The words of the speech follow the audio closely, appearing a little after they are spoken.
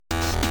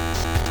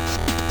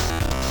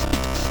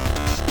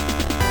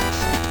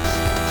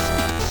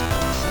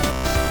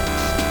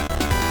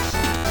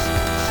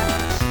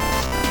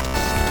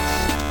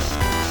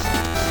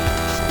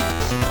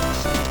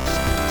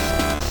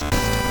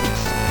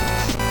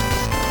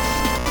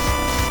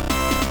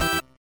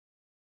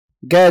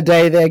Good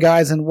day there,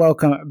 guys, and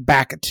welcome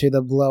back to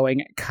the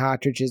Blowing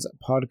Cartridges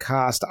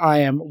podcast. I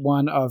am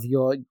one of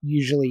your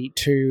usually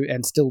two,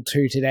 and still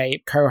two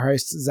today,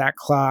 co-hosts, Zach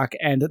Clark,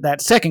 and that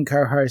second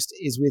co-host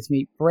is with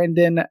me,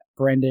 Brendan.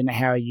 Brendan,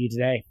 how are you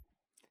today?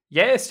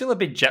 Yeah, still a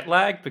bit jet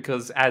lagged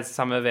because, as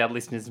some of our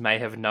listeners may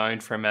have known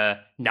from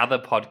another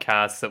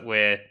podcast that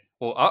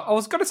I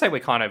was going to say we're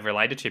kind of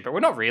related to, but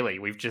we're not really.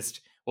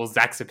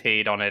 Zach's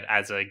appeared on it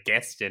as a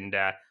guest, and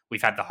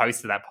we've had the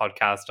host of that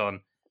podcast on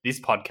this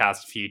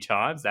podcast a few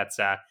times. That's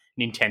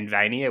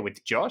Nintendvania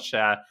with Josh.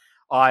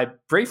 I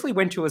briefly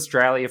went to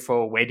Australia for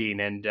a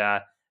wedding, and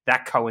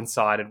that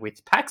coincided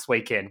with PAX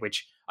weekend,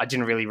 which I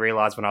didn't really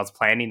realise when I was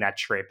planning that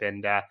trip,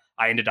 and I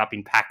ended up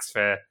in PAX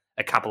for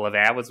a couple of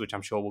hours, which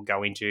I'm sure we'll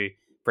go into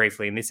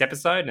briefly in this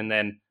episode, and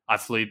then I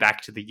flew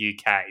back to the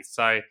UK.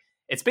 So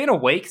it's been a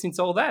week since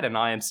all that, and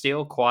I am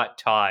still quite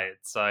tired.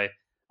 So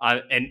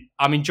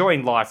I'm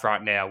enjoying life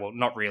right now. Well,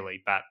 not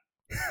really, but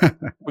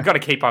we've got to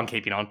keep on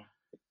keeping on.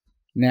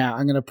 Now,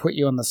 I'm going to put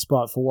you on the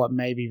spot for what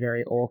may be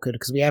very awkward,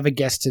 because we have a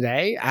guest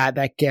today.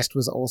 That guest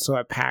was also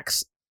at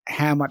PAX.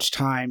 How much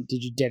time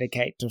did you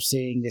dedicate to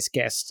seeing this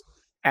guest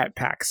at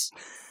PAX?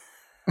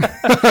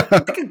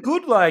 Like a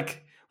good,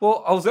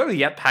 well, I was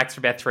only at PAX for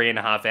about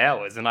 3.5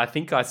 hours, and I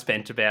think I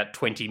spent about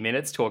 20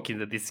 minutes talking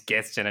to this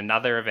guest and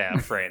another of our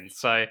friends.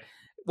 So,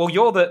 well,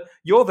 you're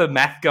the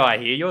math guy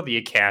here. You're the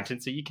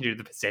accountant, so you can do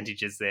the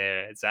percentages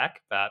there,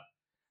 Zach. But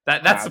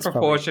that's the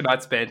proportion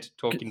I'd spent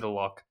talking to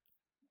Locke.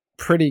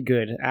 Pretty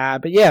good.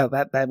 But yeah,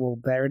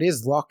 there it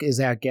is. Locke is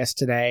our guest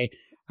today,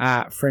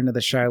 friend of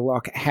the show.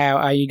 Locke, how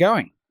are you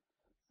going?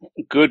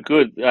 Good.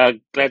 Glad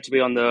to be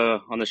on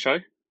the show.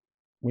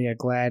 We are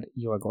glad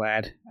you are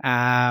glad.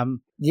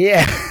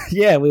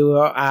 Yeah, we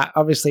were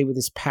obviously with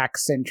this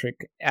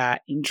PAX-centric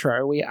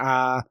intro. We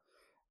are.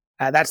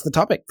 That's the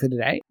topic for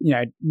today. You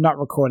know, not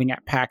recording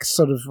at PAX,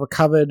 sort of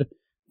recovered.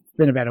 It's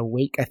been about a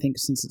week, I think,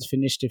 since it's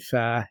finished. If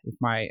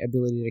my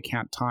ability to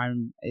count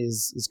time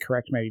is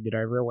correct, maybe a bit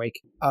over a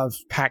week of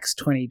PAX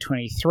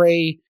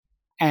 2023,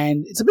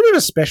 and it's a bit of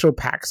a special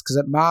PAX because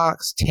it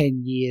marks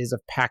 10 years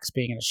of PAX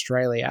being in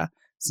Australia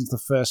since the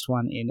first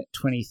one in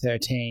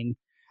 2013.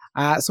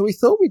 So we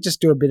thought we'd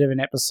just do a bit of an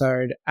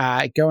episode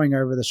going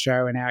over the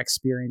show and our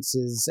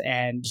experiences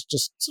and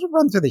just sort of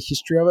run through the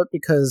history of it,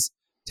 because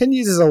 10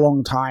 years is a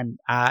long time.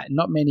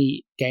 Not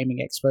many gaming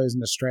expos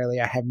in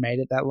Australia have made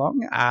it that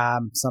long.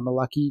 Some are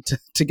lucky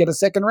to get a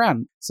second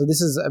round. So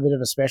this is a bit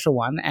of a special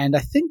one. And I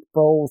think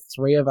all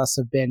three of us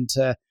have been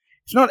to,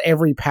 if not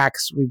every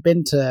PAX, we've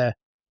been to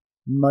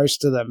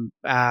most of them,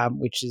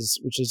 which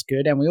is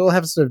good. And we all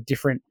have sort of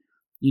different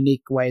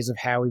unique ways of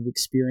how we've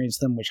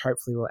experienced them, which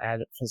hopefully will add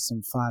for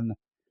some fun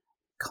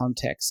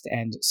context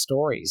and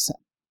stories.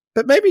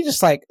 But maybe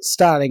just like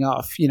starting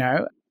off,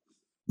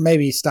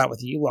 maybe start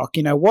with you, Locke.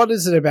 What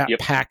is it about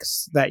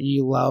PAX that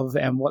you love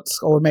and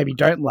or maybe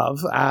don't love?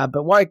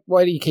 But why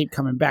do you keep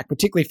coming back,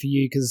 particularly for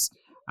you? Because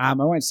I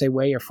won't say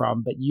where you're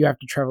from, but you have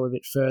to travel a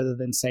bit further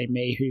than, say,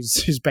 me,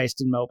 who's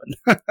based in Melbourne.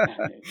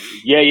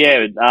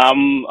 Yeah.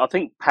 I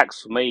think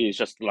PAX for me is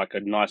just like a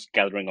nice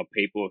gathering of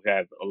people who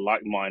have a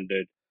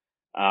like-minded,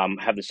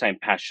 have the same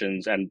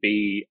passions, and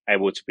be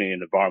able to be in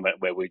an environment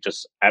where we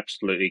just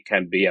absolutely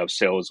can be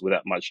ourselves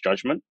without much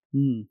judgment.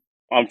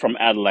 I'm from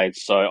Adelaide,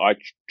 so I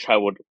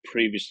travelled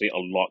previously a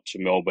lot to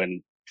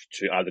Melbourne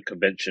to other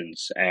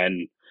conventions,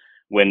 and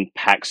when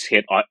PAX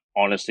hit, I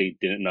honestly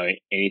didn't know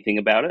anything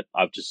about it.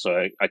 I've just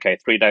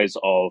 3 days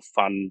of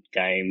fun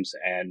games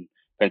and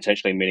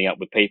potentially meeting up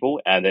with people,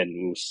 and then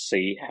we'll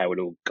see how it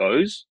all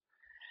goes.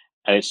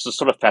 And it's just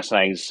sort of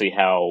fascinating to see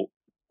how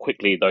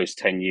quickly those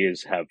 10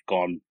 years have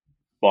gone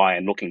by,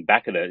 and looking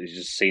back at it,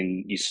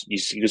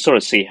 you sort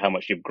of see how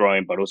much you've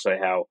grown, but also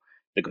how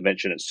the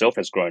convention itself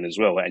has grown as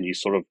well, and you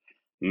sort of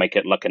make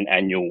it like an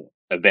annual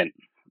event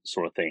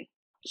sort of thing,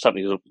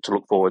 something to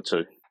look forward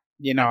to.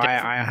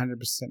 I 100%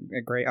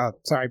 agree. Oh,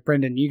 sorry,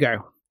 Brendan, you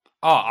go.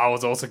 Oh, I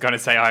was also going to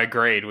say I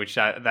agreed, which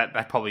that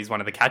probably is one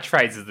of the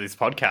catchphrases of this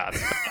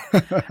podcast.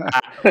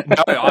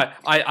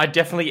 I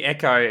definitely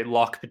echo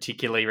Locke,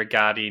 particularly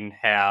regarding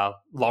how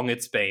long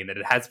it's been, that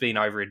it has been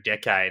over a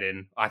decade,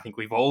 and I think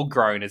we've all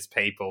grown as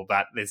people,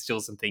 but there's still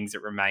some things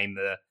that remain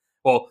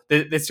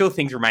there's still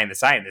things remain the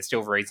same. There's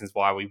still reasons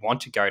why we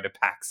want to go to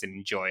PAX and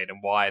enjoy it, and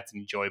why it's an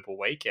enjoyable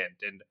weekend.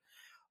 And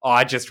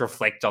I just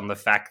reflect on the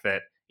fact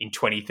that in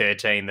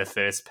 2013, the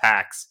first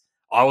PAX,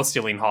 I was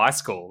still in high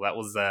school. That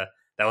was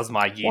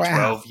my year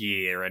 12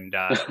 year, and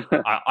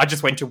I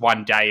just went to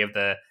one day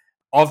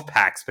of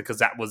PAX because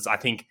that was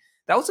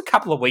a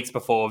couple of weeks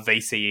before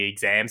VCE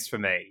exams for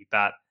me.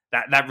 But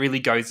that really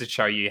goes to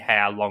show you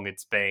how long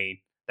it's been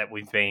that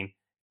we've been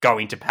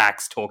going to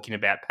PAX, talking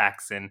about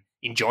PAX, and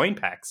enjoying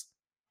PAX.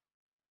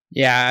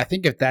 Yeah, I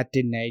think if that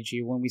didn't age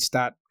you, when we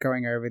start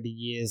going over the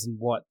years and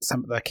what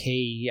some of the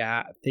key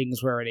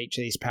things were at each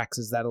of these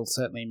PAXs, that'll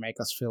certainly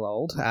make us feel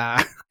old.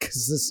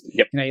 Because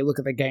you look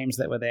at the games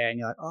that were there and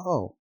you're like,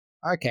 oh,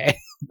 okay,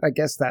 I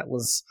guess that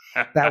was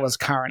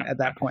current at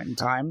that point in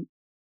time.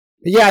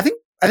 But yeah,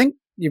 I think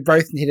you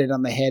both hit it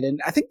on the head,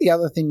 and I think the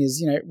other thing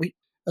is,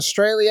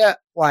 Australia,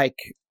 like,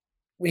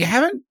 we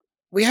haven't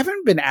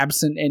been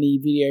absent any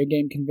video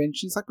game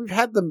conventions. Like we've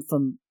had them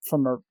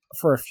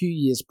for a few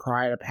years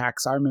prior to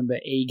PAX. I remember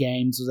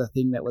E-Games was a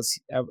thing that was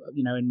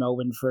in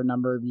Melbourne for a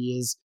number of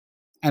years,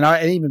 and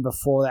even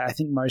before that, I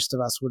think most of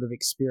us would have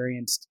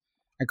experienced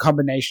a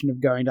combination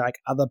of going to like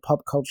other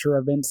pop culture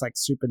events like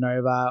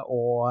Supernova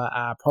or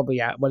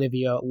probably whatever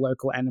your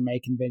local anime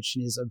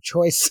convention is of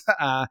choice.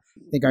 I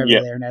think over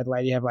there in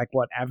Adelaide you have like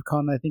what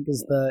Avcon I think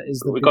is the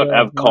we got bigger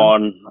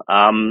Avcon,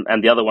 one.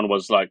 and the other one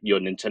was like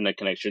your Nintendo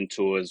Connection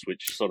tours,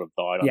 which sort of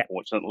died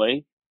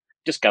unfortunately.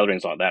 Just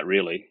gatherings like that,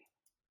 really.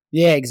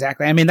 Yeah,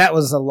 exactly. I mean, that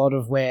was a lot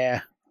of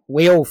where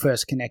we all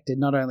first connected.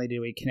 Not only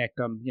do we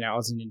connect on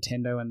Aussie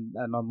Nintendo and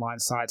online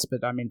sites,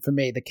 but I mean, for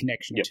me, the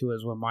connection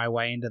tours were my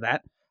way into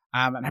that.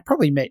 And I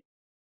probably met.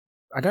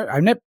 I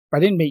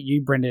didn't meet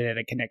you, Brendan, at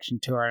a connection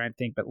tour. I don't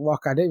think, but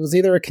Locke, it was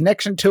either a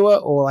connection tour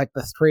or like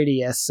the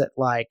 3DS at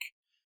like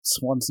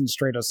Swanson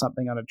Street or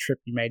something on a trip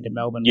you made to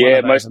Melbourne.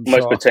 Yeah, most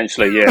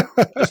potentially, yeah,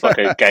 just like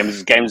a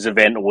games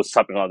event or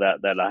something like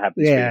that I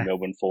happened to be in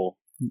Melbourne for.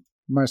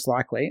 Most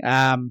likely.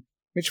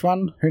 Which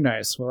one? Who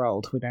knows? We're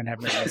old. We don't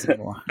have memories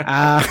anymore.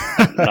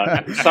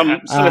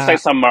 Let's say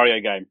some Mario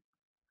game.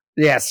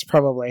 Yes,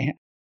 probably.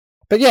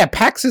 But yeah,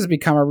 PAX has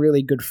become a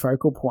really good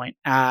focal point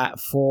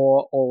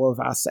for all of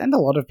us and a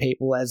lot of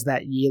people as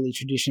that yearly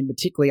tradition,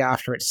 particularly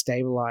after it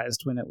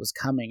stabilized when it was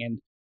coming. And,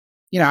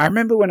 I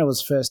remember when it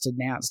was first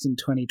announced in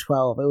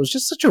 2012, it was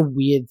just such a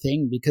weird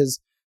thing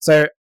because,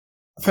 so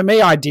for me,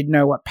 I did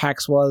know what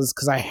PAX was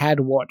because I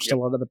had watched a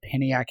lot of the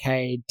Penny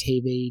Arcade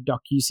TV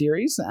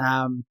docuseries.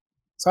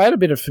 So I had a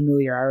bit of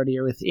familiarity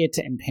with it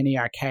and Penny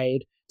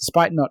Arcade,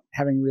 despite not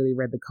having really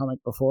read the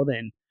comic before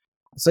then.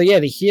 So yeah,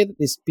 to hear that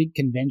this big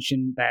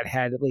convention that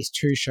had at least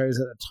 2 shows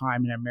at the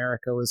time in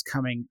America was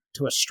coming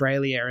to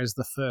Australia as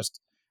the first,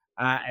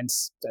 and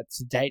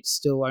to date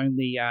still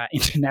only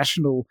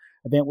international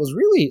event was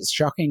really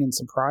shocking and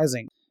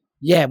surprising.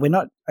 Yeah, we're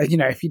not,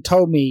 if you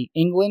told me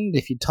England,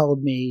 if you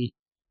told me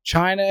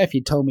China, if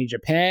you told me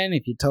Japan,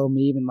 if you told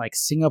me even like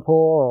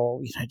Singapore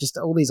or, just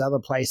all these other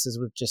places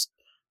with just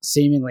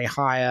seemingly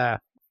higher,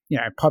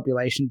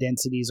 population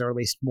densities, or at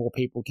least more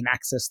people can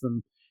access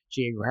them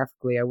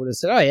geographically, I would have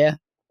said, oh yeah,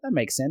 that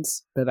makes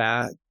sense. But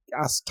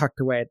us tucked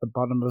away at the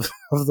bottom of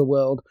the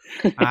world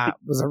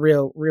was a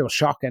real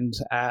shock and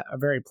a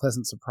very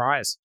pleasant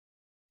surprise.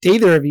 Do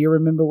either of you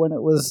remember when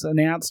it was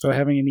announced or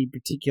having any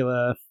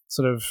particular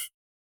sort of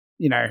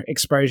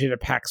exposure to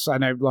PAX? I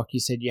know, like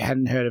you said, you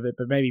hadn't heard of it,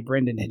 but maybe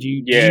Brendan, did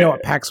you know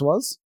what PAX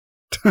was?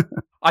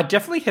 I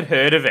definitely had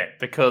heard of it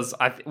because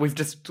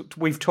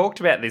we've talked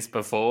about this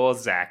before,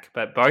 Zach,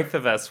 but both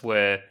of us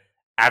were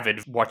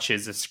avid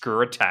watchers of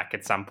Screw Attack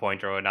at some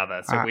point or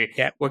another. So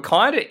we're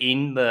kind of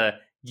in the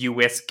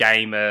US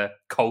gamer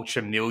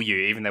culture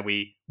milieu, even though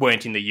we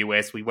weren't in the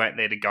US, we weren't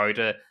there to go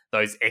to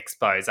those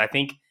expos. I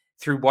think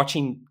through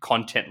watching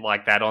content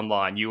like that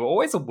online, you were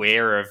always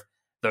aware of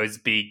those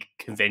big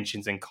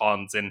conventions and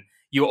cons, and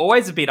you were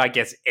always a bit, I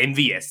guess,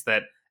 envious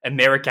that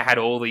America had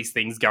all these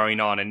things going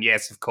on. And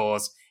yes, of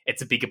course,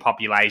 it's a bigger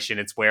population.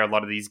 It's where a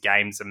lot of these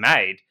games are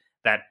made,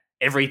 that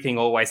everything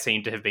always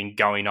seemed to have been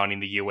going on in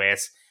the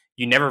US.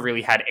 You never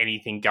really had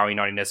anything going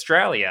on in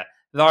Australia.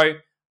 Though,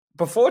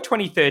 before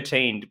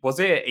 2013, was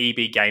there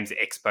EB Games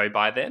Expo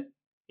by then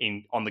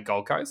on the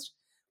Gold Coast?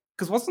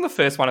 Because wasn't the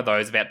first one of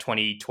those about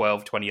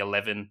 2012,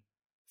 2011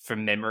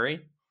 from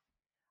memory?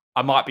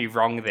 I might be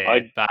wrong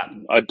there, but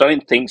I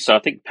don't think so. I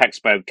think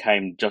PAX Expo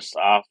came just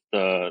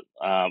after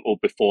or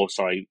before,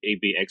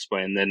 EB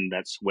Expo, and then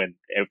that's when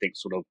everything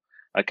sort of,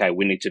 okay,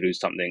 we need to do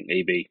something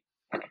EB,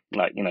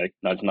 like,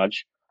 nudge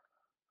nudge.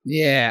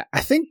 Yeah, I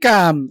think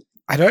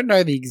I don't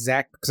know the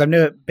exact, because I've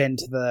never been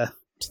to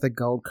the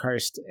Gold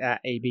Coast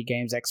EB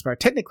Games Expo.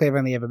 Technically, I've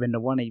only ever been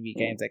to one EB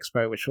Games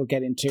Expo, which we'll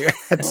get into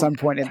at some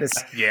point in this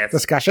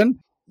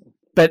discussion.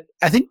 But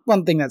I think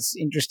one thing that's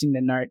interesting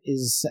to note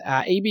is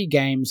EB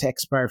Games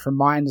Expo, from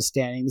my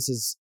understanding, this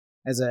is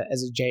as a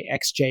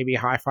ex-JB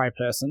Hi-Fi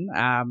person,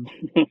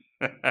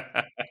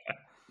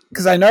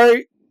 because I know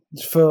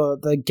for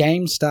the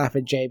game staff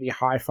at JB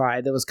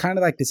Hi-Fi, there was kind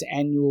of like this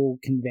annual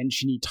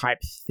convention-y type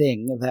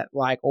thing that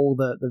like all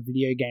the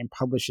video game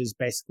publishers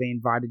basically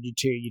invited you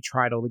to. You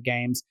tried all the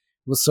games.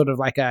 It was sort of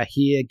like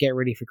here, get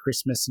ready for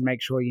Christmas and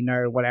make sure you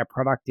know what our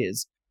product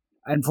is.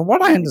 And from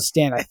what I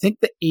understand, I think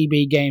the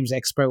EB Games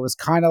Expo was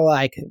kind of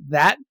like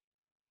that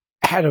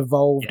had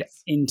evolved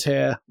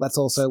into let's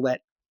also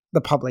let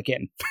the public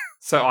in.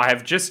 So I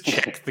have just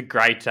checked the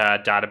great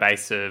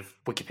database of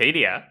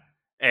Wikipedia,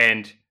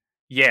 and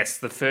yes,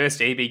 the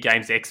first EB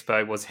Games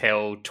Expo was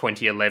held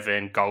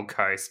 2011 Gold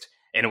Coast,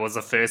 and it was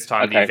the first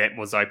time the event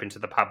was open to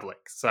the public.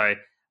 So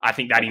I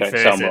think that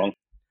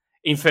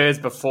infers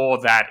before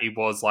that it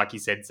was, like you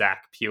said,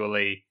 Zach,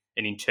 purely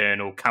an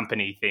internal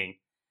company thing.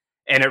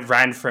 And it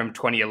ran from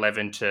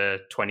 2011 to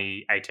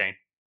 2018,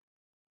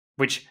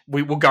 which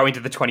we will go into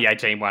the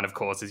 2018 one, of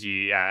course, as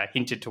you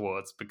hinted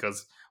towards,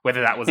 because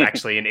whether that was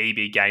actually an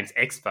EB Games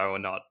Expo or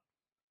not.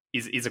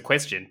 is a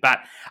question. But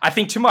I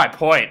think, to my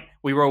point,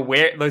 we were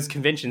aware those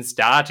conventions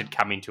started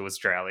coming to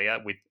Australia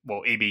with,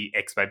 well, EB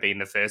Expo being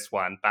the first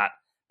one, but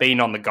being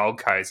on the Gold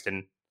Coast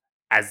and,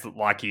 as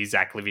like you,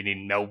 Zach, living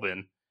in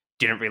Melbourne,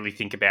 didn't really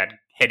think about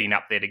heading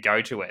up there to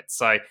go to it.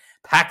 So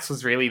PAX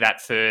was really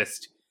that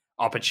first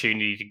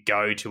opportunity to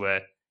go to a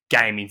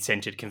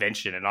gaming-centered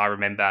convention. And I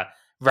remember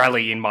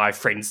rallying my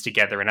friends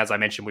together. And as I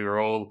mentioned, we were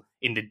all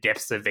in the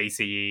depths of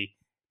VCE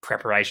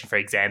preparation for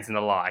exams and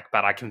the like.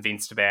 But I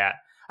convinced about,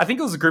 I think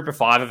it was a group of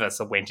 5 of us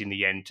that went in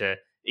the end to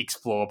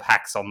explore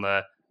PAX on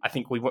the, I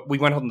think we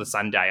went on the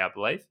Sunday, I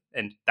believe.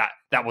 And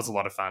that was a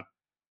lot of fun.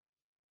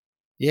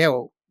 Yeah,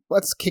 well,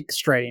 let's kick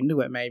straight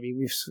into it. Maybe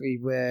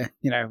we're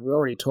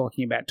already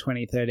talking about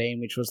 2013,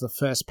 which was the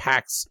first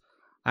PAX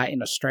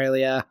in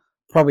Australia,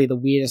 probably the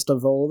weirdest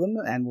of all of them,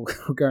 and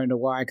we'll go into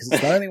why, because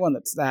it's the only one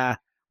that's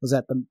was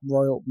at the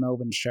Royal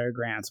Melbourne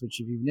Showgrounds, which,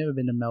 if you've never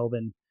been to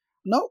Melbourne,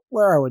 not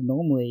where I would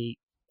normally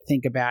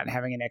think about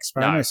having an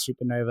expo. No,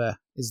 Supernova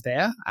is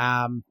there.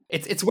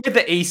 It's where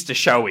the Easter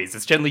show is.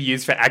 It's generally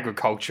used for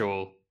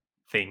agricultural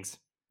things.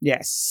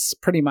 Yes,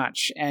 pretty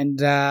much. And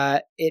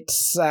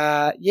it's,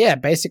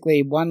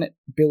 basically one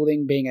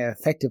building being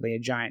effectively a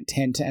giant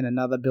tent and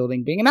another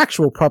building being an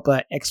actual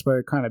proper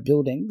expo kind of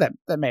building.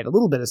 That made a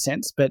little bit of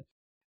sense, but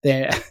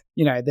then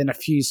a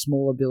few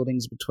smaller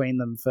buildings between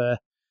them for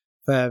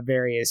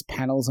various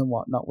panels and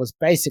whatnot was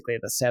basically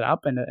the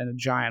setup, and a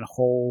giant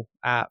hall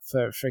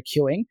for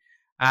queuing.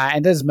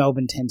 And as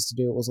Melbourne tends to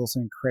do, it was also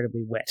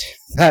incredibly wet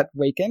that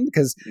weekend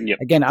because,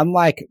 again,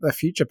 unlike the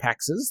future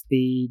PAXs,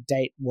 the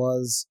date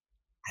was,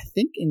 I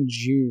think, in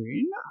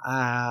June.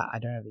 I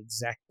don't have the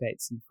exact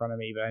dates in front of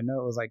me, but I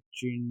know it was like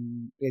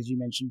June, as you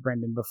mentioned,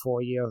 Brendan,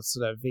 before your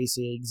sort of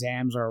VCE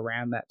exams are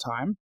around that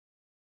time.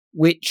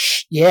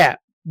 Which,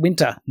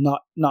 winter,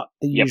 not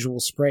the usual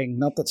spring.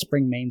 Not that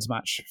spring means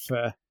much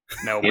for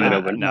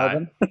Melbourne.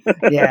 Melbourne.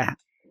 Yeah.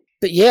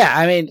 But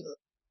I mean,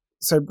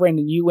 so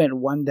Brendan, you went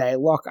one day.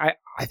 Locke,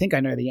 I think I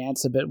know the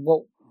answer, but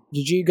what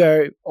did you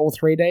go all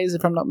 3 days,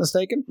 if I'm not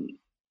mistaken?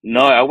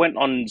 No, I went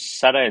on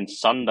Saturday and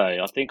Sunday.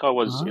 I think I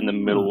was in the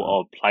middle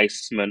of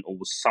placement or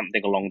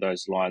something along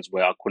those lines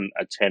where I couldn't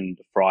attend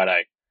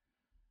Friday.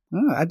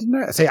 Oh, I didn't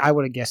know. See, I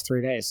would have guessed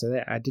 3 days, so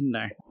I didn't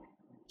know.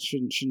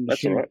 Shouldn't That's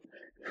assume.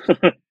 all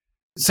right.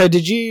 So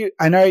did you,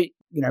 I know,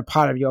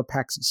 part of your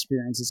PAX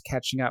experience is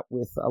catching up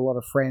with a lot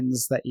of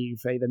friends that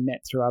you've either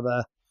met through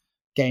other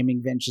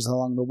gaming ventures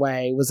along the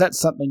way. Was that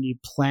something you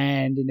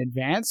planned in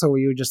advance, or were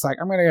you just like,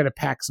 I'm going to go to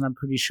PAX and I'm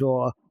pretty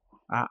sure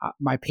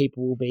my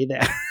people will be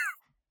there?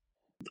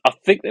 I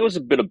think there was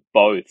a bit of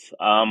both.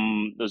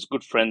 There's a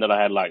good friend that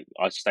I had,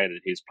 I stayed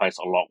at his place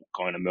a lot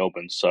going to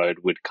Melbourne, so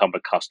we'd come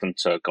accustomed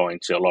to going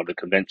to a lot of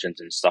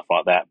conventions and stuff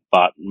like that.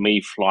 But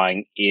me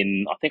flying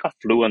in, I think I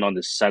flew in on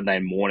this Saturday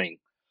morning.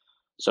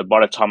 So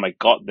by the time I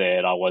got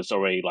there, I was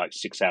already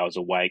 6 hours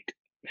awake.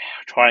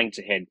 Trying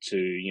to head to,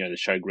 the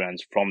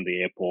showgrounds from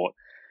the airport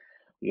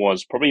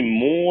was probably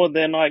more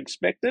than I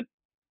expected,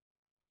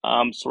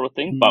 sort of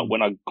thing. But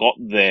when I got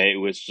there, it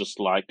was just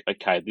like,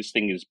 okay, this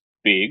thing is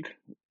big.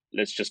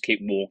 Let's just keep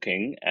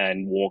walking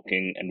and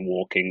walking and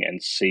walking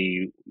and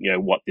see,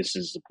 what this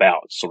is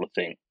about, sort of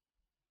thing.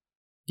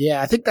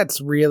 Yeah, I think that's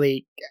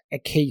really a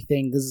key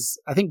thing, because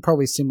I think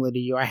probably similar to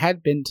you, I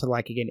had been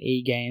to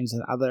e-games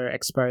and other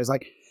expos.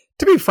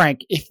 To be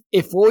frank,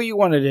 if all you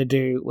wanted to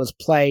do was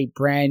play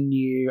brand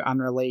new,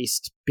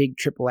 unreleased, big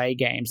AAA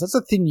games, that's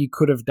a thing you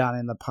could have done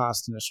in the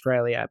past in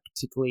Australia,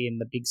 particularly in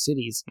the big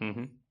cities.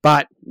 Mm-hmm.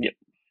 But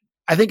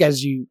I think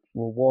as you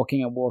were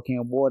walking,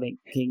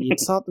 you'd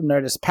start to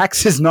notice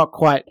PAX is not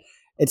quite,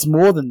 it's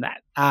more than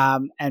that.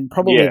 And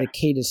probably the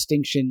key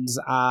distinctions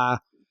are,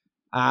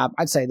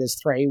 I'd say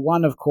there's 3.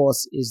 One, of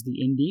course, is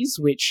the indies,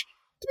 which,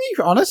 to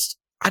be honest,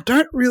 I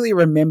don't really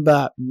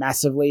remember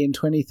massively in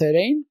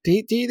 2013.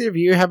 Do either of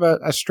you have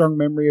a strong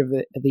memory of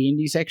the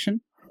indie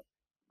section?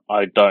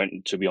 I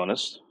don't, to be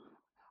honest.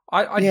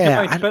 I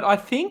don't, but I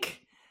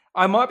think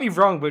I might be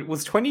wrong, but it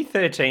was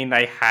 2013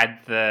 they had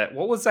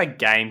what was that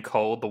game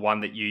called? The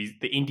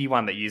indie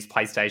one that used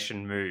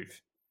PlayStation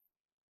Move?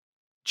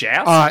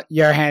 Joust?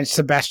 Johann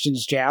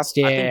Sebastian's Joust.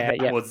 Yeah, I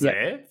think that was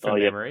there from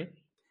memory.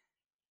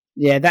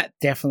 Yeah, that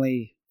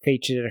definitely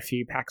featured a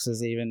few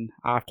PAXs even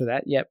after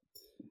that. Yep.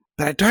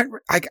 But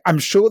I'm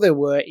sure there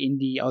were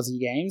indie Aussie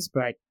games,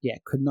 but I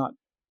could not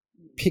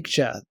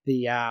picture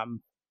the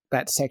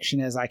that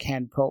section as I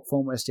can for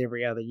almost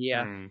every other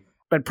year.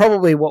 But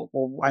probably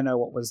I know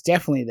what was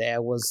definitely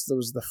there was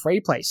the free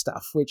play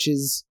stuff, which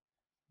is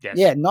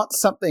not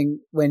something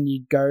when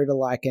you go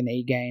to an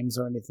e-games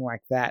or anything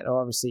like that,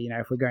 or obviously,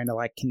 if we're going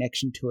to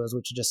connection tours,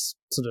 which are just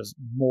sort of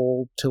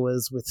mall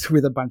tours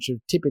with a bunch of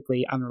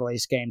typically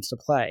unreleased games to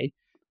play,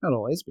 not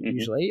always, but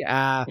usually,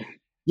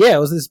 it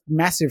was this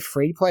massive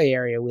free play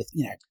area with,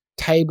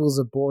 tables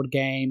of board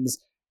games,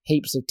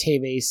 heaps of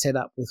TVs set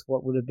up with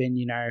what would have been,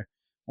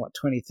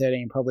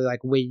 2013, probably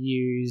Wii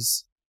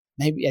U's,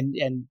 maybe,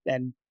 and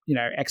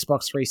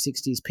Xbox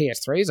 360s,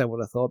 PS3s, I would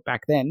have thought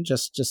back then,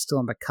 just still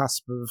on the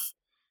cusp of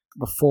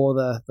before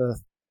the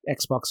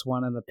Xbox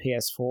One and the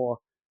PS4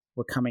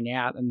 were coming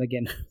out, and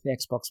again, the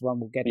Xbox One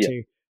we'll get Yep.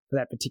 to for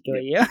that particular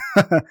year.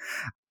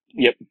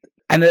 Yep.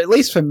 And at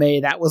least for me,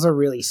 that was a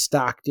really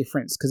stark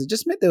difference because it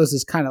just meant there was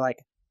this kind of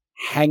like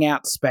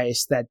hangout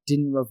space that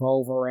didn't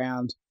revolve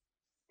around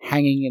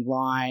hanging in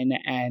line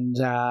and,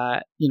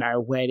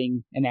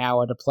 waiting an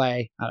hour to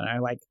play, I don't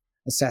know, like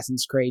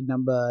Assassin's Creed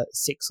number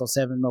 6 or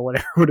 7 or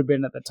whatever it would have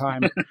been at the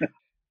time.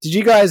 Did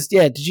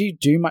you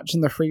do much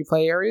in the free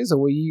play areas, or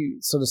were you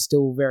sort of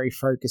still very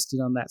focused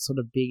in on that sort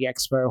of big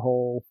expo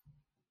hall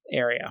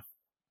area?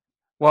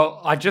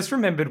 Well, I just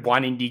remembered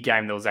one indie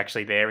game that was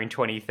actually there in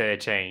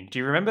 2013. Do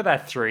you remember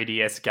that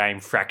 3DS game,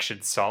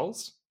 Fractured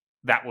Souls?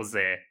 That was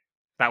there.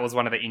 That was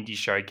one of the indie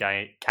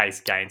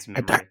showcase games from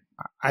memory.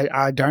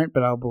 I don't,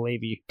 but I'll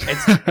believe you.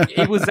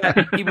 It was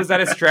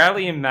that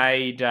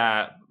Australian-made,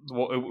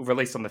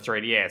 released on the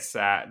 3DS,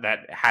 that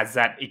has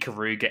that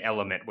Ikaruga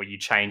element where you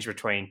change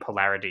between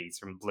polarities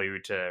from blue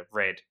to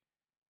red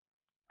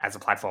as a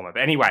platformer.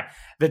 But anyway,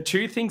 the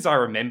two things I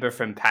remember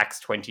from PAX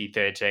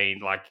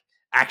 2013, like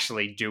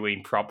actually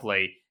doing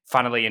properly,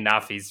 funnily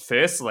enough, is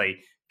firstly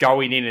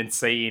going in and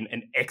seeing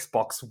an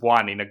Xbox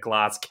One in a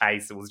glass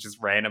case that was just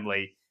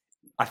randomly,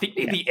 I think,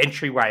 near the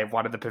entryway of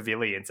one of the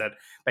pavilions, and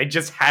they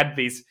just had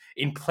this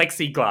in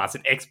plexiglass,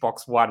 an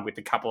Xbox One with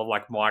a couple of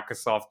like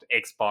Microsoft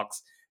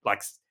Xbox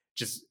like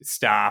just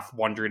staff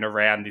wandering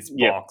around this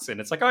box,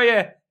 and it's like, oh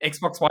yeah,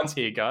 Xbox One's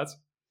here, guys.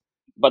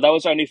 But that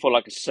was only for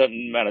like a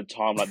certain amount of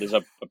time. Like there's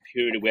a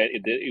period where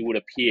it would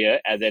appear,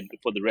 and then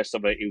for the rest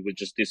of it, it would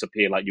just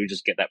disappear. Like you would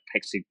just get that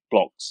plexi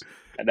blocks,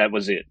 and that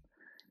was it.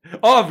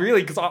 Oh,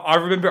 really? Because I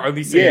remember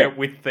only seeing it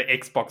with the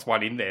Xbox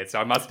One in there, so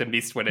I must have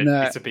missed when it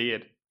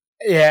disappeared.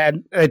 Yeah,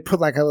 and they put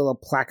like a little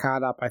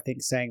placard up, I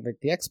think, saying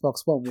that the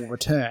Xbox One will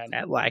return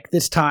at like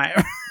this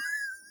time.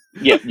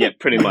 Yeah,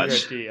 pretty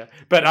much.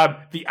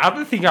 But the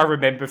other thing I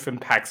remember from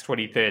PAX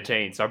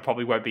 2013, so I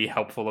probably won't be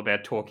helpful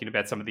about talking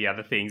about some of the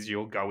other things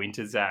you'll go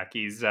into, Zach,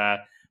 is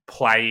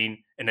playing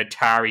an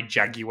Atari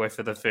Jaguar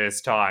for the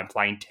first time,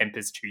 playing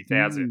Tempest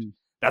 2000.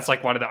 That's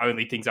like one of the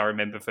only things I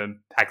remember from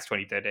PAX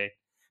 2013.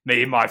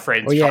 Me and my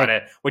friends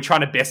we're trying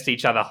to best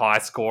each other high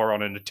score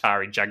on an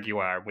Atari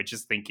Jaguar, and we're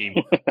just thinking,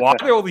 why are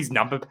there all these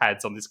number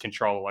pads on this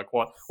controller? Like,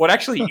 what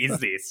actually is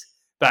this?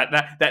 But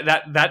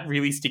that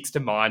really sticks to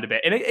mind about,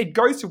 and it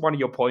goes to one of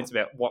your points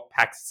about what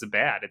PAX is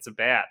about. It's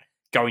about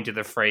going to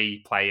the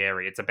free play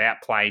area. It's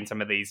about playing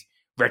some of these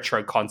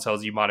retro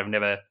consoles you might have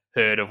never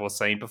heard of or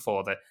seen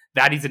before.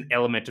 That is an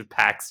element of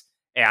PAX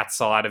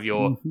outside of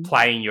your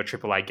playing your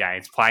AAA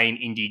games, playing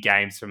indie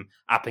games from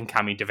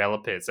up-and-coming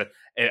developers.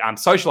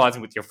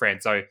 Socializing with your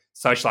friends. So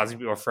socializing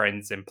with your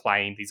friends and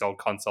playing these old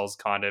consoles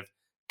kind of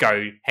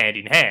go hand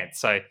in hand.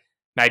 So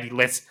maybe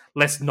less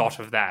not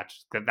of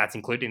that's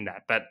included in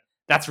that. But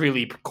that's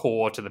really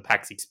core to the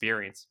PAX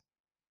experience.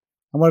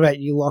 And what about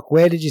you, Locke?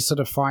 Where did you sort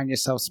of find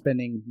yourself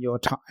spending your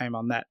time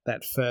on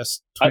that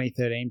first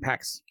 2013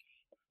 PAX?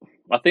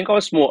 I think I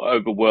was more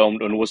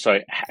overwhelmed and also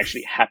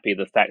actually happy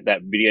the fact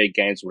that video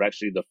games were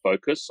actually the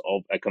focus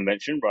of a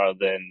convention rather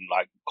than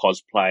like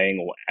cosplaying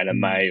or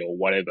anime or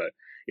whatever.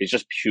 It's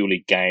just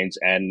purely games,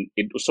 and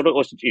it sort of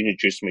also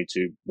introduced me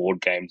to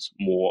board games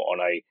more on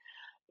a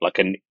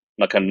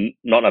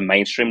not a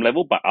mainstream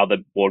level, but other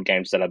board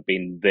games that have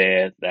been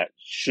there that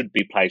should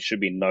be played, should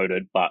be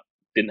noted, but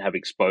didn't have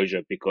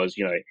exposure because,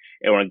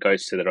 everyone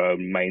goes to their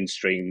own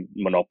mainstream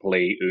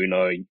Monopoly,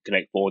 Uno,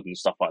 Connect Board and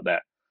stuff like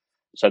that.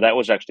 So that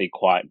was actually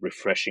quite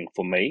refreshing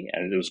for me,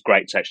 and it was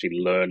great to actually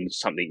learn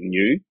something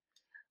new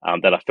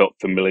that I felt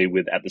familiar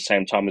with at the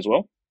same time as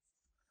well.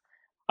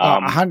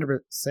 100%,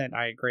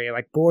 I agree.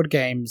 Like board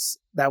games,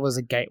 that was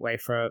a gateway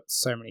for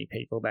so many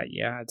people that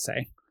year, I'd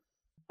say.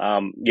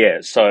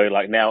 So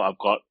like now I've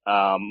got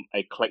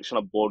a collection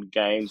of board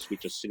games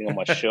which are sitting on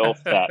my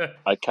shelf that,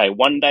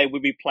 one day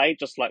will be played,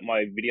 just like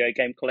my video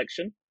game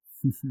collection.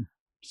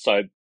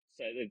 So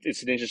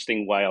it's an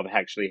interesting way of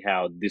actually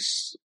how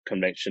this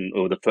convention,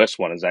 or the first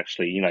one, has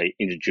actually,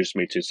 introduced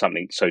me to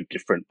something so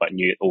different but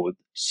new or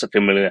so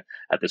familiar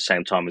at the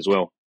same time as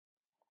well.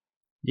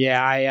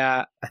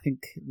 Yeah, I think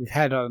we've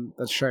had on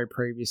the show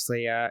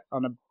previously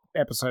on an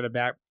episode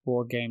about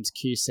board games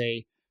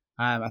QC.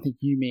 I think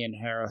you, me, and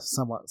her are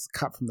somewhat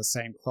cut from the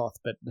same cloth,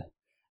 but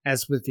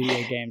as with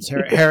video games,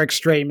 her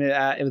extreme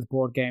with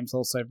board games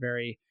also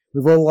very.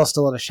 We've all lost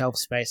a lot of shelf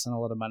space and a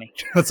lot of money.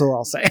 That's all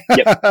I'll say.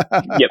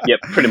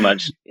 Yep, pretty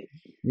much.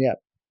 Yeah,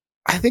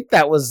 I think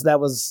that was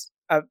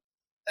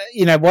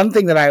one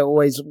thing that I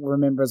always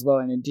remember as well,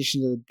 in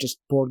addition to just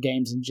board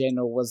games in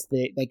general, was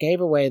they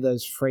gave away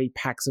those free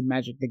packs of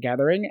Magic the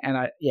Gathering, and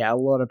a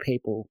lot of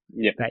people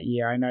that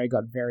year I know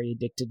got very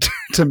addicted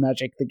to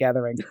Magic the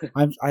Gathering.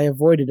 I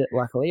avoided it,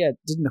 luckily. It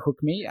didn't hook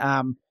me.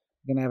 I'm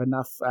going to have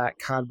enough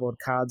cardboard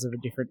cards of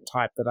a different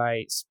type that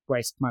I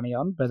waste money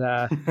on, but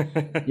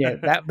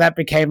that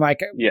became like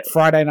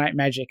Friday Night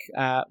Magic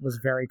was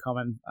very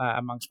common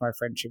amongst my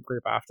friendship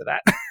group after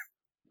that.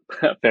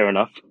 Fair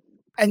enough.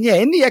 And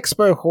in the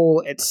expo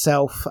hall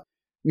itself,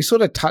 we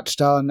sort of touched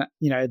on,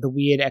 the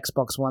weird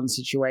Xbox One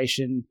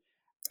situation.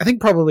 I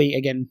think probably,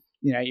 again,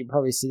 you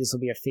probably see this will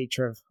be a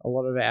feature of a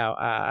lot of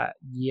our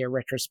year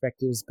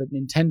retrospectives, but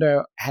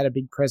Nintendo had a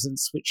big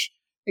presence, which,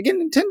 again,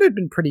 Nintendo had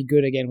been pretty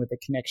good, again, with the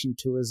connection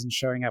tours and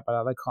showing up at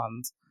other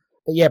cons.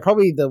 But yeah,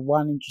 probably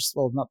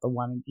not the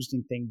one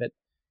interesting thing, but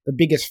the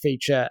biggest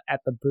feature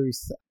at the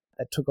booth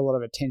that took a lot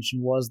of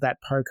attention was that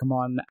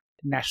Pokemon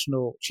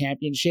National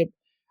Championship.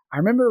 I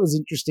remember it was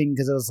interesting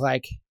because it was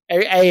like,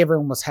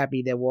 everyone was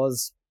happy there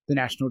was the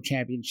National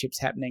Championships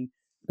happening,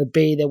 but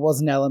B, there was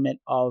an element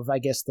of, I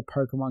guess, the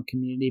Pokemon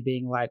community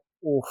being like,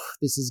 oh,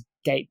 this is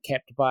gate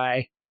kept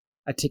by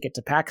a ticket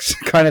to PAX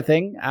kind of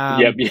thing.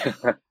 Yep, yeah.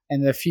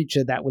 And in the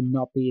future, that would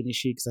not be an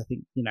issue because I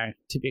think,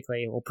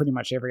 typically, or pretty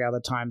much every other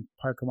time,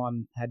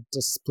 Pokemon had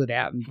just split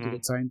out and did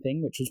its own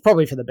thing, which was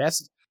probably for the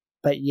best.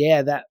 But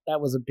yeah, that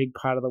was a big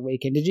part of the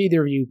weekend. Did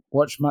either of you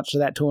watch much of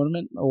that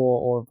tournament?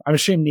 Or I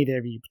assume neither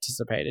of you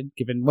participated,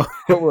 given what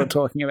we were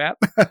talking about.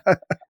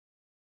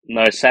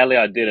 No, sadly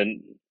I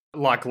didn't.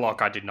 Like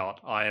Locke, I did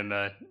not. I am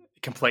a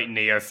complete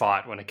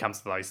neophyte when it comes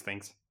to those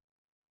things.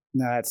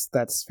 No,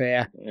 that's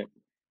fair. Yeah.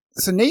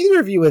 So neither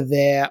of you were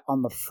there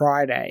on the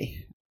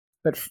Friday.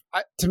 But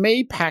to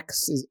me,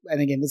 PAX is,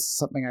 and again, this is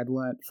something I'd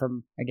learned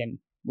from, again,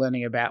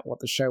 learning about what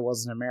the show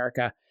was in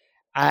America.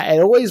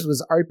 It always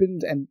was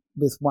opened and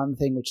with one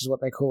thing, which is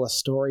what they call a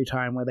story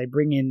time, where they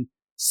bring in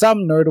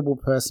some notable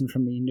person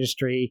from the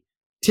industry,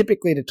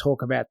 typically to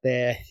talk about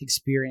their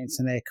experience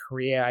and their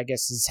career, I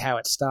guess is how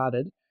it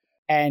started.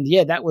 And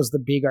yeah, that was the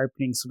big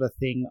opening sort of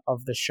thing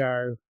of the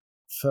show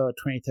for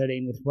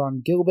 2013 with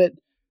Ron Gilbert,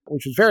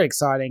 which was very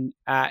exciting,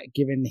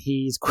 given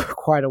he's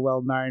quite a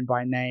well-known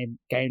by name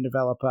game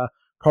developer,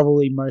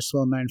 probably most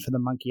well-known for the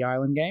Monkey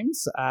Island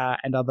games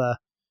and other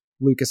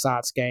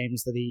LucasArts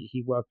games that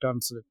he worked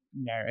on, sort of,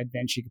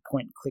 adventure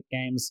point-and-click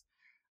games.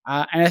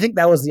 And I think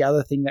that was the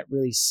other thing that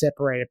really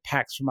separated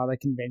PAX from other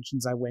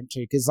conventions I went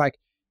to. Because,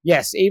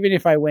 yes, even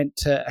if I went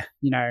to,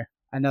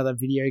 another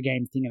video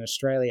game thing in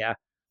Australia,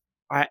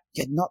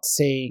 you're not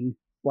seeing,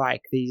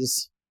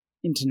 these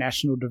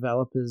international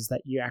developers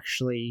that you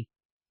actually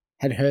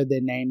had heard their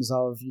names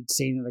of, you'd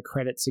seen in the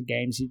credits of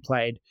games you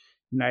played.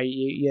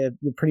 You're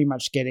pretty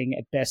much getting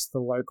at best the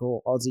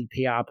local Aussie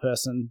PR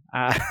person.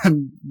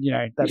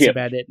 That's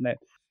about it.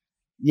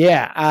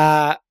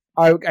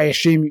 I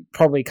assume you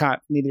probably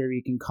can't. Neither of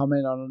you can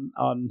comment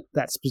on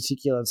that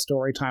particular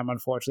story time.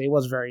 Unfortunately, it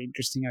was very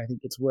interesting. I think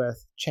it's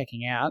worth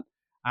checking out.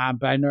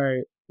 But I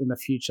know in the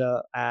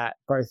future,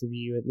 both of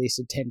you at least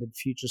attended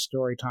future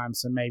story times,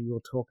 so maybe we'll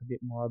talk a bit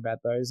more about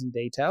those in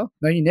detail.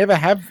 No, you never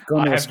have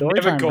gone to a story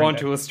time. I've never gone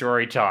to a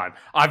story time.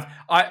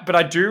 But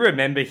I do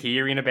remember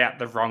hearing about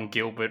the Ron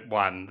Gilbert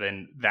one,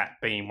 then that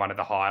being one of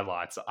the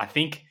highlights. I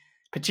think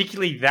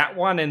particularly that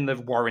one and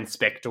the Warren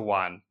Spector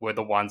one were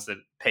the ones that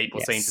people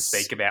seem to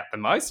speak about the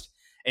most.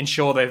 And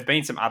sure, there have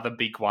been some other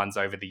big ones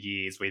over the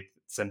years with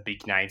some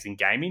big names in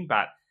gaming,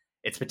 but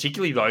it's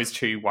particularly those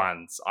two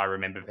ones I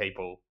remember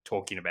people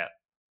talking about.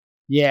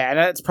 Yeah, and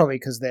that's probably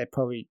because they're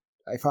probably,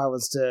 if I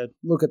was to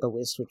look at the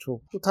list, which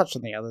we'll touch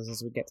on the others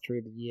as we get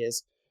through the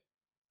years,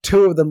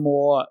 two of the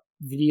more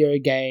video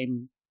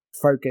game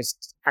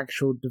focused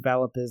actual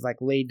developers, like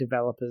lead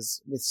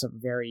developers with some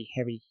very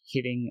heavy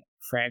hitting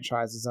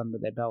franchises under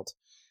their belt.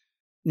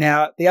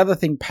 Now, the other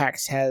thing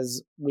PAX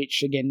has,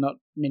 which again, not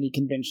many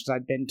conventions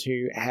I'd been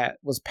to,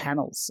 was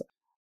panels.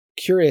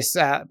 Curious,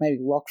 maybe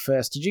Locke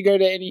first. Did you go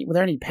to were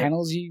there any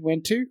panels you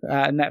went to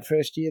in that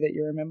first year that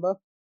you remember?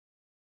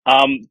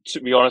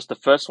 To be honest, the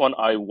first one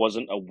I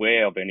wasn't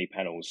aware of any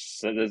panels.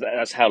 So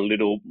that's how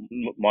little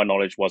my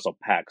knowledge was of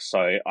PAX.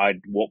 So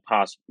I'd walked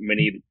past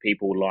many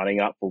people lining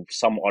up for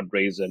some odd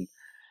reason.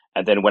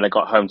 And then when I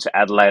got home to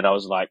Adelaide, I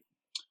was like,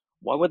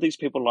 why were these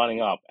people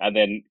lining up? And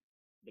then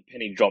the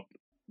penny dropped.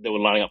 They were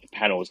lining up for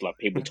panels, like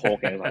people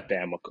talking. I was like,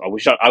 damn,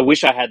 I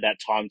wish I had that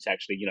time to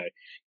actually,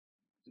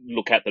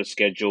 look at the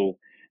schedule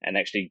and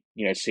actually,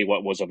 see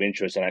what was of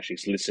interest and actually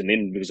listen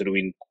in, because it would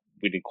have been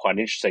really quite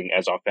interesting,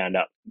 as I found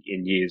out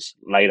in years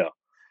later.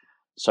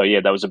 So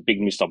yeah, that was a big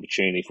missed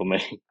opportunity for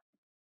me.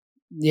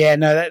 Yeah,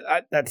 no,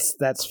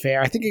 that's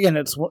fair. I think again,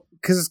 it's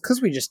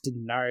because we just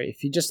didn't know.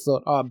 If you just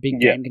thought,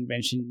 big game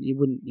convention, you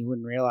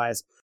wouldn't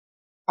realize.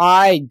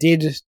 I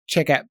did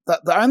check out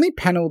the only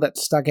panel that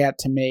stuck out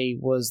to me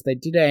was they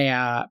did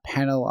a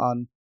panel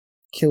on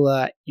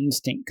Killer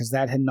Instinct, because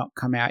that had not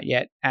come out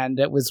yet, and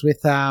it was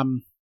with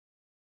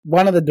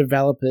one of the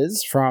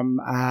developers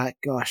from I'm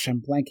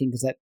blanking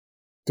because that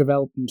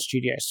development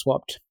studio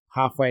swapped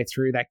halfway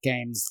through that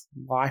game's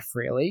life,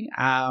 really.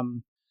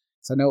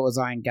 So I know it was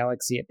Iron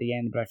Galaxy at the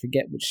end, but I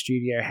forget which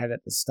studio had it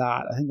at the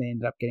start. I think they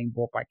ended up getting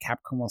bought by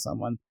Capcom or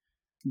someone.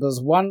 There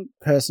was one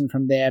person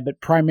from there,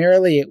 but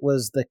primarily it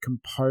was the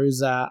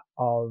composer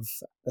of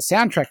the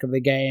soundtrack of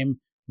the game,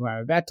 who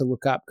I'm about to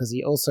look up, because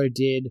he also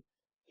did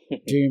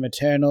Doom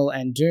Eternal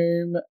and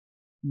Doom.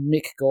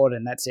 Mick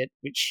Gordon, that's it,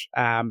 which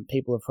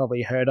people have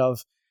probably heard of,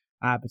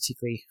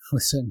 particularly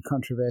with certain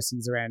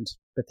controversies around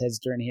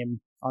Bethesda and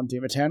him on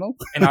Doom Eternal.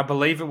 And I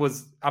believe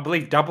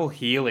Double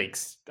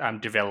Helix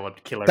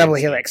developed Killer Double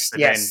Instinct, Helix,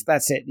 yes,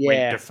 that's it, yeah.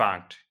 went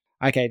defunct.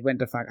 Okay, it went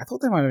defunct. I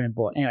thought they might have been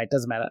bought. Anyway, it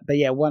doesn't matter. But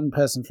yeah, one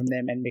person from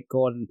them and Mick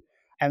Gordon.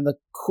 And the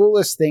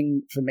coolest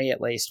thing for me, at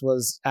least,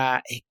 was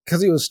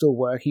because he was still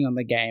working on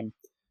the game,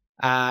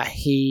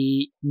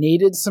 he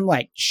needed some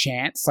like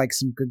chants, like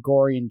some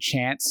Gregorian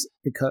chants,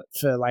 because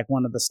for like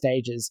one of the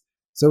stages.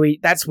 So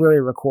that's where he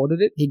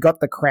recorded it. He got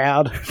the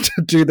crowd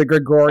to do the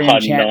Gregorian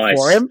chant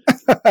for him.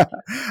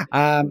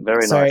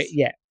 Very nice.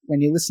 Yeah, when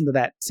you listen to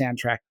that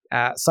soundtrack,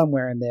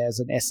 somewhere in there's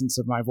an essence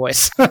of my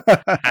voice.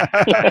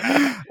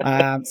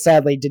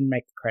 Sadly, didn't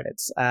make the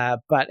credits.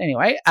 But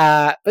anyway,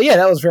 but yeah,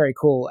 that was very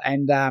cool.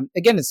 And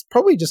again, it's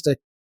probably just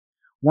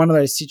one of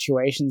those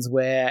situations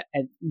where,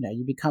 and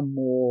you become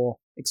more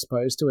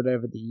exposed to it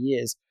over the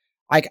years.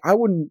 Like I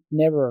wouldn't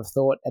never have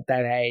thought at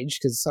that age,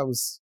 because I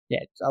was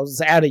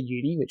out of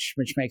uni, which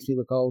makes me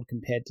look old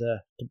compared to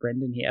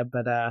Brendan here.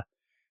 But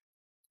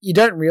you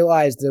don't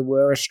realize there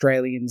were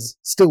Australians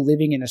still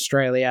living in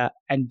Australia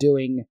and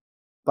doing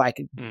like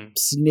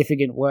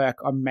significant work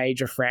on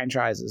major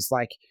franchises.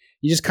 Like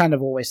you just kind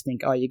of always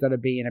think, oh, you got to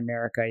be in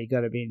America, you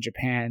got to be in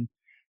Japan,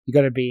 you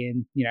got to be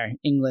in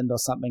England or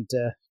something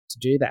to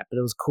do that. But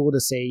it was cool to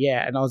see,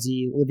 an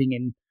Aussie living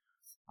in,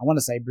 I want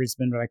to say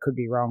Brisbane, but I could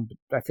be wrong,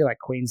 but I feel like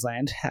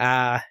Queensland.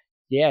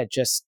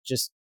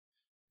 Just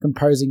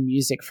composing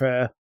music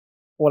for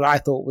what I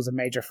thought was a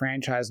major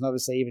franchise, and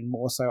obviously even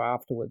more so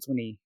afterwards when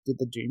he did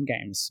the Doom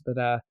games. But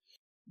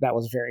that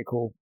was very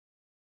cool.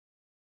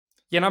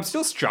 Yeah, and I'm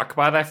still struck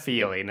by that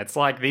feeling. It's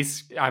like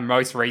this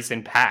most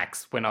recent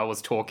PAX when I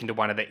was talking to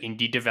one of the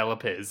indie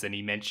developers and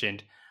he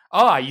mentioned,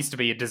 I used to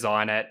be a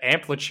designer at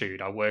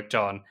Amplitude. I worked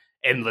on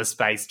Endless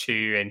Space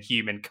 2 and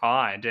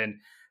Humankind. And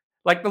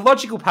like the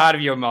logical part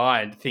of your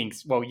mind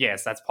thinks, well,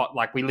 yes, that's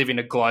like we live in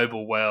a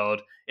global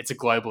world. It's a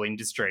global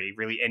industry.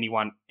 Really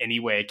anyone,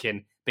 anywhere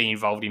can be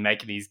involved in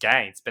making these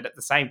games. But at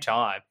the same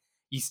time,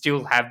 you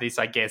still have this,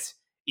 I guess,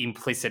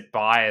 implicit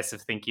bias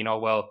of thinking, oh,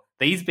 well,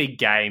 these big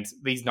games,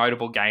 these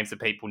notable games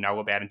that people know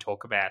about and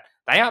talk about,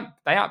 they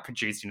aren't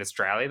produced in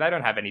Australia. They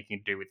don't have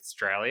anything to do with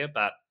Australia,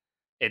 but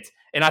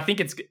I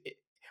think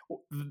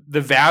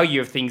the value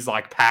of things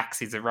like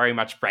PAX is it very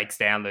much breaks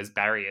down those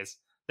barriers,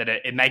 that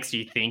it makes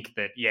you think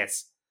that,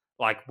 yes,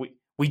 like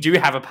we do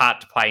have a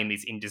part to play in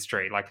this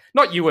industry. Like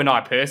not you and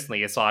I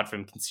personally, aside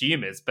from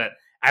consumers, but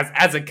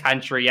as a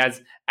country,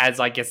 as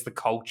I guess the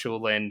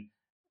cultural and,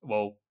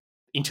 well,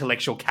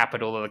 intellectual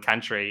capital of the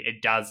country,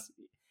 it does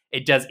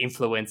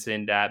influence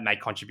and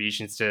make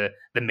contributions to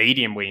the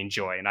medium we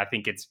enjoy, and I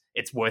think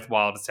it's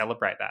worthwhile to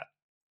celebrate that.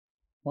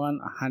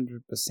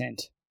 100%.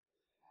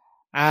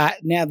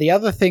 Now, the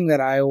other thing that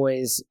I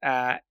always,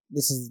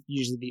 this is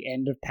usually the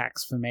end of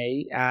PAX for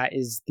me,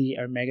 is the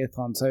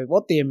Omegathon. So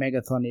what the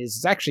Omegathon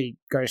is actually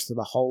goes through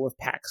the whole of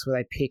PAX, where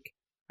they pick,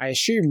 I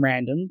assume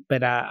random,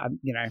 but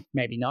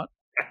maybe not,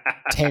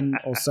 10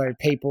 or so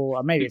people,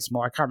 or maybe it's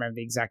more, I can't remember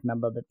the exact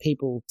number, but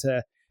people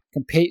to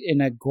compete in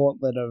a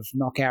gauntlet of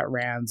knockout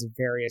rounds of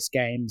various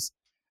games,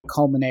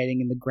 culminating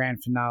in the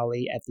grand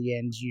finale at the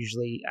end,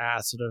 usually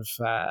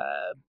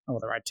the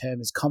right term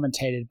is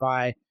commentated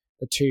by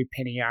the two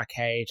Penny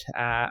Arcade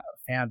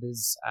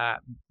founders,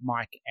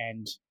 Mike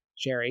and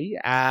Jerry.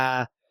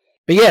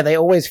 But yeah, they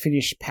always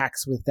finish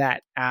PAX with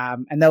that.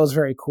 And that was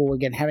very cool.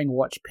 Again, having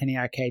watched Penny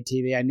Arcade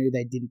TV, I knew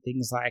they did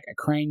things like a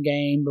crane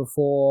game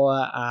before,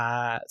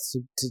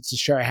 to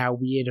show how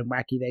weird and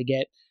wacky they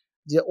get.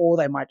 Or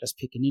they might just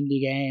pick an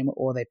indie game,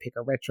 or they pick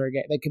a retro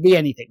game. They could be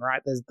anything,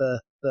 right? There's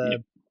the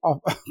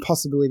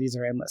possibilities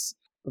are endless.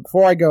 But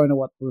before I go into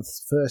what the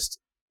first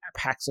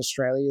PAX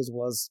Australia's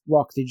was,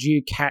 Locke, did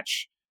you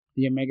catch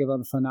the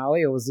Omegathon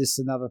finale, or was this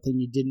another thing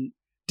you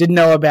didn't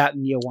know about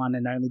in year one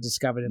and only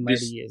discovered in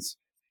later years?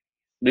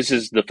 This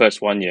is the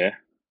first one, yeah.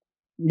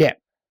 Yeah.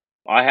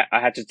 I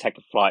had to take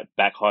a flight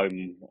back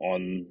home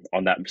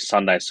on that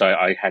Sunday, so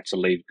I had to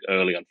leave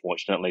early,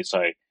 unfortunately.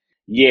 So,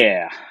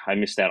 yeah, I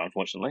missed out,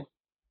 unfortunately.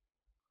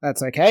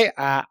 That's okay.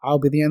 I'll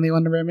be the only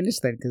one to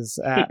reminisce then, because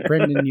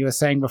Brendan, you were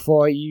saying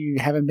before you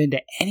haven't been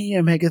to any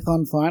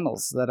Omegathon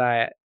finals that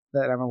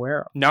I'm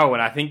aware of. No,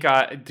 and I think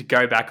to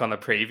go back on the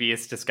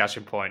previous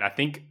discussion point, I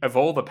think of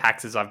all the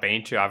PAXs I've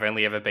been to, I've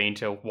only ever been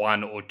to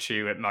one or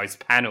two at most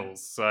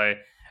panels. So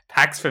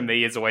PAX for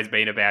me has always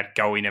been about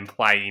going and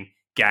playing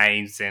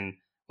games and,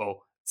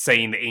 well,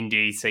 seeing the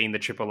indies, seeing the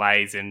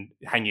AAAs and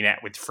hanging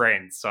out with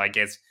friends. So I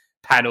guess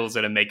panels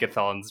and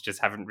Omegathons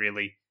just haven't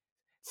really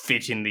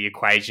fit in the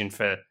equation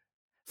for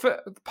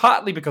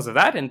partly because of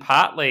that, and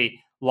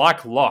partly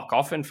like Locke,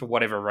 often for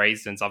whatever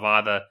reasons, I've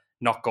either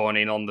not gone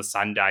in on the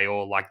Sunday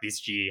or like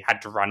this year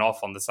had to run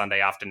off on the Sunday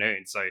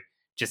afternoon. So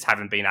just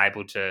haven't been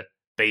able to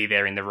be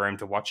there in the room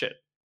to watch it.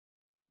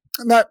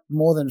 No,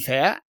 more than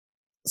fair.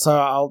 So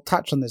I'll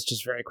touch on this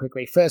just very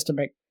quickly. First,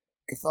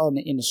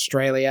 Omegathon in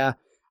Australia,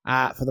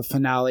 for the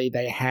finale,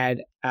 they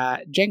had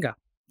Jenga,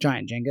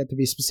 giant Jenga to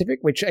be specific,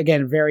 which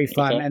again, very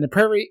fun and a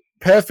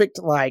perfect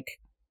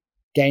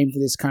game for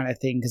this kind of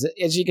thing, because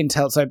as you can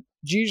tell, so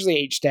usually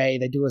each day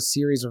they do a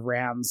series of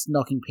rounds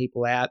knocking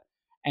people out,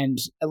 and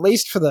at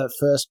least for the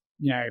first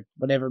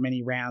whatever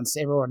many rounds,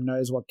 everyone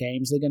knows what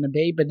games they're going to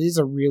be, but it is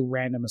a real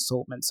random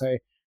assortment. So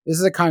this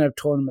is a kind of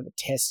tournament that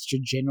tests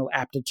your general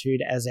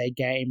aptitude as a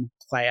game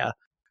player.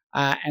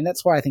 And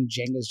that's why I think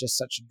Jenga is just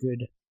such a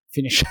good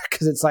finisher,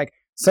 because it's like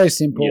so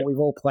simple. We've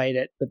all played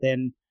it, but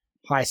then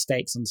high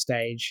stakes on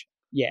stage.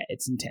 Yeah,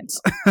 it's intense.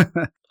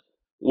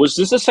 Was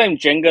this the same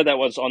Jenga that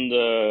was on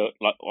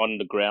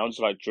the grounds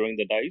during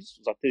the days?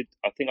 I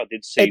think I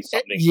did see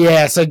something.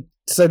 Yeah,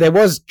 so there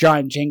was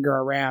giant Jenga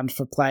around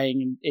for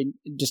playing in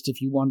just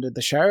if you wanted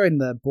the show in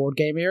the board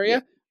game area.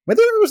 Yeah.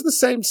 Whether it was the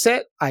same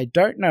set, I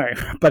don't know,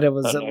 but it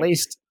was at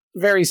least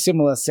very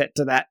similar set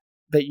to that.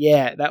 But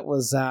yeah, that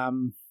was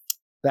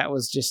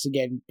just,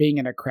 again, being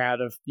in a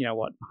crowd of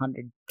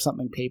 100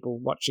 something people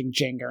watching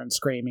Jenga and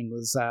screaming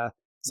was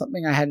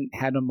something I hadn't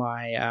had on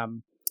my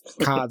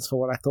cards for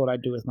what I thought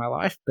I'd do with my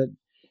life, but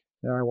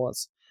there I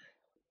was.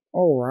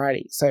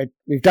 Alrighty, so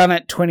we've done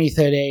it.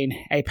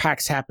 2013, a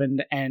PAX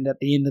happened, and at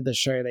the end of the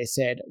show they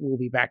said we'll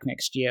be back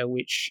next year,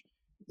 which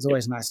is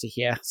always nice to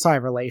hear. Sigh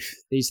of relief.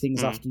 These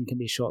things often can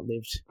be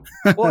short-lived.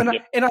 Well,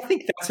 and I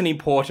think that's an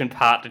important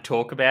part to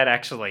talk about,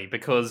 actually,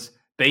 because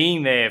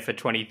being there for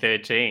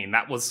 2013,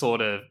 that was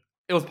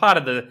it was part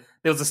of there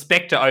was a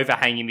spectre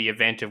overhanging the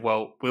event of,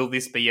 well, will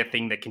this be a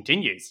thing that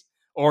continues?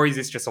 Or is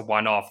this just a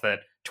one-off that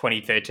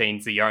 2013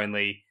 is the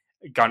only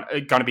going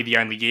to be the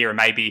only year, and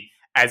maybe,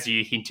 as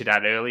you hinted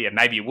at earlier,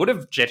 maybe it would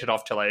have jetted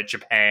off to like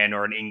Japan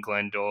or in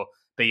England or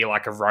be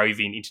like a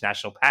roving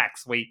international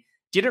PAX. We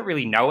didn't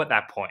really know at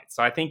that point.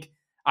 So I think,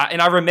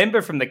 and I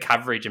remember from the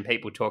coverage and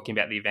people talking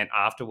about the event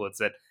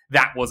afterwards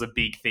that was a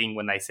big thing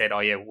when they said, oh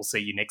yeah, we'll see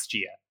you next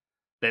year.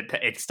 That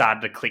it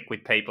started to click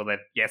with people that,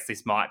 yes,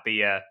 this might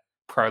be a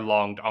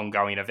prolonged,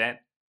 ongoing event.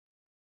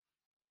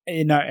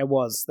 It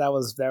was. That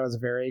was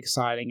very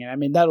exciting. And I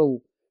mean,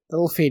 that'll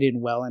feed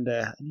in well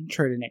into an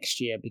intro to next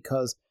year,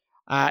 because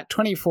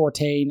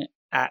 2014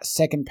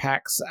 second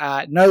PAX,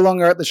 no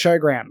longer at the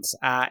showgrounds.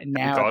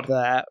 Now at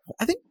the,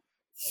 I think,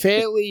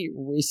 fairly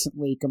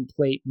recently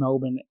complete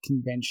Melbourne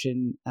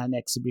Convention and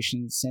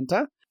Exhibition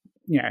Centre.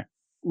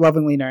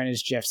 Lovingly known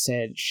as Jeff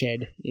said,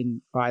 shed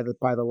in by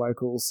the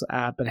locals,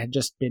 but had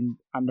just been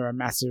under a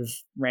massive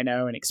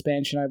reno and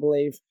expansion, I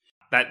believe.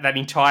 That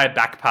entire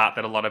back part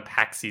that a lot of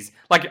PAX is,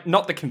 like,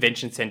 not the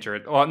convention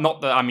center, or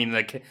not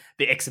the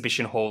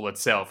exhibition hall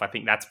itself. I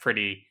think that's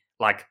pretty,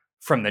 like,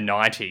 from the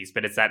 90s,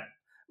 but it's that,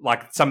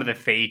 like, some of the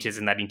theatres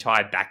in that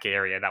entire back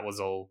area, that was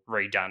all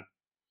redone.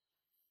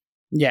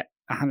 Yeah,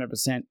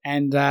 100%.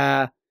 And,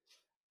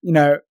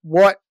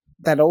 what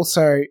that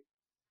also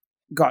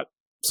got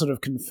sort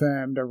of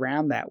confirmed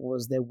around that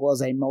was there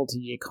was a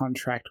multi-year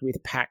contract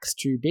with PAX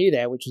to be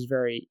there, which was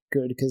very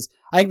good, because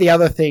I think the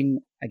other thing,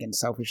 again,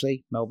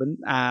 selfishly, Melbourne,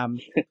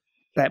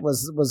 that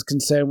was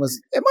concerned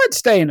was it might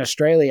stay in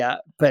Australia,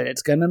 but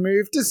it's going to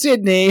move to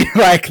Sydney.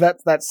 Like,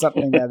 that's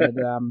something that had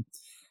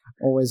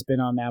always been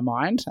on our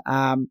mind.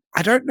 I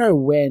don't know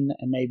when,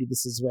 and maybe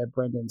this is where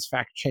Brendan's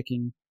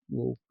fact-checking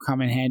will come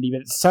in handy,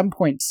 but at some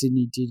point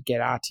Sydney did get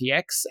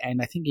RTX,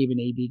 and I think even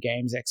EB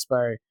Games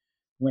Expo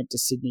went to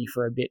Sydney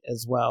for a bit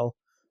as well.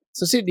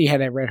 So Sydney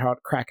had a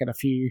red-hot crack at a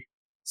few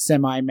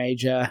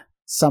semi-major,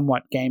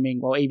 somewhat gaming,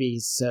 well, EB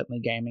is certainly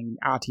gaming,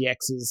 RTX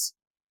is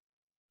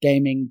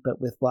gaming,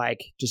 but with,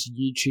 like, just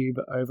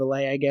YouTube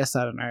overlay, I guess.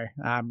 I don't know.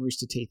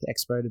 Rooster Teeth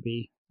Expo to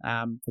be,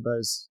 for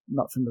those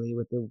not familiar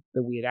with the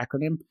weird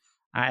acronym,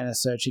 and are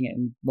searching it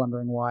and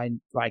wondering why,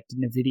 like, did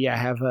NVIDIA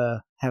have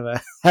a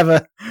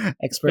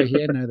expo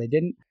here? No, they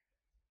didn't.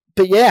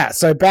 But yeah,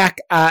 so back,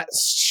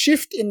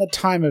 shift in the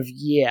time of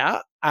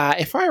year.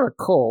 If I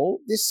recall,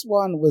 this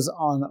one was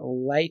on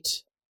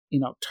late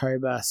in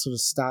October, sort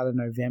of start of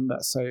November,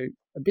 so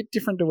a bit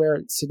different to where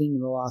it's sitting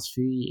in the last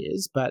few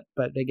years, but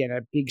again,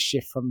 a big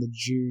shift from the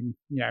June,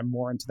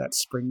 more into that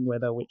spring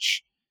weather,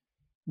 which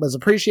was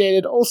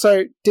appreciated.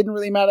 Also, didn't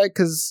really matter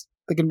because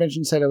the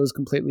convention center was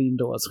completely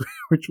indoors,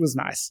 which was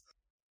nice.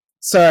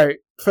 So,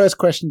 first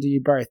question to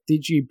you both.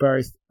 Did you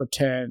both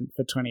return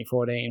for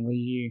 2014? Were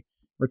you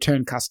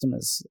return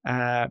customers?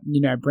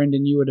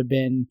 Brendan, you would have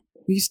been...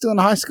 Were you still in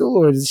high school,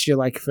 or is this your,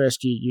 like,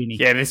 first year uni?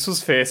 Yeah, this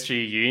was first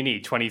year uni,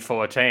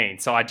 2014.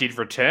 So I did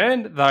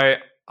return, though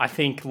I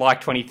think,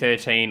 like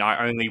 2013,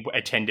 I only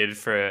attended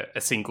for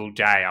a single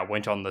day. I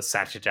went on the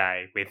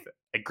Saturday with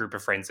a group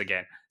of friends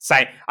again.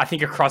 I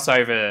think a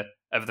crossover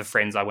of the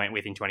friends I went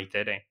with in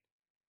 2013.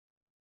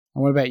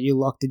 And what about you,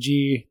 Locke? Did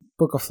you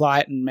book a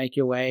flight and make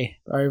your way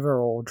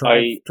over, or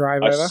drive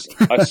over?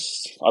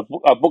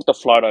 I booked a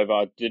flight over.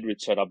 I did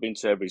return. I've been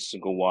to every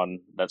single one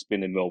that's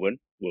been in Melbourne.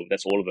 Well,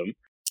 that's all of them.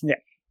 Yeah.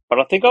 But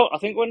I think I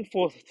went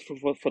for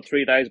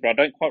 3 days, but I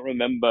don't quite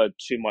remember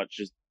too much,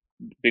 just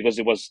because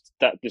it was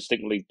that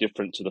distinctly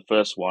different to the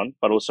first one.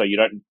 But also, you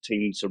don't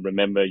seem to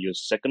remember your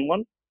second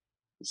one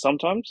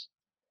sometimes.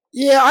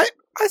 Yeah,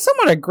 I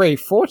somewhat agree.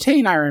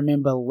 14, I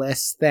remember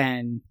less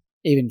than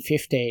even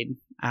 15,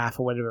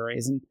 for whatever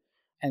reason.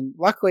 And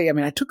luckily, I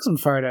mean, I took some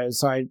photos.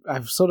 So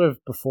I've sort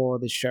of, before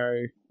the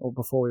show, or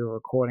before we were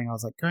recording, I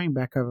was like going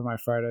back over my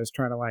photos,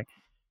 trying to, like,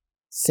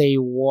 see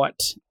what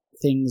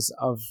things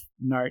of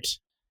note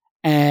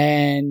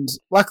And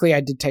luckily,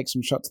 I did take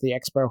some shots at the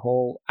expo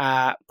hall.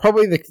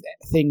 Probably the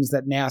things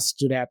that now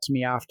stood out to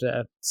me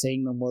after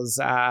seeing them was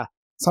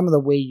some of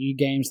the Wii U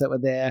games that were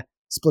there.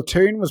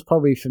 Splatoon was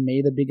probably for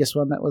me the biggest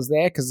one that was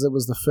there because it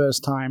was the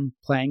first time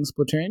playing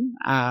Splatoon,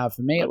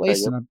 for me at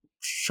least, and I'm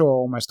sure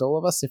almost all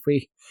of us if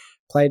we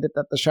played it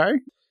at the show,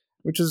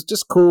 which was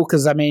just cool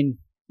because, I mean,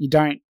 you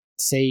don't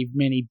see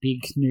many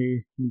big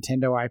new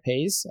Nintendo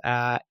IPs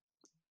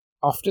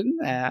often.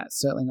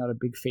 Certainly not a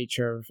big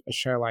feature of a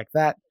show like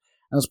that.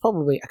 And it was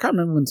probably, I can't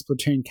remember when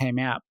Splatoon came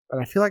out, but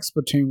I feel like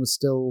Splatoon was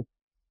still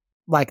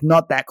like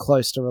not that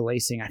close to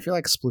releasing. I feel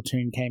like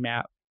Splatoon came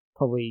out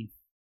probably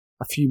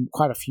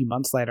quite a few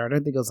months later. I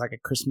don't think it was like a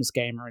Christmas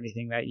game or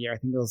anything that year. I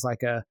think it was like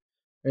the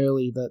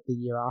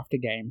year after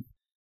game,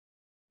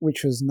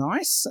 which was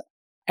nice.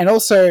 And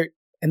also,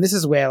 and this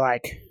is where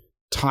like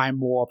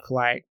Time Warp,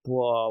 like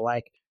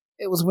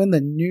it was when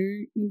the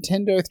new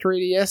Nintendo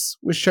 3DS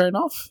was shown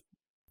off,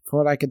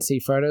 for what I could see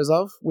photos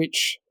of,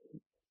 which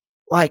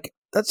like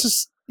that's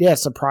just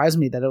surprised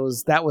me that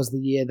that was the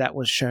year that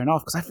was shown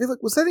off, because I feel like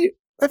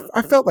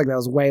I felt like that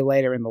was way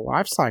later in the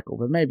life cycle,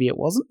 but maybe it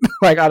wasn't.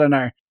 Like, I don't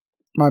know.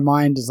 My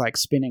mind is like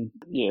spinning.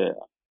 Yeah.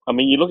 I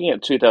mean, you're looking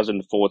at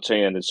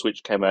 2014 and the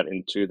Switch came out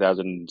in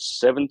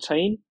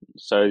 2017.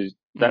 So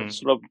that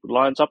sort of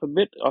lines up a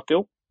bit, I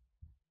feel.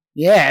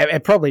 Yeah,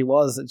 it probably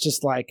was. It's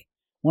just like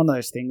one of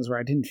those things where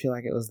I didn't feel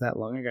like it was that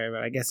long ago,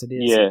 but I guess it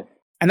is. Yeah.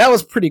 And that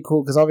was pretty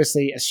cool because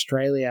obviously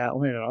Australia,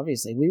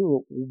 obviously we were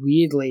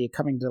weirdly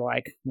coming to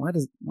like, why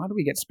do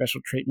we get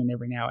special treatment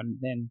every now and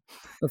then?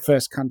 The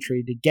first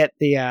country to get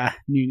the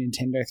new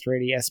Nintendo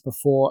 3DS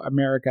before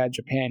America,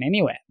 Japan,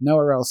 anywhere.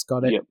 Nowhere else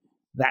got it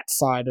that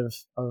side of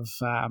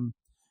the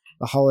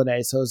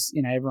holiday. So it was,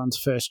 everyone's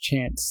first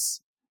chance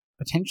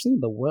potentially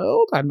in the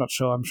world. I'm not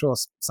sure. I'm sure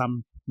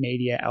some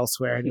media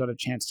elsewhere had got a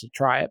chance to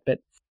try it, but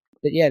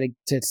yeah,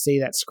 to see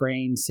that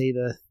screen, see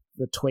the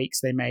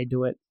tweaks they made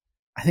to it.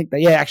 I think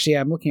actually,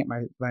 I'm looking at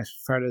my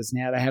photos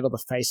now. They had all the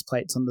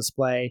faceplates on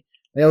display.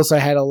 They also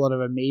had a lot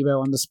of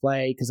amiibo on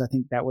display because I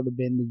think that would have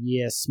been the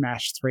year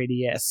Smash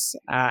 3DS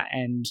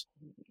and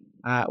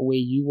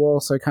Wii U were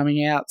also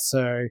coming out.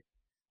 So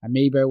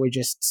amiibo were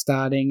just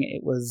starting.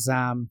 It was,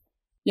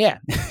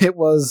 it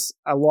was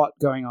a lot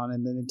going on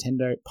in the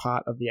Nintendo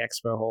part of the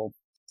expo hall,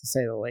 to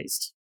say the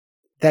least.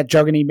 That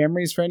jog any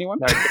memories for anyone?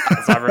 No,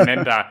 as I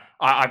remember,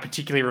 I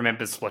particularly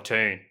remember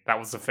Splatoon. That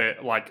was the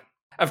first, like,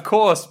 of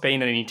course,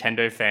 being a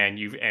Nintendo fan,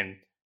 and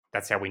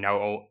that's how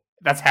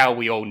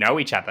we all know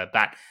each other.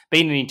 But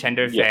being a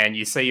Nintendo fan,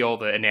 you see all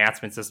the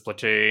announcements of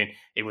Splatoon.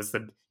 It was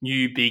the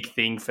new big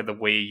thing for the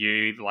Wii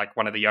U, like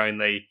one of the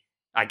only,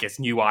 I guess,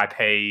 new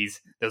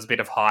IPs. There was a bit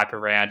of hype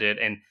around it,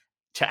 and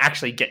to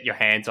actually get your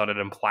hands on it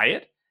and play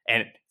it,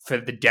 and for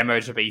the demo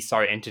to be so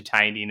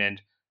entertaining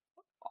and,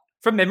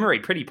 from memory,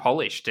 pretty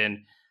polished. And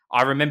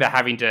I remember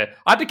I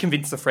had to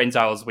convince the friends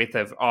I was with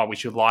we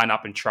should line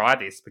up and try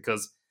this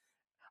because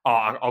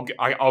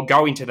I'll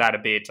go into that a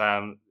bit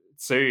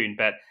soon,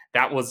 but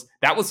that was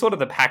sort of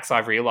the PAX I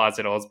realized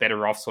that I was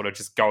better off sort of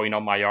just going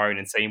on my own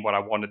and seeing what I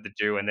wanted to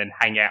do and then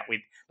hang out with,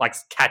 like,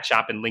 catch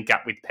up and link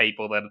up with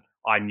people that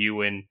I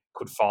knew and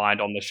could find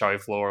on the show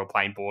floor or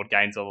playing board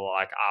games or the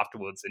like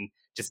afterwards, and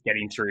just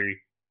getting through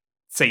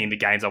seeing the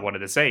games I wanted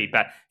to see.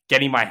 But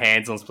getting my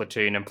hands on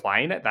Splatoon and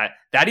playing it,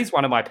 that is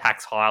one of my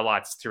PAX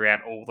highlights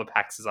throughout all the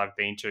PAXs I've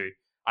been to,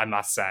 I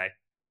must say.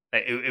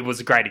 It was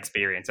a great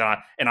experience, and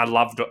I have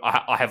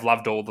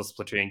loved all the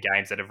Splatoon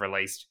games that have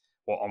released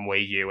on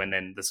Wii U and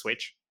then the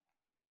Switch.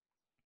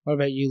 What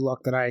about you,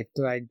 Locke? Did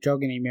I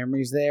jog any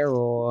memories there,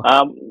 or?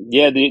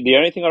 The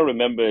only thing I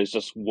remember is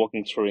just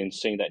walking through and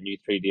seeing that new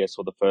 3DS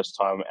for the first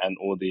time and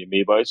all the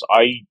amiibos.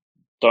 I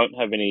don't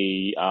have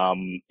any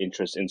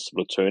interest in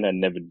Splatoon and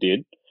never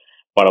did,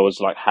 but I was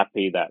like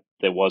happy that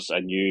there was a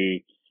new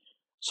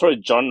sort of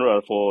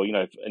genre for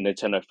a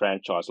Nintendo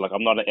franchise. Like,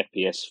 I'm not an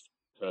FPS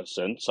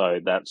person, so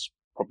that's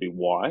probably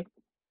why.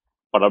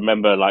 But I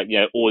remember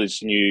all these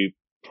new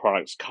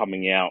products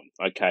coming out.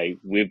 Okay,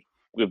 we're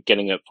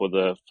getting it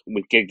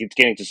we're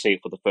getting to see it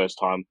for the first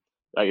time.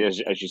 Like,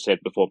 as you said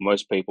before,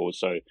 most people.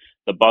 So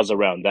the buzz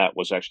around that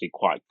was actually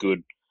quite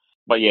good.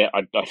 But yeah,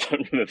 I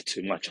don't remember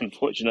too much,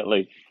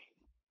 unfortunately.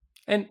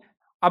 And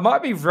I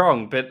might be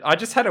wrong, but I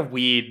just had a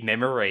weird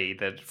memory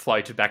that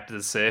floated back to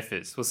the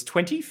surface. Was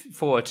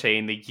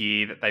 2014 the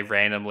year that they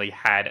randomly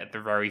had at the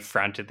very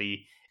front of the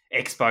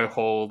expo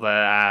hall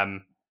the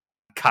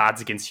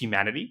Cards Against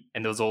Humanity,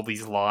 and there was all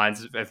these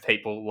lines of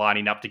people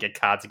lining up to get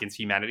Cards Against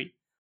Humanity?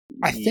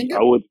 I think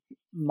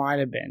might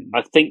have been.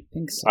 I think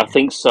so. I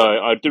think so.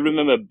 I do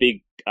remember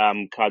big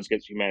Cards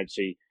Against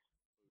Humanity,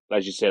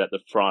 as you said, at the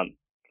front.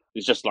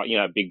 It's just like,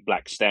 a big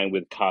black stand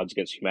with Cards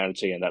Against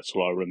Humanity, and that's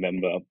all I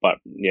remember. But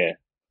yeah.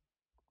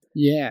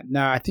 Yeah,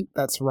 no, I think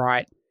that's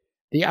right.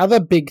 The other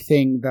big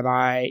thing that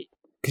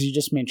because you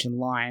just mentioned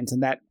Lions,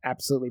 and that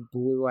absolutely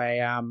blew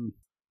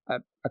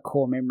a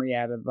core memory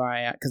out of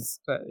my, because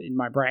in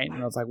my brain,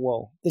 and I was like,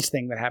 whoa, this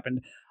thing that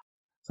happened.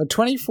 So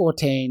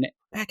 2014,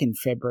 back in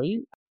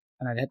February,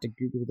 and I'd had to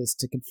Google this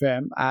to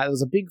confirm, there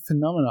was a big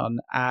phenomenon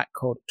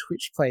called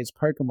Twitch Plays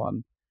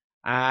Pokemon,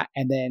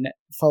 and then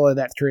follow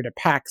that through to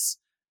PAX.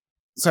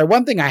 So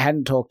one thing I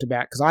hadn't talked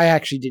about, because I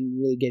actually didn't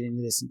really get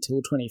into this until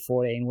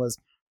 2014, was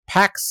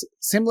PAX,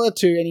 similar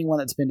to anyone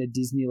that's been to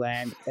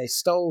Disneyland, they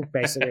stole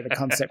basically the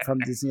concept from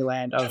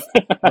Disneyland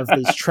of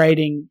these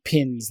trading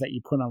pins that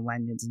you put on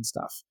lanyards and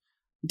stuff.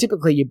 And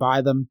typically you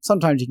buy them.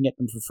 Sometimes you can get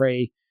them for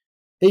free.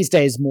 These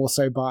days, more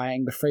so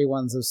buying. The free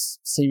ones have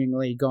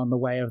seemingly gone the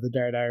way of the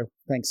dodo,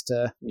 thanks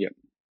to I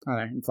don't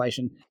know,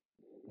 inflation.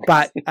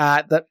 But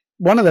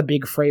one of the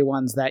big free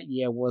ones that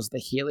year was the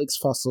Helix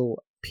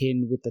Fossil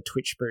pin with the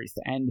Twitch booth.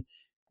 And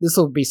this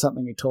will be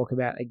something we talk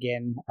about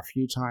again a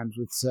few times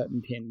with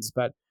certain pins,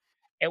 but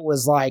it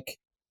was like,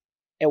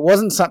 it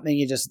wasn't something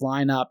you just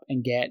line up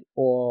and get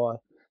or,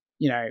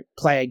 you know,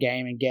 play a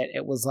game and get.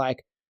 It was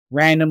like,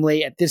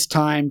 randomly at this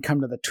time,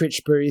 come to the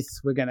Twitch booth,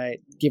 we're going to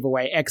give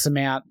away X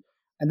amount.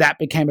 And that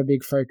became a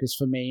big focus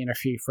for me and a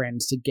few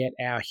friends to get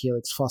our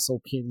Helix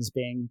Fossil pins.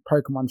 Being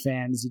Pokemon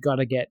fans, you got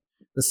to get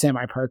the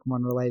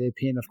semi-Pokemon related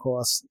pin, of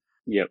course.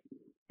 Yep.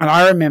 And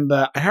I don't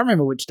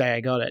remember which day I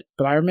got it,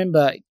 but I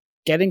remember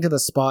getting to the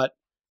spot,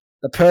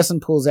 the person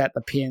pulls out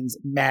the pins,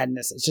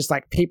 madness. It's just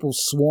like people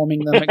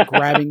swarming them and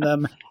grabbing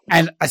them.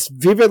 And I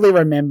vividly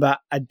remember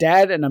a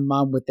dad and a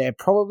mum with their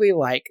probably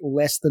like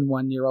less than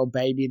 1 year old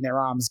baby in their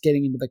arms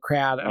getting into the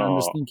crowd. And I'm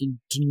just thinking,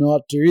 do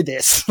not do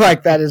this.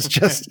 Like that is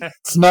just,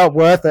 it's not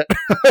worth it.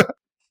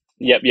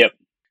 Yep.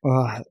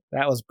 Oh,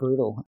 that was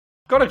brutal.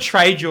 Got to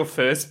trade your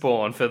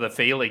firstborn for the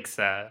Felix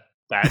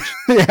badge.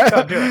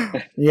 Yeah. Do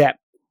it.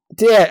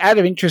 Yeah. Out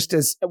of interest,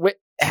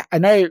 I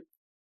know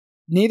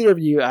neither of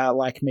you are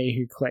like me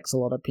who collects a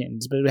lot of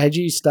pins, but had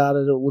you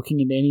started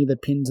looking into any of the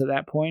pins at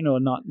that point, or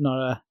not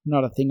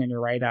a thing on your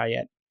radar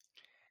yet?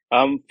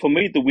 For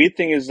me, the weird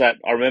thing is that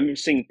I remember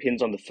seeing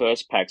pins on the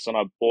first packs and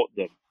I bought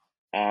them,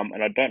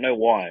 and I don't know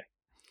why.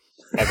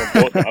 Like I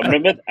bought them.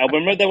 I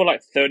remember they were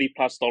like $30+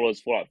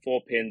 for like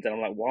 4 pins, and I'm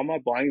like, why am I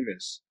buying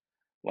this?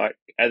 Like,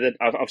 and then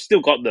I've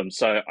still got them,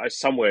 so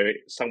somewhere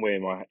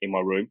in my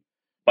room.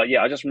 But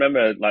yeah, I just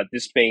remember like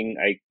this being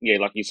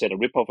like you said, a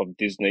rip-off of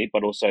Disney,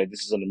 but also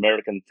this is an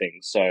American thing.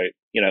 So,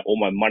 you know, all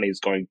my money is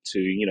going to,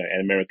 you know,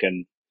 an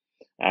American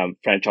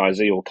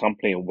franchisee or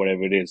company or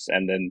whatever it is.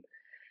 And then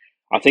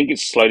I think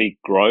it's slowly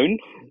grown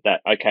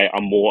that, okay,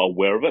 I'm more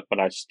aware of it, but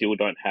I still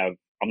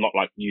I'm not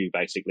like you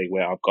basically,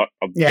 where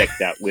I'm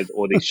decked out with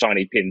all these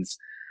shiny pins,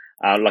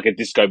 like a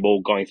disco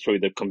ball going through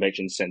the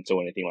convention center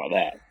or anything like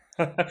that.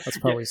 That's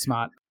probably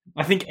smart.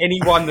 I think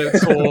anyone that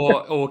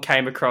saw or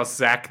came across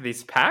Zach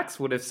this PAX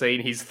would have seen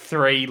his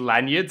 3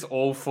 lanyards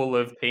all full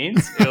of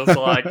pins. It was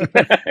like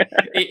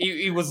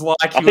it was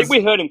like I think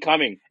we heard him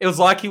coming. It was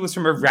like he was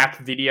from a rap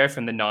video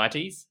from the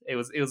 90s. It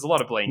was a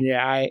lot of bling.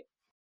 Yeah,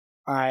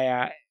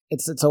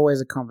 it's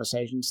always a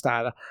conversation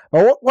starter.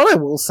 But what I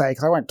will say,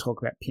 because I won't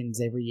talk about pins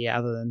every year,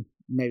 other than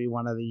maybe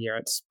one other year,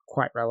 it's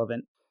quite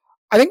relevant.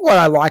 I think what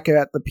I like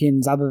about the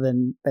pins, other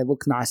than they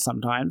look nice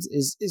sometimes,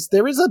 is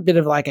there is a bit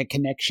of like a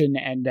connection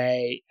and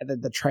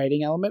the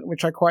trading element,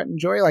 which I quite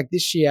enjoy. Like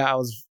this year, I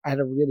had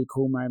a really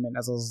cool moment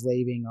as I was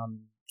leaving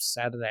on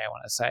Saturday, I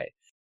want to say,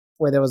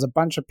 where there was a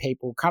bunch of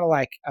people, kind of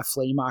like a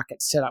flea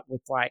market set up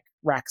with like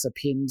racks of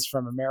pins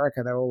from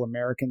America. They're all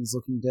Americans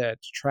looking to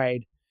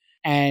trade.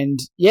 And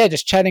yeah,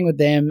 just chatting with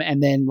them.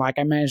 And then like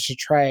I managed to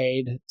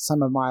trade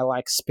some of my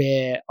like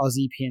spare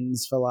Aussie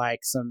pins for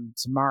like some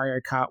Mario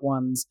Kart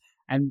ones.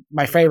 And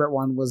my favorite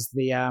one was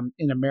the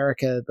in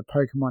America, the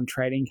Pokemon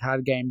trading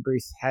card game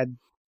booth had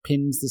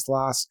pins this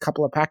last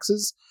couple of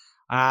PAXs.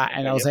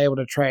 And I was able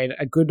to trade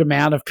a good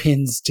amount of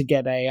pins to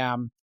get a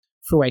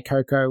Fue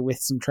Coco with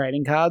some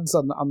trading cards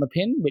on the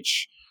pin,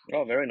 which...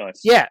 Oh, very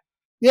nice. Yeah.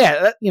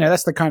 Yeah,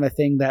 that's the kind of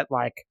thing that,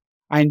 like,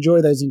 I enjoy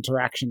those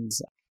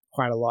interactions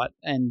quite a lot.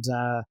 And,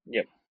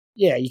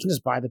 yeah, you can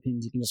just buy the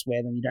pins, you can just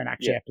wear them, you don't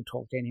actually have to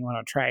talk to anyone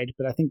or trade.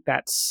 But I think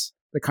that's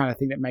the kind of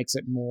thing that makes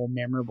it more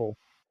memorable.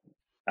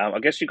 I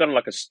guess you've got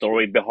like a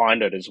story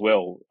behind it as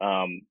well,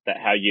 that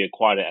how you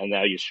acquired it and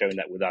now you're sharing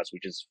that with us,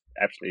 which is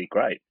absolutely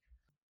great.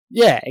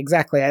 Yeah,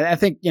 exactly. I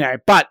think,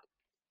 but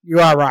you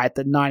are right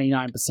that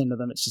 99% of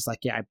them, it's just like,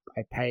 I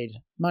paid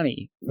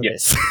money for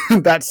this.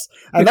 That's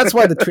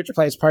why the Twitch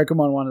Plays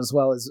Pokemon one as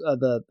well is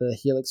the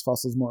Helix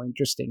Fossil is more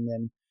interesting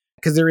than,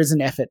 because there is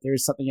an effort, there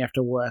is something you have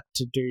to work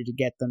to do to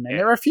get them. And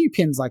there are a few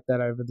pins like that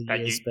over the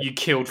years. You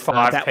killed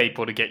 5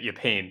 people to get your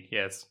pin,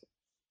 yes.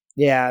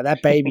 Yeah,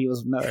 that baby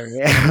was no,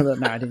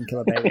 I didn't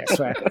kill a baby, I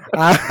swear.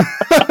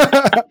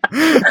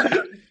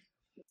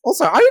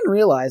 Also, I didn't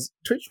realize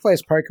Twitch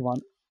Plays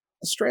Pokemon.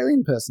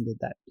 Australian person did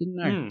that. Didn't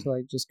know until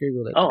I just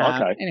Googled it. Oh,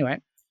 okay. Anyway,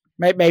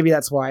 maybe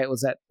that's why it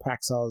was at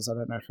PAX Oz. I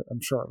don't know.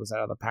 I'm sure it was at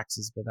other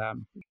PAXs, but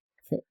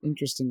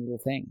interesting little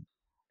thing.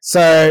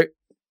 So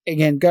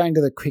again, going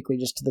to quickly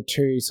just to the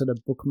 2 sort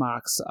of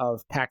bookmarks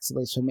of PAX, at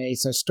least for me.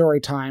 So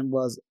story time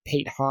was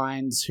Pete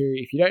Hines, who,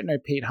 if you don't know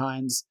Pete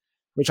Hines,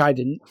 which I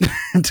didn't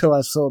until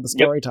I saw the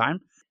story time,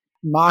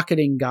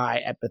 marketing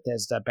guy at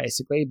Bethesda,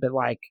 basically, but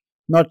like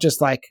not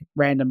just like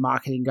random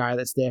marketing guy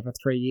that's there for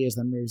 3 years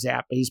and moves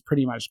out, but he's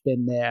pretty much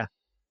been there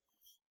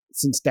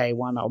since day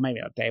one, or maybe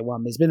not day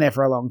one, but he's been there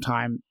for a long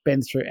time,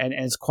 been through, and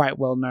is quite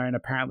well known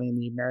apparently in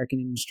the American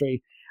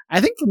industry. I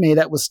think for me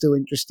that was still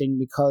interesting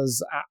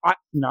because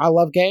I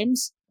love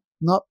games,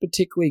 not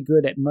particularly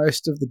good at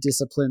most of the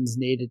disciplines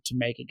needed to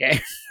make a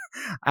game,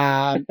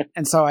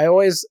 and so I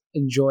always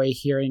enjoy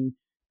hearing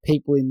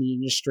people in the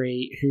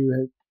industry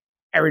who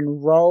are in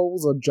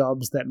roles or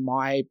jobs that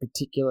my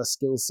particular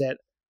skill set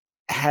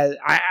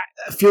I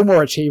feel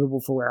more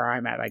achievable for where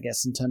I'm at, I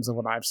guess, in terms of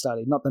what I've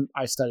studied. Not that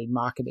I studied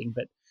marketing,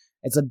 but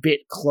it's a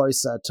bit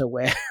closer to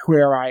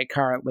where I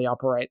currently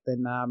operate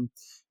than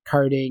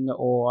coding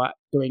or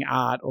doing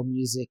art or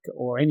music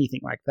or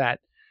anything like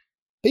that.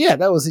 But yeah,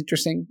 that was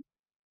interesting.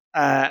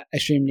 I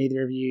assume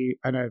neither of you,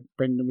 I know,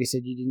 Brendan, we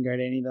said you didn't go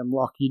to any of them.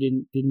 Locke,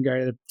 you didn't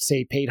go to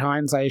see Pete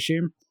Hines, I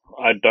assume?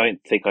 I don't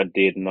think I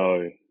did,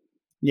 no.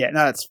 Yeah,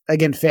 no, it's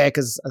again fair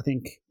because I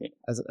think,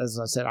 as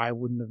I said, I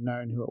wouldn't have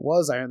known who it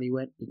was. I only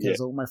went because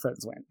all my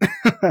friends went.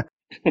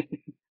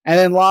 And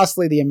then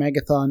lastly, the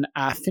Omegathon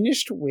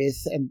finished with,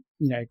 and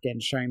again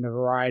showing the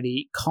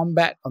variety,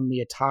 Combat on the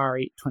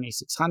Atari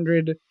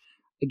 2600.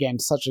 Again,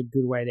 such a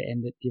good way to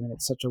end it, given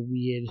it's such a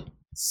weird,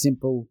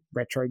 simple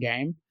retro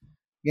game.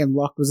 Again,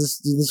 Locke, was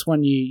this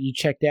one you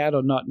checked out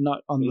or not?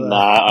 Not on the.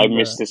 Nah, I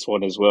missed this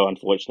one as well,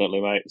 unfortunately,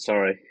 mate.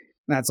 Sorry.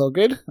 That's all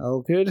good.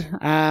 All good.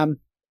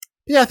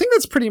 Yeah, I think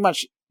that's pretty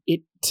much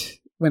it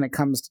when it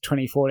comes to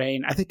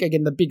 2014. I think,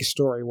 again, the big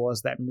story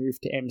was that move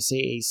to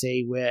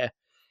MCEC where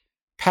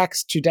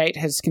PAX to date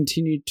has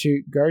continued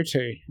to go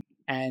to.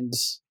 And,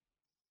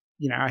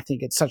 I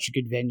think it's such a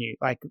good venue.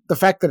 Like, the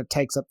fact that it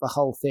takes up the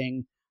whole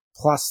thing,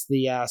 plus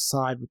the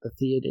side with the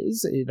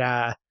theaters, it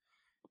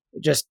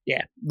just,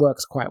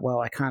 works quite well.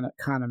 I can't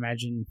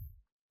imagine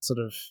sort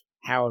of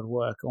how it would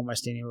work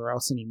almost anywhere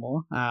else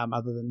anymore,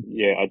 other than...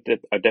 Yeah,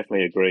 I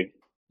definitely agree.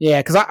 Yeah,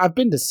 because I've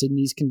been to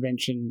Sydney's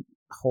convention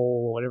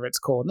hall or whatever it's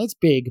called, and it's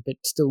big, but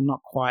still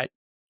not quite,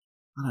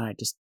 I don't know,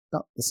 just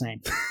not the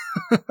same.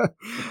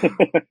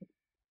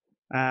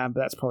 But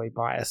that's probably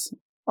bias.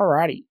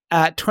 Alrighty.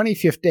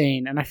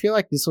 2015, and I feel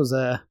like this was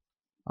a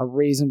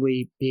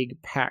reasonably big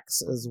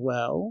PAX as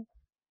well.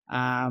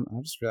 I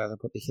just realized I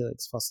put the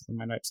Helix Fossil in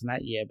my notes in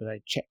that year, but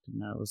I checked and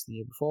know it was the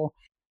year before.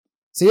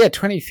 So yeah,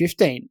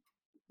 2015.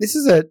 This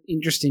is an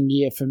interesting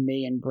year for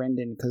me and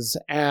Brendan because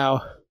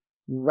how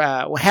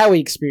we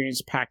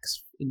experienced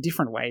PAX in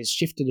different ways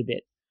shifted a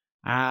bit.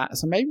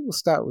 So maybe we'll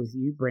start with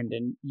you,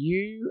 Brendan.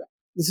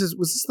 Was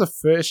this the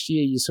first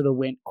year you sort of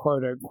went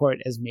quote unquote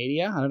as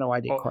media? I don't know why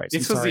I did quotes.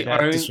 This I'm was sorry the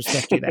to only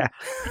disrespect you there.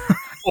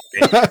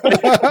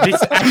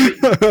 This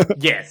actually,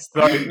 yes.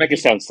 Make it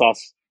sound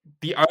sus.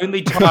 The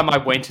only time I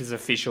went as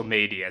official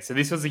media, so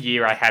this was a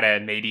year I had a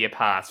media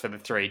pass for the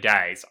 3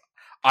 days.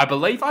 I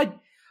believe I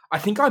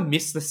think I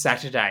missed the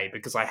Saturday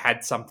because I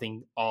had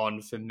something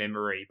on for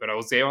memory, but I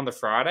was there on the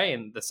Friday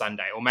and the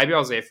Sunday, or maybe I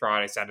was there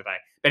Friday, Saturday.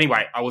 But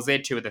anyway, I was there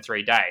 2 of the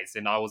 3 days,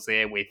 and I was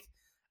there with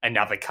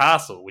Another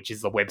Castle, which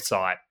is the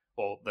website,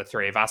 or the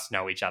three of us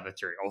know each other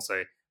through,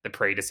 also the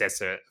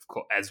predecessor of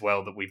course, as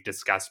well that we've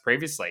discussed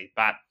previously.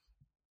 But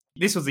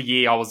this was a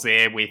year I was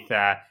there with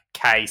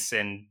Case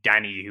and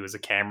Danny, who was a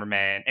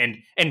cameraman,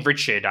 and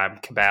Richard,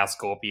 Cabal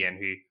Scorpion,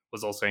 who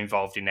was also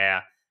involved in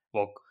our,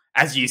 well,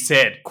 as you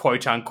said,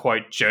 quote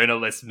unquote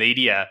journalist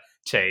media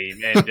team.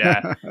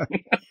 And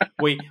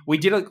we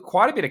did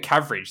quite a bit of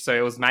coverage. So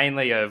it was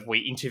mainly we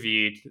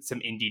interviewed some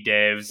indie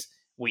devs.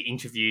 We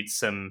interviewed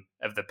some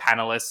of the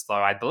panelists, though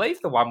I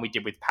believe the one we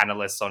did with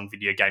panelists on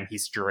video game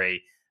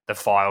history, the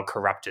file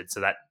corrupted, so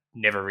that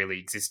never really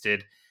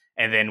existed.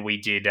 And then we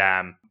did,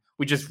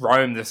 we just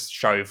roamed the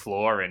show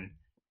floor and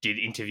did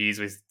interviews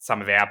with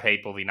some of our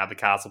people, the Another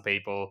Castle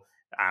people,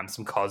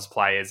 some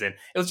cosplayers, and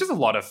it was just a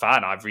lot of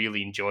fun. I've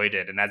really enjoyed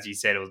it. And as you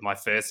said, it was my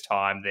first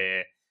time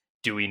there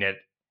doing it,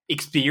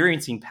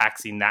 experiencing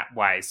PAX in that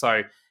way.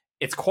 So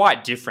it's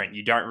quite different.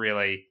 You don't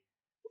really...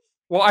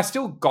 Well, I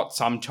still got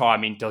some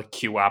time in to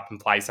queue up and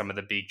play some of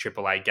the big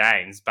AAA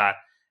games, but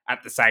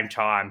at the same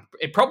time,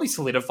 it probably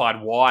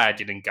solidified why I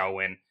didn't go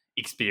and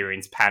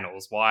experience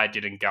panels, why I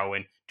didn't go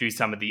and do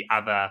some of the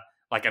other,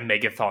 like a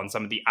Megathon,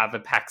 some of the other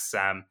PAX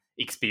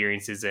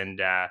experiences and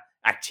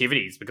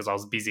activities, because I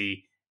was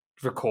busy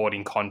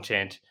recording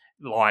content,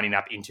 lining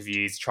up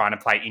interviews, trying to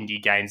play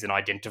indie games and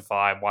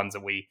identify ones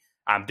that we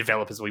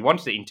developers we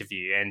wanted to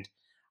interview. And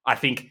I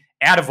think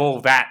out of all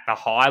that, the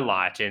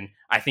highlight, and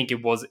I think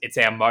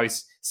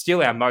it's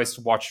still our most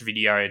watched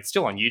video, it's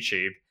still on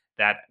YouTube,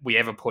 that we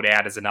ever put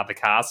out as Another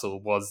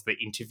Castle, was the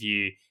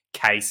interview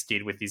Case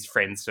did with his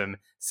friends from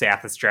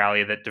South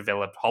Australia that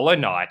developed Hollow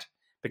Knight,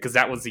 because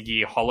that was the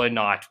year Hollow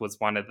Knight was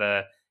one of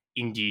the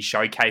indie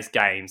showcase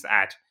games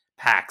at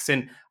PAX.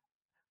 And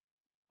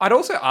I'd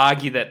also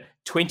argue that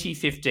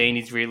 2015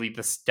 is really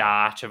the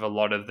start of a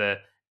lot of the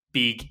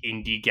big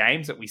indie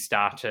games that we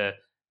start to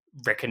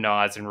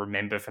recognize and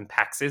remember from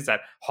PAXs. That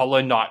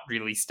Hollow Knight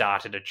really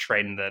started a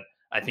trend that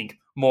I think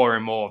more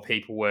and more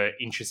people were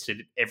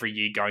interested every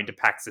year going to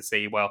PAX to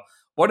see, well,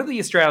 what are the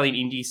Australian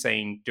indie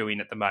scene doing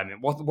at the moment?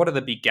 What are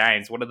the big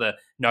games? What are the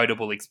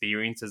notable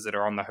experiences that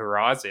are on the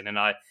horizon?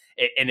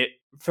 And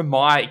from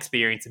my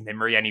experience and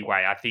memory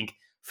anyway, I think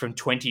from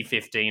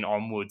 2015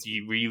 onwards,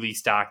 you really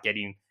start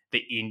getting the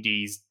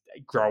indies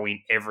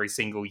growing every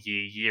single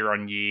year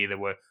on year. There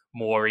were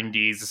more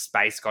indies, the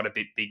space got a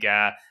bit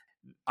bigger.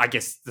 I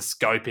guess the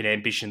scope and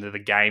ambition of the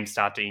game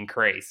start to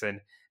increase. And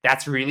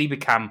that's really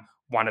become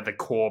one of the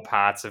core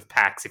parts of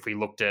PAX if we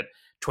looked at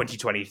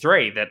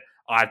 2023 that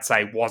I'd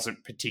say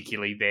wasn't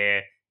particularly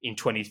there in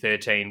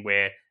 2013,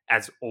 where,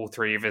 as all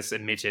three of us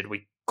admitted,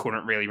 we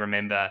couldn't really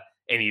remember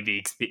any of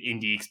the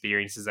indie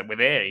experiences that were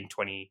there in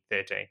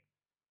 2013.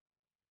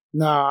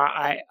 No,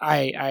 I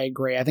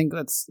agree. I think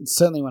that's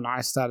certainly when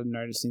I started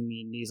noticing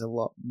the indies a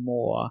lot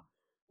more.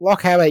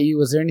 Locke, how about you?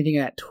 Was there anything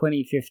in that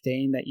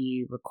 2015 that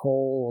you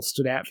recall or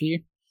stood out for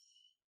you?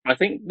 I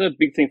think the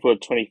big thing for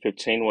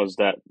 2015 was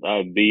that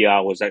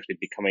VR was actually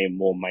becoming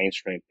more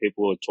mainstream.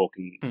 People were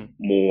talking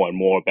more and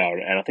more about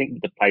it. And I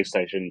think the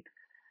PlayStation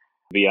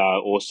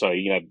VR also,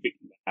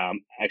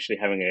 actually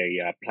having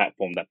a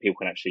platform that people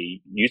can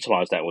actually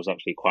utilize that was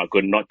actually quite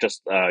good. Not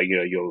just,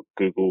 your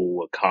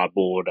Google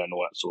Cardboard and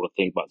all that sort of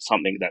thing, but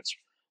something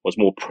was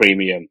more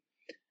premium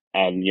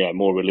and,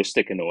 more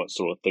realistic and all that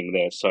sort of thing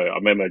there. So I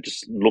remember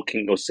just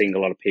looking or seeing a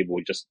lot of people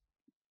just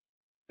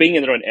being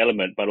in their own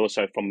element, but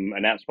also from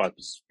an outside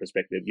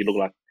perspective, you look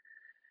like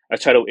a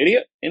total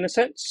idiot in a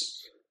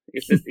sense,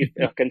 if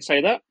I can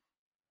say that.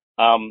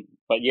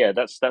 But yeah,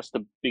 that's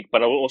the big.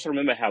 But I also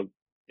remember how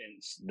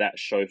dense that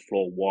show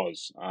floor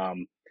was,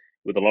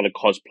 with a lot of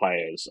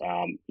cosplayers.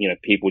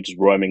 People just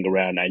roaming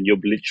around, and you're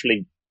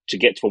literally to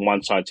get from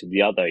one side to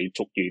the other. It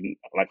took you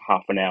like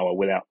half an hour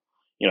without,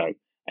 and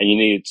you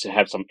needed to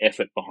have some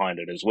effort behind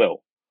it as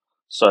well.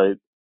 So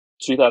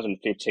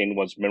 2015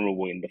 was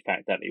memorable in the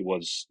fact that there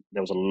was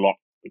a lot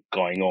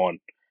going on,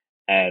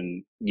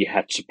 and you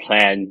had to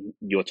plan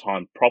your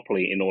time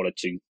properly in order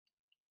to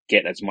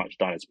get as much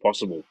done as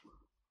possible.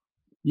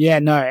 Yeah,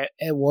 no,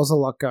 it was a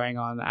lot going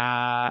on.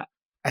 I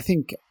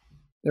think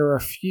there were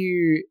a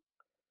few,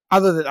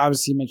 other than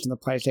obviously you mentioned the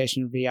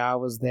PlayStation VR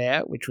was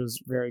there, which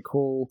was very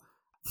cool.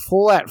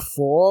 Fallout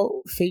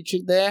 4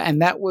 featured there,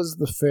 and that was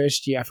the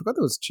first year. I forgot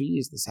there was 2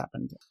 years this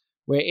happened.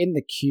 We're in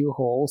the queue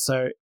hall,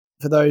 so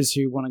for those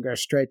who want to go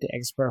straight to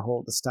Expo Hall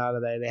at the start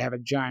of the day, they have a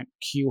giant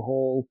queue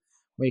hall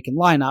where you can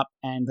line up,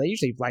 and they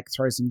usually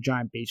throw some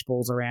giant beach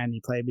balls around.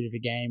 You play a bit of a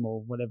game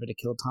or whatever to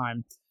kill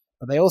time.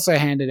 But they also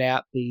handed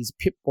out these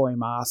Pip-Boy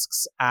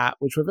masks,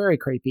 which were very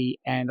creepy,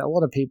 and a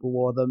lot of people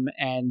wore them,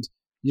 and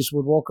you just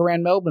would walk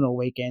around Melbourne all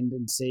weekend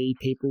and see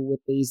people with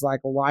these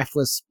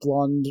lifeless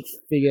blonde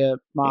figure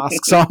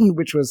masks on,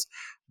 which was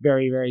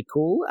very, very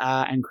cool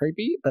and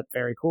creepy, but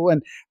very cool.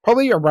 And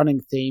probably a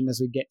running theme as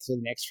we get to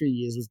the next few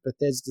years was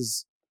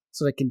Bethesda's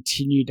sort of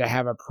continued to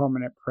have a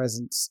prominent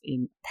presence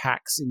in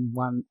PAX in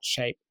one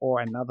shape or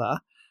another.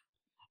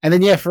 And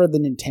then, for the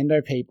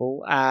Nintendo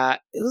people, I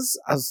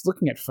was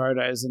looking at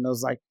photos and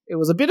it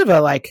was a bit of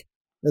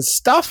there's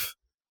stuff,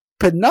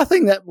 but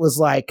nothing that was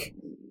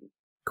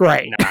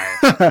great.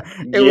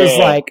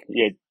 No.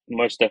 Yeah,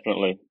 most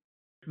definitely.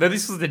 Though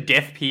this was the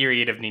death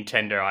period of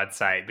Nintendo, I'd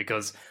say,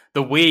 because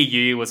the Wii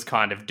U was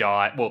kind of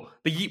died. Well,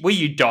 the Wii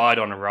U died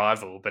on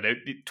arrival, but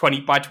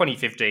by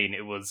 2015,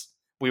 it was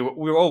we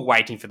were all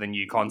waiting for the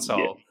new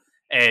console,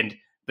 and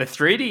the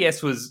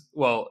 3DS was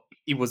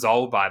it was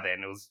old by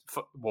then. It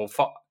was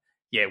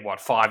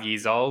 5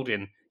 years old,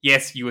 and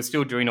yes, you were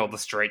still doing all the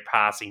street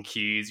passing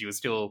queues. You were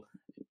still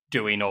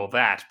doing all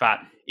that, but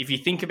if you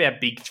think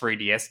about big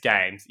 3DS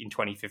games in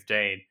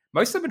 2015,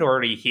 most of them had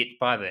already hit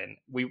by then.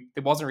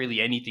 There wasn't really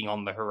anything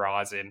on the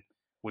horizon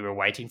we were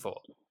waiting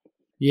for.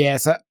 Yeah,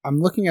 so I'm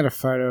looking at a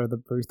photo of the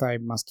booth I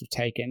must have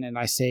taken, and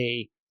I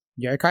see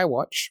Yokai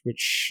Watch,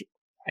 which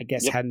I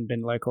guess hadn't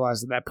been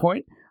localized at that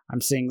point.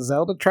 I'm seeing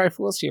Zelda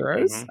Triforce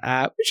Heroes,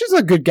 which is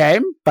a good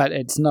game, but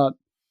it's not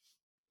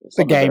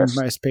the game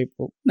most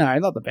people... No,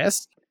 not the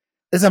best.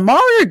 There's a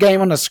Mario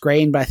game on the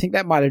screen, but I think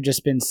that might have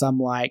just been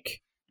some,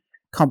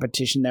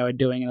 competition they were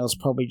doing, and it was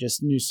probably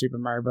just New Super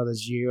Mario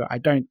Bros. U. I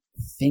don't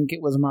think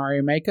it was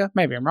Mario Maker.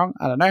 Maybe I'm wrong.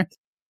 I don't know.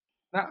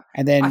 No,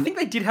 and then I think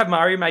they did have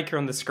Mario Maker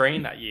on the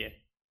screen that year.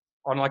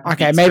 On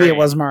okay, maybe it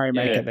was Mario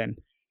Maker then.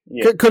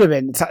 Yeah. Could have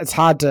been. It's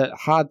hard to.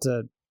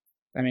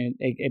 I mean,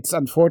 it's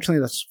unfortunately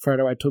the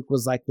photo I took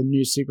was the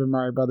New Super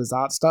Mario Brothers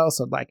art style,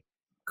 so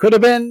could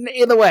have been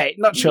either way.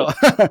 Not sure,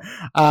 but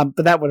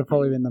that would have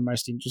probably been the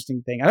most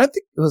interesting thing. I don't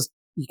think it was.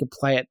 You could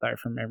play it though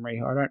from memory.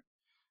 I don't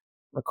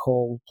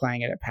recall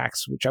playing it at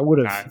PAX, which I would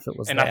have if it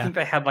was and there. I think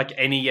they had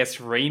NES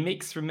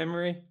remix from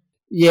memory.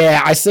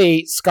 Yeah, I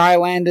see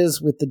Skylanders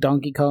with the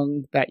Donkey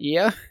Kong that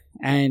year,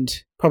 and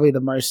probably the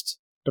most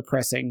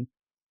depressing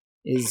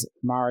is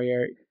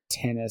Mario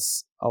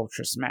Tennis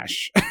Ultra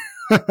Smash.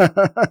 And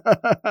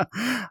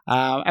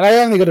I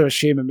only got to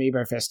assume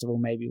Amiibo Festival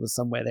maybe was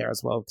somewhere there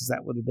as well, because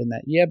that would have been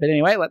that year. But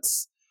anyway,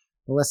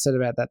 the less said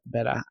about that, the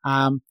better.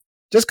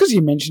 Just because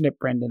you mentioned it,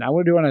 Brendan, I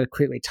do want to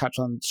quickly touch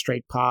on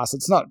Street Pass.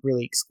 It's not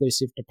really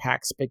exclusive to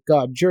PAX, but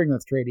God, during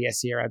the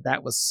 3DS era,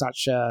 that was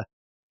such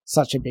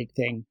such a big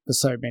thing for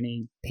so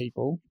many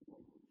people.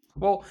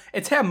 Well,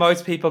 it's how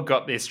most people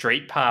got their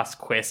Street Pass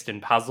quest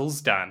and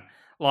puzzles done.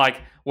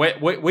 Like,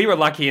 we were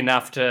lucky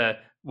enough to,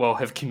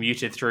 have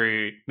commuted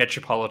through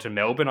metropolitan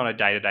Melbourne on a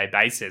day-to-day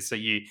basis. So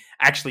you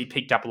actually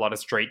picked up a lot of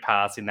Street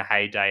Pass in the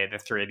heyday of the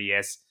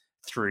 3DS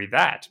through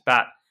that.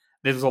 But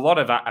there's a lot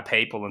of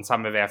people and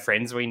some of our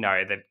friends we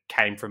know that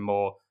came from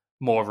more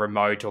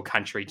remote or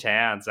country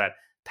towns that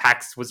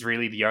PAX was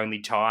really the only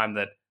time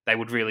that they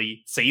would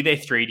really see their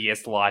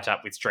 3DS light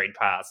up with Street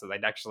Pass. So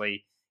they'd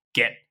actually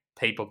get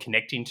people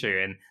connecting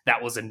to, and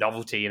that was a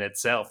novelty in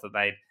itself, that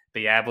they'd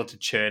be able to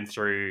churn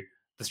through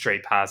the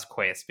Street Pass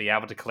quest, be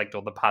able to collect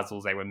all the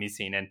puzzles they were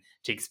missing, and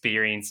to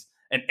experience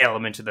an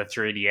element of the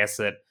 3DS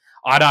that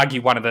I'd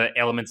argue one of the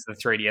elements of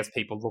the 3DS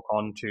people look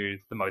on to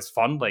the most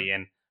fondly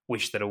and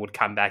wish that it would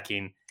come back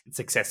in its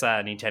successor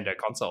Nintendo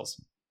consoles.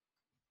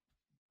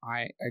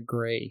 I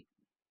agree.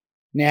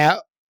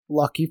 Now,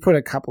 Locke, you put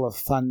a couple of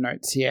fun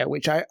notes here,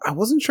 which I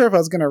wasn't sure if I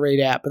was going to read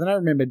out, but then I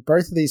remembered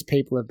both of these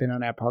people have been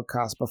on our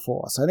podcast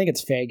before, so I think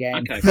it's fair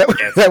game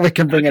that we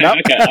can bring it up.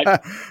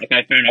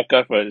 Okay, fair enough.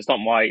 Go for it. It's not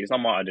my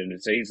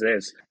identity. It's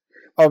theirs.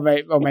 Or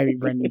maybe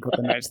Brendan put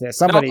the notes there.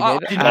 Somebody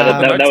did.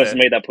 That was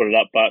me that put it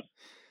up, but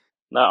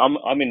no,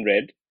 I'm in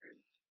red.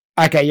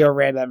 Okay, you're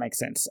red. That makes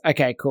sense.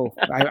 Okay, cool.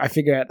 I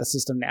figured out the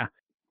system now.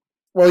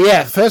 Well,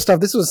 yeah. First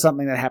off, this was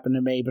something that happened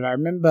to me, but I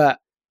remember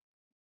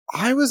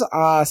I was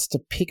asked to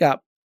pick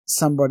up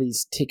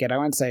somebody's ticket. I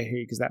won't say who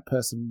because that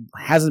person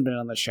hasn't been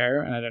on the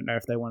show, and I don't know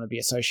if they want to be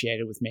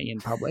associated with me in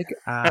public.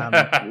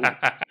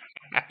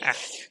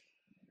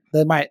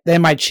 They're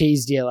my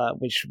cheese dealer,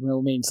 which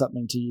will mean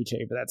something to you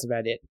two, but that's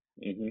about it.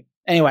 Mm-hmm.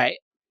 Anyway,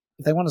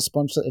 if they want to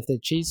sponsor, if the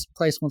cheese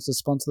place wants to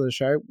sponsor the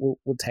show,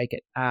 we'll take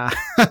it.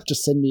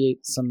 Just send me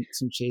some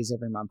cheese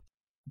every month.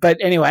 But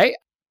anyway,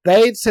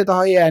 they said,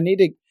 "Oh yeah, I need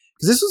to."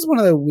 Because this was one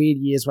of the weird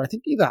years where I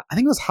think it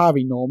was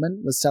Harvey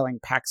Norman was selling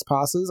PAX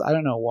passes. I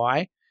don't know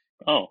why.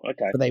 Oh,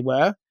 okay. But they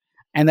were.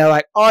 And they're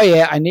like, "Oh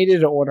yeah, I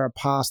needed to order a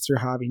pass through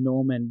Harvey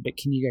Norman, but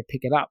can you go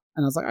pick it up?"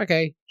 And I was like,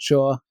 "Okay,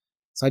 sure."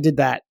 So I did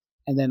that,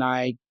 and then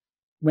I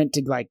went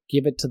to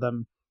give it to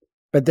them.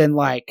 But then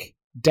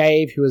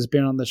Dave, who has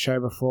been on the show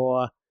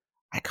before,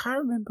 I can't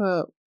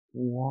remember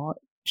what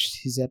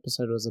his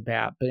episode was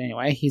about, but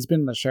anyway, he's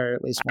been on the show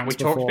at least once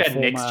before. We talked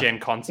about next-gen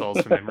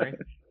consoles from memory.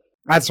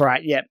 That's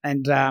right, yeah.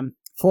 And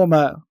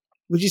former,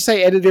 would you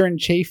say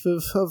editor-in-chief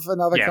of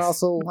Another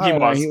Castle? He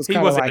was. He was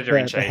kind of like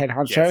the head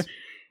honcho. Yes.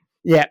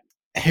 Yeah,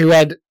 who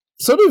had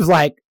sort of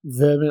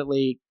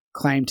vehemently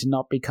claimed to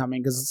not be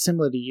coming, because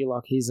similar to you,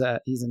 Locke, he's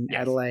an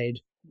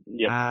Adelaide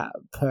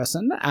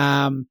person.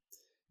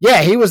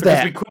 He was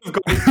there. We could have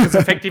because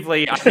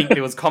effectively, I think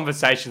there was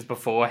conversations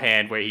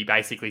beforehand where he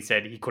basically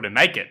said he couldn't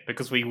make it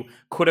because we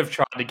could have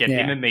tried to get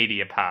him a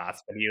media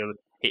pass, but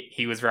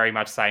he was very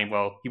much saying,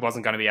 well, he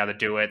wasn't going to be able to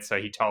do it, so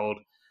he told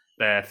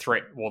the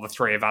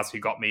three of us who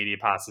got media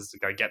passes to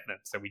go get them,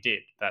 so we did.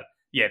 But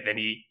then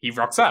he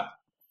rocks up.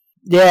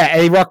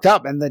 Yeah, he rocked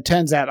up, and it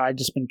turns out I'd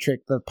just been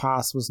tricked. The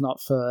pass was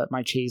not for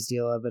my cheese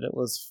dealer, but it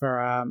was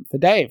for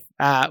Dave,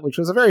 which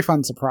was a very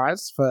fun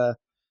surprise for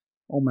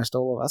almost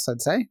all of us,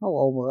 I'd say.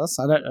 All of us.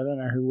 I don't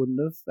know who wouldn't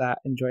have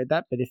enjoyed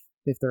that, but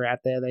if they're out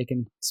there, they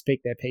can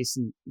speak their piece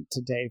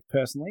to Dave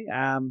personally.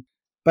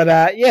 But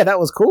that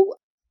was cool.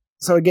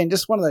 So again,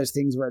 just one of those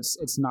things where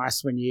it's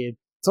nice when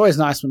it's always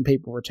nice when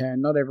people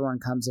return. Not everyone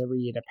comes every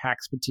year to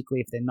PAX,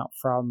 particularly if they're not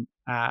from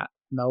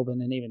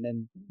Melbourne, and even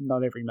then,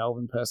 not every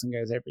Melbourne person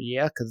goes every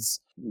year because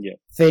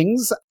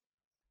things.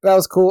 That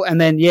was cool.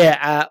 And then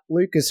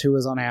Lucas, who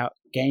was on our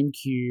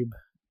GameCube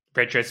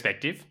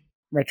retrospective.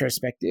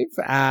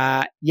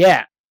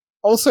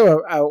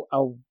 Also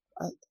a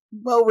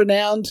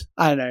well-renowned,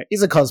 I don't know,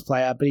 he's a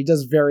cosplayer, but he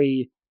does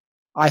very,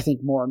 I think,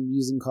 more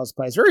amusing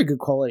cosplays. Very good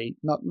quality.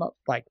 Not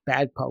like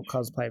bad pulp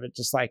cosplay, but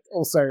just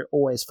also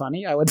always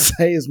funny, I would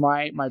say, is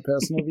my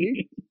personal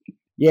view.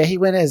 Yeah, he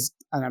went as,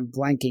 and I'm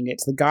blanking,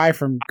 it's the guy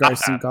from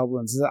Ghosts and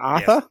Goblins. Is it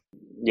Arthur?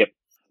 Yep.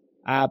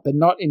 But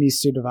not in his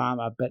suit of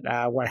armor, but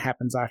what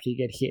happens after you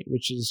get hit,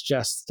 which is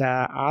just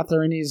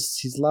Arthur in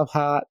his love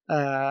heart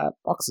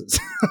boxes.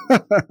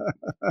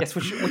 Yes,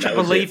 which I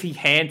believe he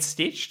hand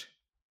stitched.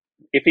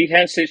 If he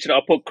hand stitched it,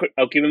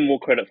 I'll give him more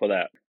credit for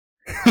that.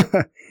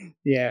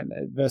 Yeah,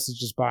 versus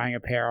just buying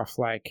a pair off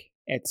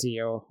Etsy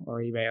or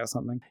eBay or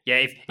something.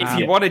 Yeah, if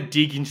you want to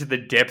dig into the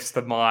depths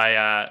of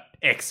my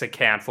X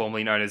account,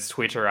 formerly known as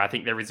Twitter, I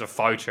think there is a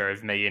photo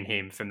of me and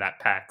him from that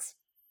PAX.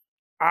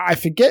 I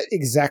forget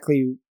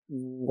exactly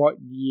what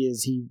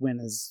years he went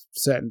as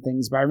certain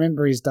things, but I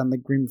remember he's done the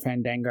Grim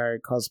Fandango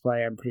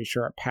cosplay, I'm pretty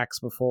sure, at PAX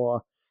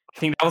before. I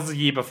think that was the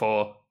year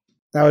before.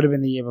 That would have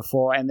been the year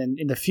before. And then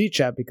in the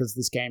future, because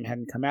this game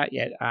hadn't come out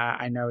yet,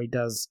 I know he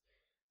does...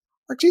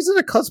 Actually, is it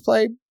a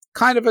cosplay?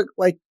 Kind of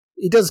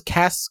he does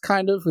Cass,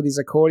 kind of, with his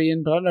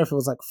accordion, but I don't know if it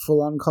was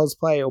full-on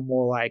cosplay or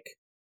more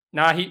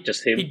No,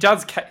 just him. He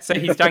does. So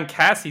he's done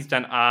Cass, he's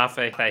done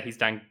Arthur, he's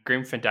done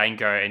Grim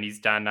Fandango, and he's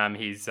done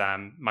his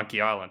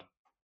Monkey Island.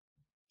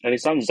 And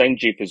he's done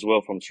Zangief as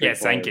well from Street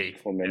Fighter, Zangief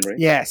from memory.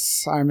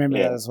 Yes, I remember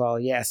that as well,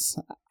 yes.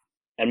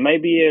 and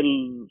maybe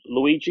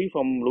Luigi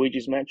from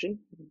Luigi's Mansion.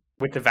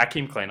 With the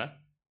vacuum cleaner.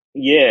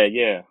 Yeah,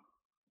 yeah.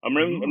 I Oh.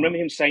 remember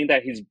him saying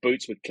that his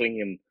boots were killing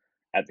him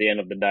at the end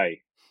of the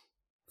day.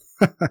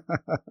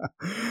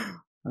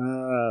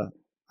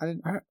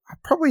 I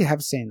probably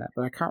have seen that,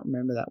 but I can't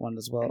remember that one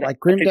as well. Like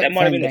I think Grimdeck that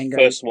might have been the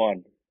Fandango. first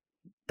one.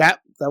 That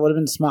would have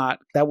been smart.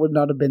 That would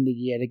not have been the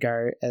year to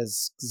go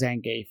as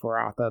Zangief or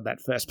Arthur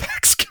that first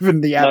PAX,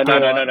 given the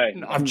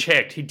No. I've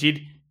checked. He did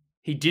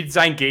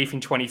Zangief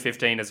in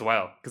 2015 as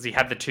well, because he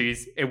had the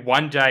twos.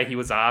 One day he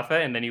was Arthur,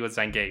 and then he was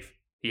Zangief.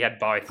 He had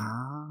both.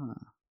 Ah.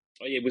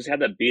 Oh yeah, it was had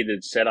that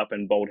bearded setup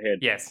and bald head.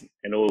 Yes,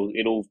 and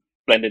it all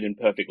blended in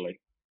perfectly.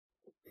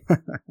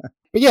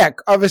 But yeah,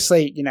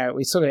 obviously,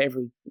 we sort of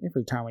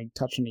every time we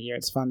touch on a year,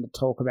 it's fun to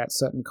talk about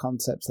certain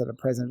concepts that are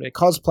present. But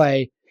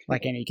cosplay,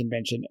 like any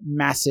convention,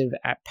 massive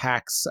at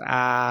PAX.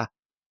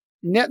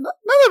 None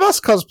of us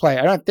cosplay,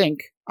 I don't think.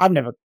 I've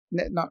never,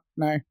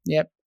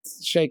 yep,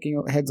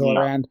 shaking heads all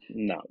around.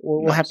 No,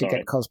 we'll have to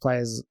get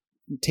cosplayers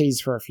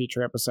teased for a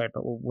future episode,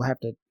 but we'll have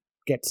to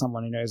get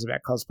someone who knows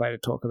about cosplay to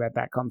talk about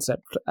that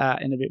concept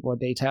in a bit more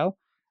detail.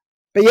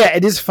 But yeah,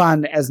 it is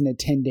fun as an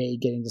attendee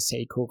getting to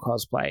see cool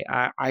cosplay.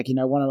 I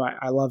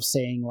love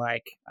seeing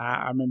I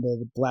remember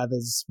the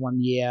Blathers one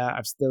year.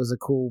 There was a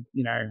cool,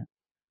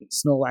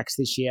 Snorlax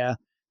this year.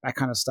 That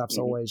kind of stuff's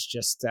always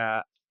just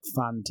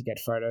fun to get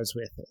photos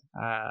with,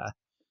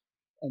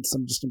 and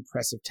some just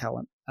impressive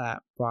talent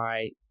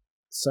by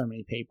so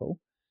many people.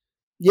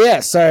 Yeah,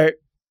 so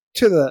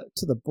to the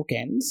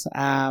bookends.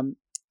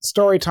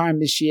 Story time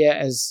this year,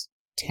 as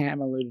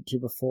Tam alluded to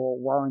before,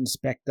 Warren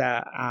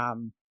Spector.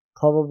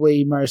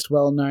 Probably most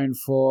well known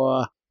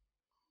for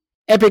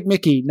Epic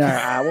Mickey. No,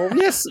 well,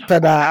 yes,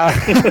 but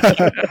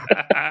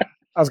I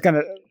was going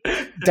to.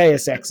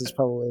 Deus Ex is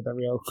probably the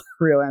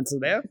real answer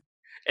there.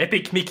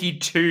 Epic Mickey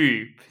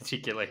 2,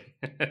 particularly.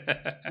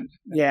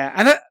 Yeah,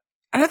 and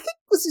I think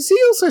is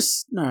he also?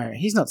 No,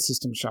 he's not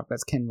System Shock.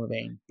 That's Ken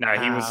Levine. No,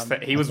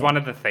 he was one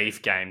of the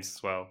Thief games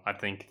as well. I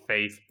think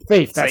Thief.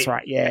 That's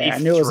right. Yeah, Thief I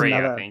knew it was 3,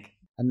 I think.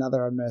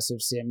 Another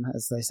immersive sim,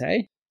 as they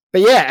say.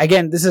 But yeah,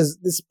 again, this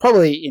is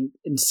probably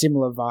in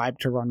similar vibe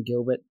to Ron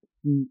Gilbert,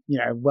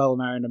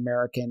 well-known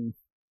American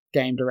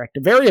game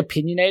director, very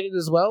opinionated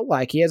as well.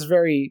 Like he has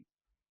very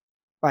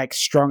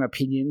strong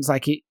opinions.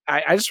 Like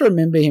I just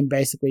remember him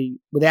basically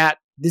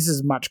this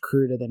is much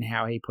cruder than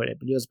how he put it,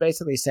 but he was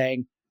basically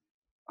saying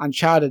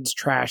Uncharted's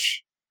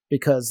trash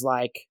because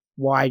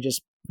why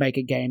just make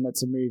a game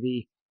that's a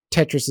movie?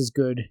 Tetris is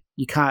good.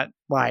 You can't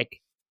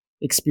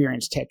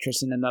experience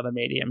Tetris in another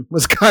medium,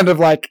 was kind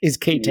of his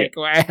key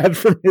takeaway I had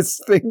from his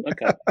thing.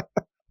 Okay.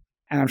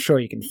 And I'm sure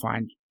you can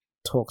find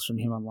talks from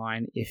him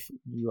online if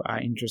you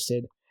are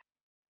interested.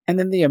 And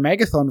then the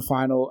Omegathon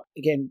final,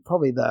 again,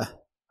 probably the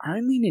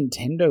only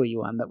Nintendo-y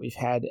one that we've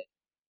had,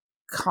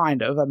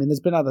 kind of. I mean,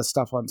 there's been other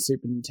stuff on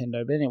Super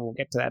Nintendo, but anyway, we'll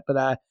get to that.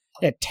 But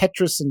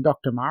Tetris and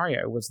Dr.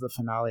 Mario was the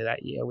finale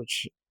that year,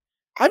 which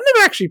I've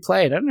never actually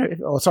played. I don't know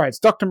it's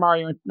Dr.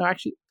 Mario. No,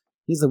 actually,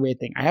 here's the weird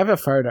thing. I have a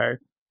photo.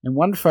 In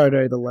one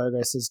photo, the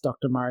logo says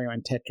Dr. Mario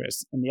and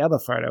Tetris. In the other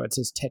photo, it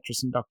says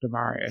Tetris and Dr.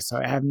 Mario. So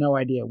I have no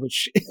idea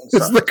which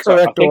is the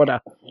correct order.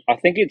 I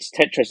think it's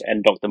Tetris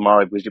and Dr.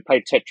 Mario because you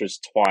play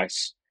Tetris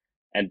twice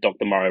and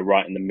Dr. Mario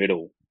right in the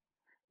middle.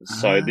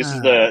 So this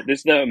is the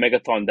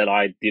Megathon that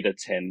I did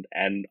attend,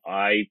 and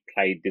I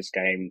played this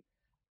game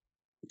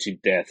to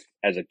death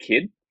as a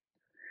kid.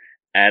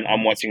 And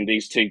I'm watching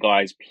these two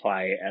guys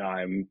play, and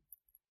I'm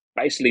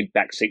basically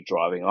backseat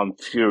driving. I'm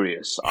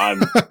furious.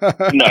 I'm,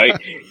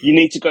 you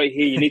need to go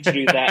here, you need to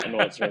do that, and all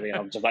that sort of thing.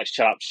 I'm just like,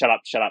 shut up.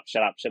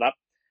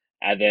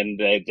 And then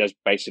they're just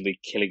basically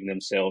killing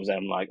themselves. And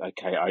I'm like,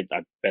 okay, I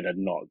better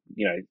not,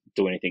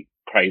 do anything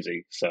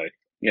crazy. So,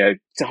 to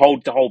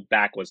hold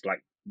back was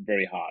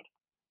very hard.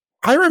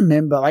 I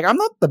remember, I'm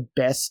not the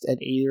best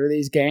at either of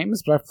these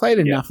games, but I've played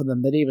enough of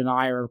them that even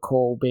I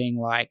recall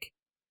being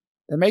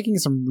they're making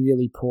some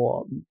really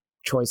poor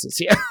choices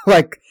here.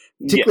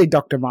 Particularly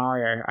Dr.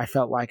 Mario, I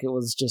felt like it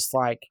was just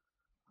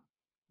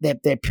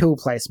their pill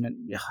placement,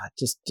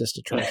 just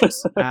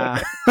atrocious.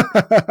 But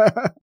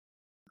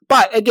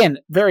again,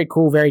 very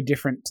cool, very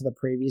different to the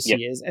previous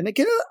years. And it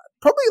can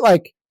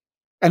probably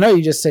I know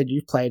you just said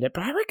you've played it,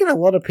 but I reckon a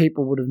lot of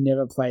people would have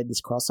never played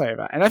this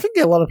crossover. And I think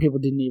a lot of people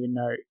didn't even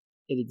know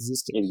it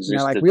existed.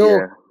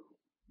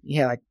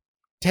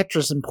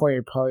 Tetris and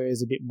Puyo Puyo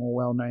is a bit more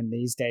well known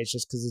these days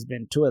just because there's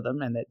been two of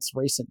them and it's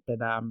recent. But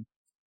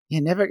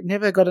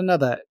never got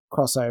another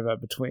crossover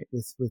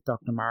with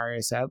Dr.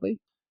 Mario, sadly.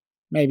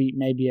 Maybe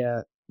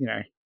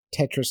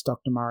Tetris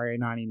Dr. Mario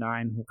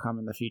 99 will come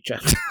in the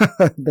future.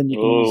 Then you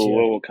can use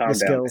your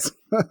skills.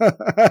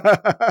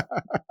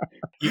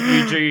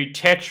 You do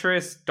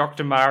Tetris,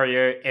 Dr.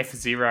 Mario,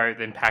 F-Zero,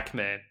 then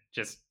Pac-Man.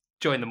 Just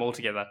join them all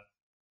together.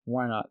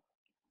 Why not?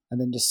 And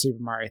then just Super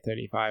Mario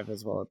 35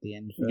 as well at the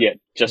end. For a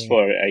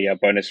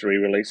bonus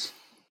re-release.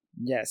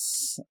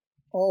 Yes.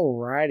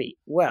 Alrighty.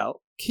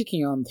 Well,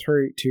 kicking on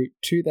through to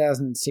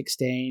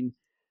 2016.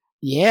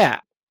 Yeah.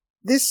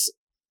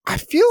 I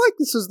feel like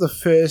this was the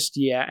first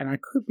year, and I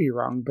could be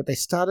wrong, but they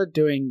started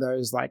doing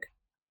those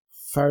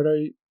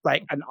photo,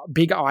 like a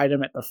big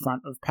item at the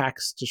front of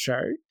PAX to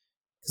show.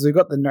 Because we've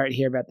got the note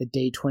here about the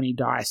D20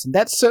 dice, and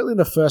that's certainly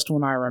the first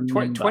one I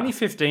remember.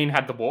 2015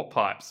 had the warp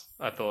pipes,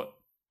 I thought.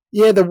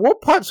 Yeah, the warp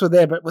pipes were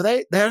there, but were they?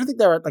 I don't think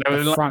they were at like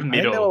the front. Like the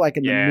I think they were like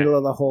in the middle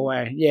of the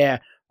hallway. Yeah,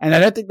 and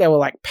I don't think they were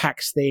like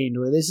PAX themed.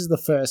 Well, this is the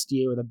first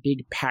year with a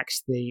big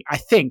PAX theme. I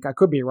think I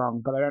could be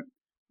wrong, but I don't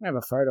have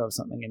a photo of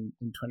something in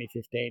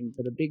 2015,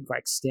 but a big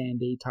like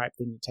standee type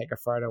thing to take a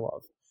photo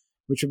of,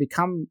 which would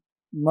become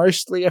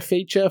mostly a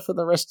feature for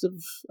the rest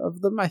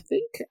of them, I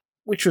think.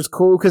 Which was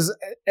cool because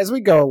as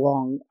we go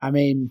along, I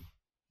mean,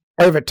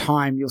 over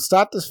time, you'll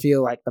start to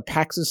feel like the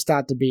PAXs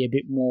start to be a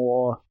bit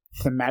more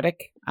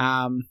thematic.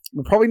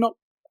 We're probably not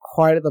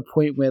quite at the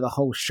point where the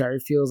whole show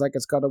feels like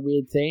it's got a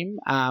weird theme,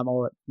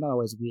 or not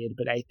always weird,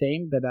 but a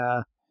theme. But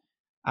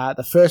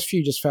the first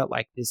few just felt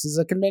like this is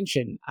a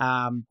convention.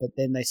 But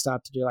then they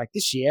start to do like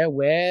this year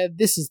where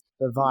this is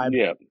the vibe.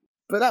 Yeah.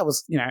 But that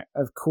was,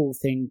 a cool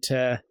thing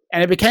to,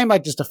 and it became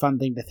like just a fun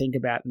thing to think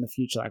about in the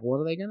future. Like, what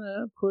are they going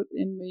to put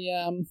in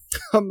the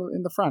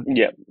in the front?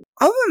 Yeah.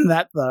 Other than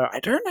that, though, I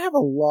don't have a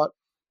lot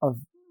of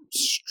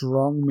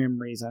strong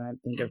memories, I don't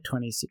think, of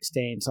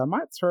 2016. So I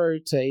might throw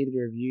to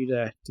either of you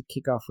to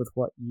kick off with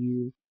what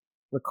you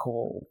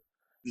recall.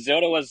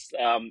 Zelda was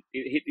it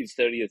hit its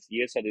 30th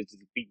year, so there's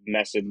a big,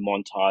 massive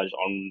montage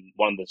on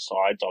one of the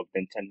sides of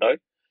Nintendo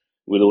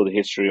with all the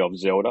history of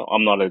Zelda.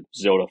 I'm not a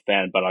Zelda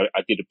fan, but I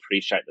did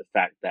appreciate the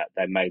fact that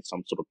they made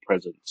some sort of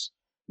presence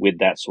with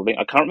that sort of thing.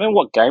 I can't remember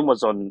what game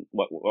was on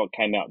what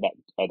came out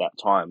at that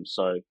time.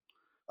 So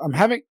I'm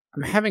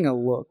having a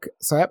look.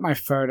 So in my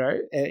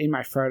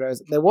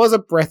photos, there was a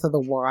Breath of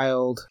the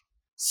Wild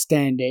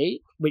standee,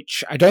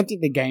 which I don't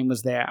think the game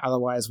was there.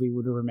 Otherwise, we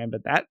would have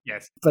remembered that.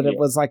 Yes, but it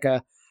was like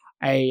a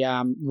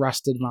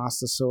rusted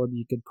Master Sword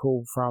you could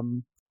pull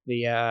from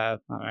the I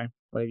don't know,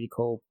 whatever you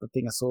call the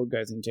thing a sword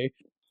goes into.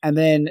 And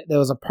then there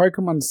was a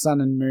Pokemon Sun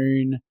and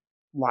Moon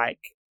like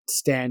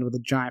stand with a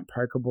giant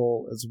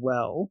Pokeball as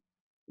well.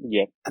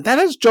 Yeah, and that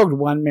has jogged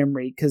one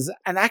memory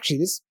and actually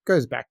this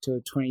goes back to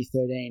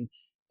 2013.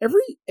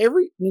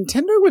 Every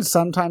Nintendo would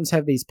sometimes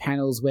have these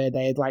panels where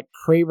they had like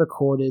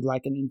pre-recorded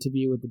like an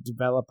interview with the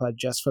developer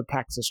just for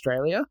PAX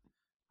Australia.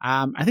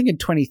 I think in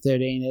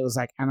 2013 it was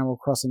like Animal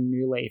Crossing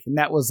New Leaf, and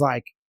that was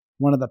like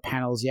one of the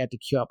panels you had to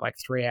queue up like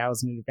 3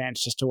 hours in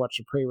advance just to watch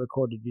a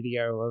pre-recorded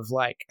video of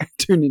like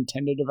two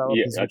Nintendo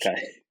developers. Yeah,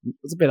 okay. It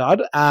was a bit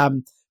odd.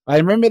 I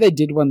remember they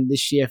did one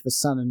this year for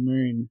Sun and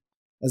Moon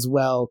as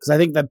well, because I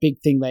think the big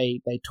thing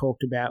they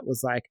talked about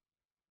was like,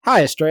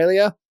 "Hi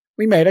Australia,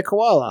 we made a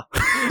koala."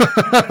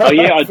 Oh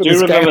yeah, I do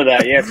remember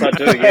that. Yes, I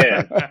do.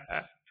 Yeah,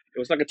 it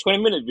was like a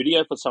 20-minute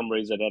video for some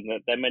reason,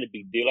 and they made a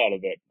big deal out of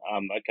it.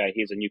 Okay,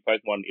 here's a new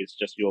Pokemon. It's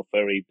just your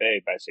furry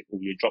bear, basically.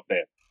 You drop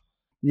bear.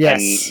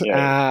 Yes. And,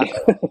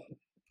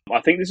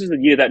 I think this is the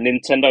year that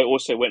Nintendo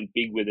also went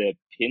big with their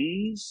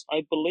pins,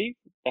 I believe.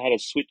 They had a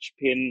Switch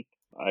pin,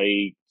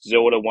 a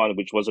Zelda one,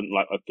 which wasn't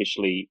like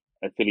officially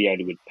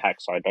affiliated with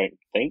PAX, I don't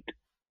think.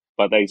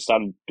 But they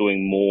started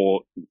doing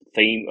more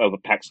theme over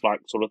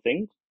PAX-like sort of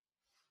thing.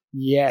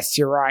 Yes,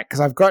 you're right.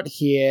 Because I've got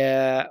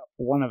here,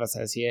 one of us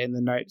has here in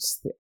the notes.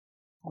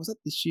 Was it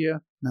this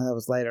year? No, that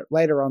was later.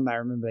 Later on, I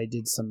remember they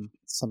did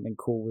something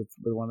cool with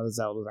one of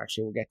the Zeldas,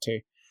 actually, we'll get to.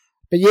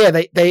 But yeah,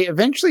 they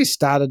eventually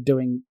started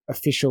doing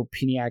official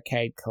Penny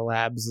Arcade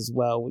collabs as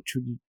well, which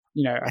would,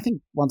 I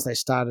think once they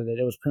started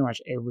it was pretty much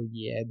every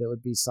year there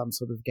would be some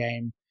sort of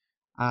game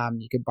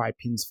you could buy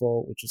pins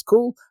for, which was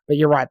cool. But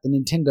you're right, the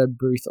Nintendo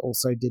booth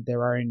also did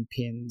their own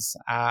pins.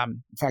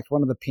 In fact,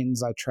 one of the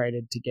pins I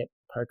traded to get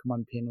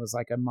Pokemon pin was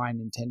like a My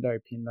Nintendo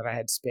pin that I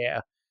had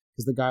spare,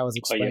 because the guy was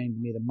explaining to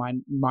me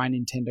that my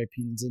Nintendo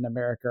pins in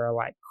America are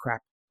like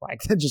crap.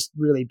 Like, they're just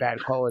really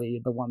bad quality.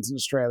 The ones in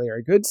Australia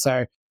are good. So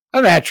I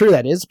don't know how true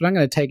that is, but I'm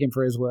going to take him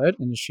for his word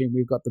and assume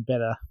we've got the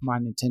better My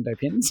Nintendo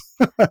pins.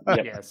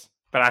 Yes.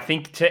 But I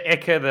think to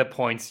echo the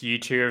points you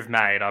two have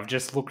made, I've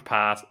just looked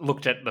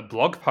at the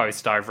blog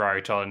post I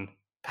wrote on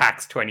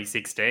PAX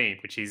 2016,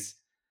 which is,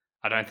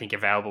 I don't think,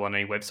 available on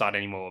any website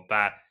anymore,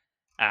 but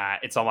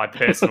it's on my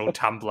personal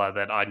Tumblr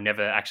that I'd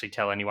never actually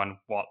tell anyone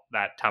what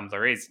that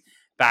Tumblr is.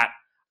 But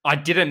I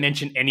didn't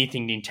mention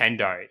anything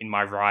Nintendo in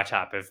my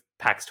write-up of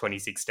PAX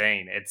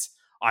 2016.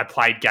 I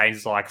played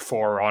games like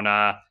For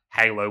Honor,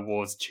 Halo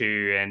Wars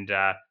 2, and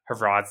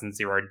Horizon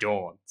Zero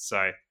Dawn.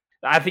 So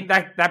I think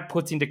that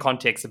puts into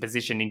context the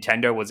position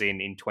Nintendo was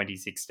in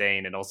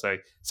 2016, and also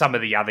some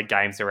of the other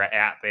games that are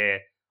out there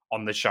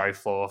on the show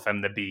floor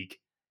from the big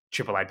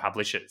AAA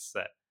publishers.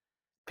 That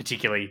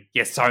particularly,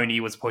 Sony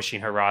was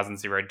pushing Horizon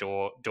Zero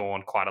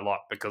Dawn quite a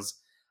lot, because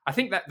I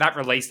think that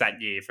released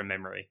that year from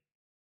memory.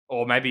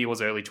 Or maybe it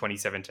was early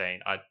 2017.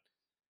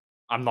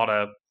 I'm not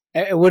a...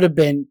 It would have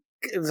been...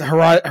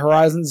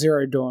 Horizon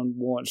Zero Dawn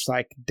launched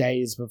like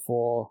days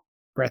before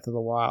Breath of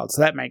the Wild,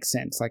 so that makes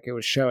sense. Like, it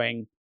was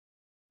showing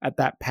at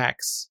that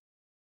PAX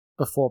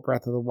before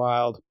Breath of the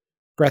Wild.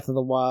 Breath of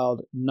the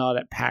Wild not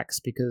at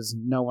PAX because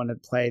no one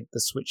had played the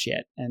Switch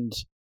yet, and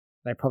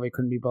they probably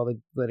couldn't be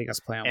bothered letting us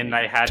play on. And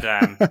they had,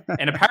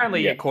 and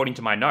apparently, according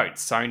to my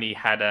notes, Sony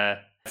had a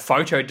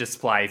photo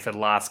display for The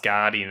Last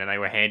Guardian, and they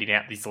were handing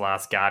out these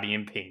Last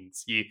Guardian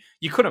pins.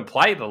 You couldn't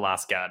play The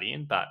Last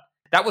Guardian, but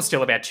that was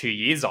still about 2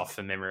 years off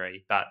from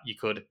memory. But you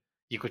could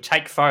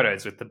take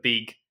photos with the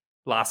big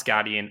Last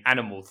Guardian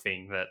animal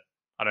thing that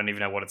I don't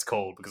even know what it's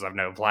called because I've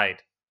never played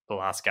The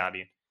Last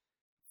Guardian.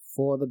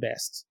 For the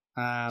best.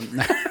 No,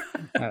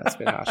 that's a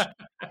bit harsh.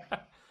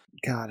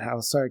 God, I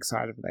was so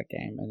excited for that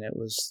game, and it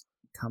was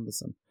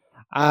cumbersome.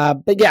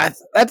 But yeah,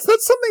 that's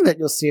something that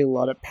you'll see a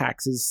lot at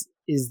PAX is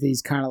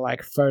these kind of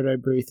like photo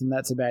booth and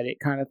that's about it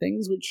kind of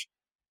things, which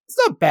it's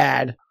not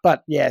bad,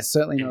 but yeah,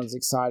 certainly not as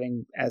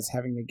exciting as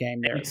having the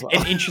game there as well.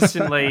 And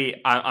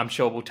interestingly, I'm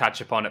sure we'll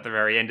touch upon at the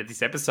very end of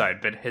this episode,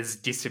 but has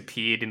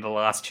disappeared in the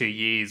last 2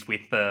 years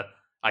with the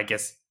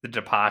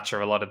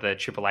departure of a lot of the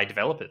AAA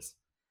developers.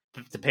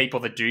 The people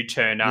that do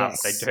turn up,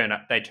 Yes.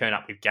 they turn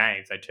up with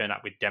games, they turn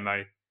up with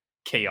demo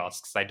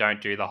kiosks. They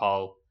don't do the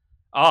whole,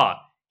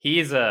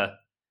 here's a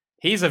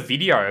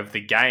video of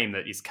the game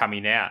that is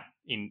coming out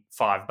in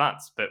 5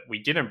 months, but we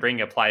didn't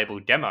bring a playable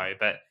demo,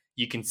 but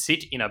you can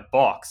sit in a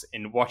box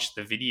and watch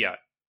the video,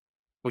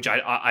 which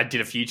I did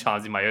a few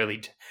times in my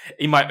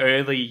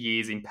early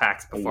years in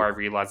PAX before I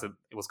realized that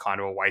it was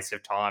kind of a waste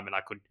of time and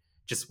I could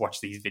just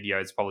watch these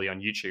videos probably on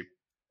YouTube.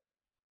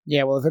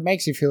 Yeah, well, if it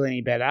makes you feel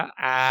any better,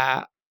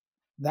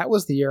 that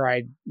was the year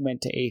I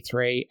went to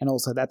E3, and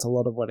also that's a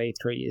lot of what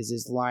E3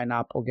 is line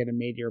up or get a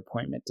media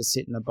appointment to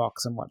sit in the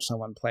box and watch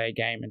someone play a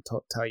game and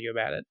tell you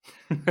about it,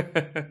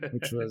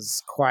 which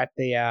was quite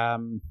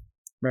the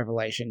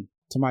revelation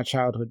to my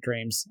childhood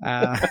dreams.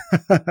 And,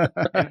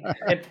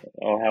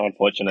 oh, how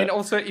unfortunate. And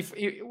also, if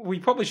we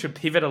probably should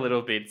pivot a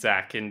little bit,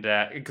 Zach, and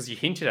because you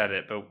hinted at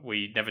it, but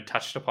we never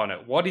touched upon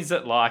it. What is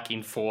it like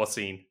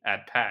enforcing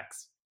at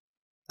PAX?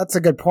 That's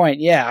a good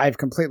point. Yeah, I've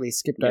completely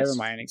skipped over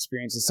my own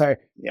experiences. So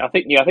I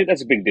think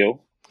that's a big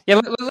deal.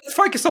 Yeah, let's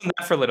focus on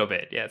that for a little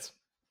bit. Yes.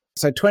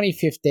 So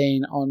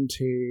 2015 on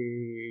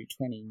to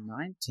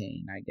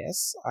 2019, I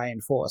guess, I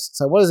enforced.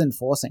 So what is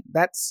enforcing?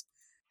 It's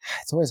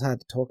always hard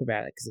to talk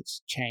about it because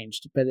it's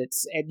changed, but it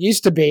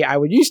used to be, I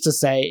would used to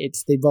say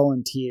it's the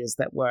volunteers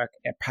that work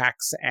at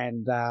PAX,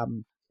 and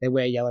they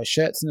wear yellow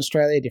shirts in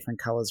Australia, different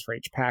colours for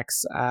each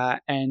PAX,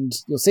 and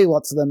you'll see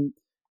lots of them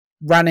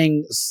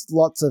running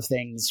lots of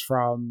things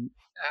from,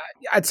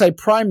 I'd say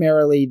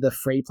primarily the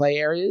free play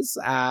areas,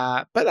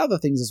 but other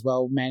things as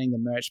well, manning the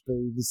merch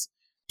booths,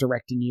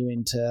 directing you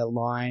into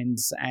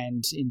lines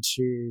and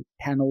into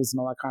panels and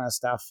all that kind of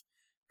stuff.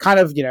 Kind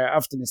of,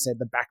 often is said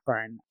the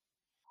backbone.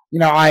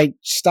 I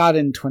started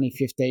in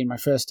 2015. My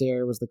first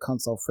area was the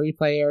console free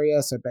play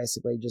area. So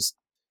basically just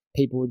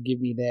people would give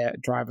me their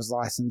driver's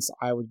license.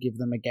 I would give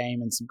them a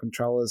game and some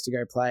controllers to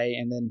go play.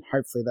 And then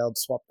hopefully they'll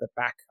swap that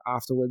back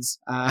afterwards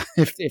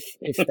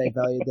if they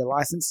valued their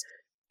license.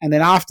 And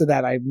then after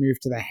that, I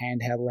moved to the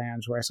handheld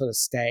lounge where I sort of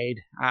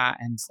stayed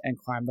and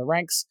climbed the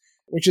ranks,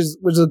 which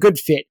was a good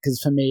fit because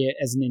for me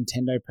as a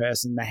Nintendo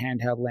person, the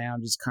handheld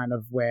lounge is kind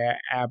of where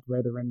our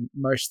brethren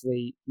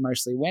mostly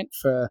went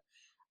for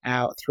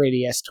our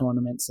 3DS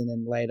tournaments and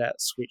then later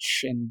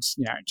Switch and,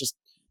 just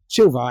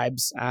chill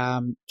vibes,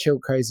 chill,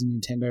 cozy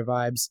Nintendo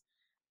vibes.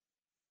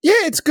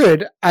 Yeah, it's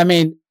good. I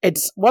mean,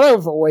 it's what I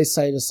would always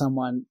say to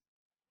someone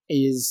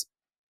is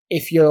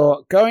if you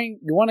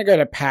want to go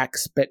to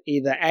PAX, but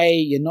either A,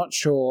 you're not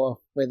sure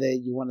whether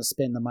you want to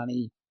spend the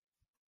money,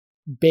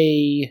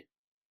 B,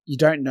 you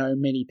don't know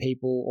many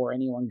people or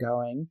anyone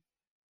going,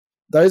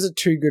 those are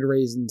two good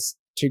reasons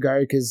to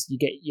go because you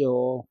get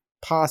your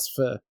pass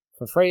for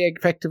free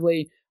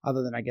effectively,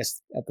 other than I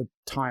guess at the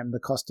time the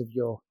cost of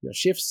your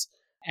shifts,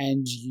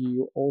 and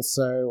you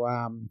also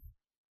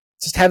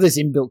just have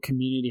this inbuilt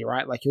community,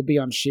 right? Like you'll be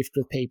on shift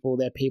with people,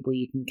 they're people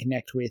you can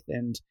connect with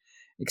and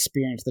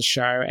experience the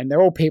show, and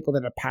they're all people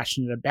that are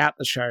passionate about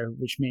the show,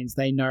 which means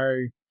they know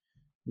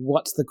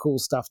what's the cool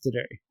stuff to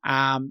do.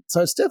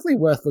 So it's definitely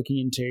worth looking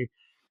into.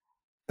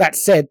 That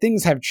said,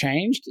 things have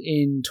changed.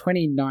 In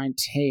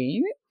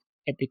 2019,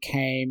 it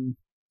became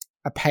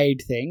a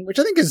paid thing, which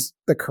I think is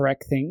the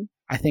correct thing.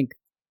 I think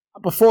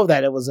before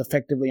that, it was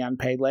effectively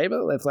unpaid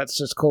labor. Let's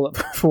just call it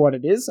for what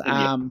it is.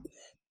 Yeah.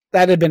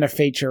 That had been a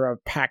feature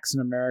of PAX in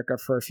America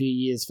for a few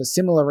years for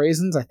similar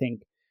reasons. I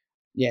think,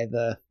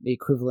 the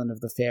equivalent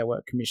of the Fair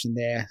Work Commission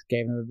there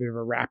gave them a bit of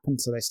a rap, and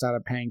so they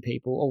started paying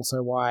people.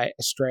 Also why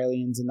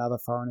Australians and other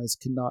foreigners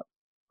could not,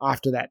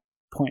 after that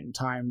point in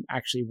time,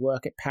 actually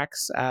work at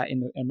PAX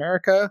in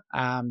America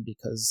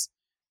because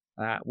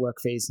work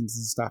visas and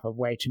stuff are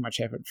way too much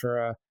effort for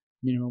a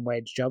minimum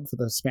wage job for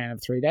the span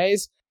of 3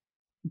 days.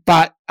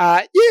 But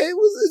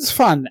it's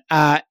fun.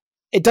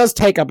 It does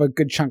take up a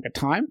good chunk of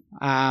time,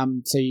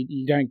 so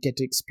you don't get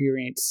to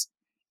experience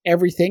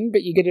everything,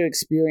 but you get to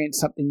experience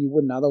something you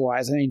wouldn't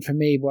otherwise. I mean, for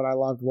me, what I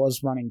loved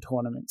was running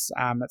tournaments.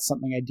 That's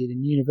something I did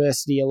in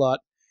university a lot,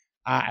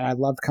 and I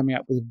loved coming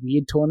up with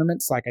weird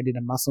tournaments. Like I did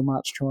a Muscle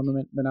March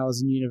tournament when I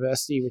was in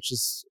university, which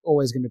is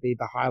always going to be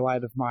the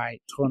highlight of my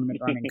tournament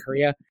running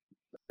career.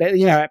 But,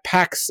 at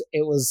PAX,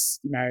 it was,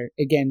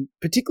 again,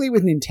 particularly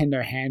with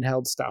Nintendo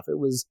handheld stuff, it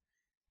was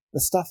the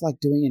stuff like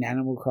doing an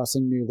Animal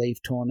Crossing New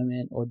Leaf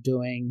tournament or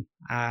doing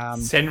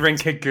Senran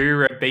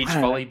Kagura beach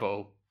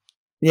volleyball.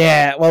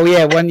 Yeah, well,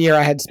 yeah. One year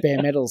I had spare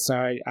medals, so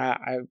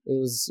it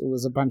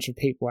was a bunch of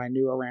people I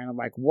knew around. I'm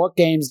like, what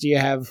games do you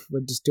have?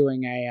 We're just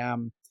doing a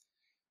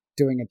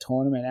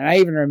tournament, and I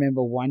even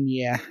remember one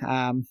year,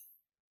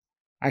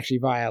 actually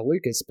via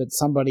Lucas, but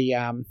somebody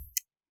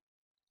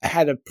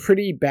had a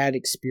pretty bad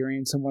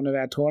experience in one of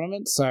our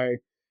tournaments, so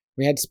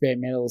we had spare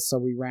medals,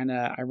 so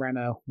I ran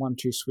a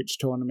 1-2 switch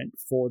tournament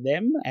for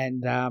them,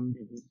 and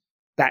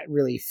that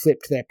really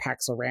flipped their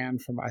PAX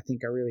around from, I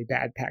think, a really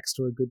bad PAX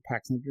to a good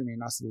PAX, and they gave me a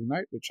nice little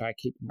note, which I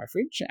keep in my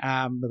fridge, with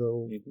a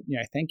little,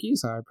 thank you,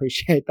 so I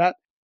appreciate that.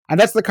 And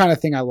that's the kind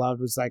of thing I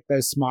loved, was like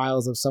those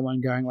smiles of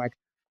someone going like,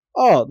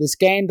 oh, this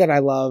game that I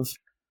love,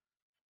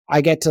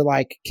 I get to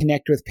like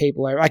connect with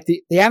people. Like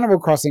the Animal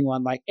Crossing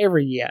one, like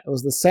every year, it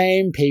was the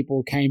same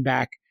people came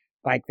back.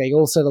 Like they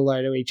all said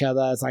hello to each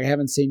other. It's like, I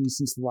haven't seen you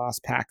since the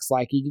last PAX.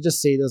 Like you can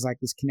just see there's like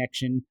this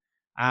connection.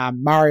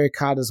 Mario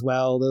Kart as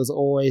well. There was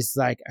always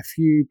like a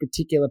few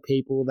particular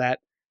people that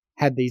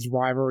had these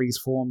rivalries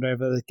formed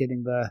over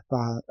getting the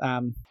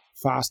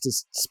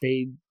fastest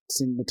speeds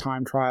in the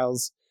time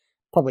trials.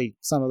 Probably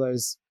some of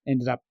those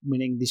ended up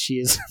winning this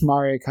year's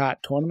Mario Kart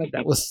tournament.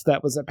 That was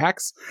at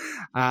PAX,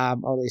 or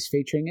at least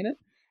featuring in it.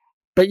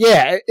 But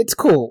yeah, it's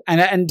cool.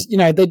 And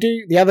they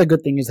do, the other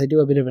good thing is they do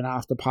a bit of an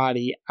after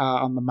party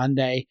on the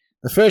Monday.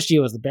 The first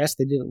year was the best.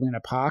 They did it at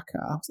Luna Park.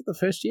 Was it the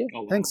first year?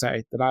 Oh, wow. I think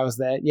so, that I was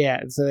there. Yeah,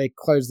 so they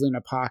closed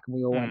Luna Park and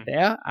we all went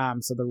there.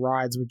 So the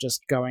rides were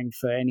just going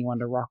for anyone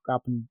to rock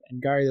up and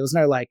go. There was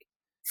no like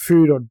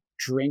food or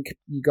drink.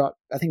 You got,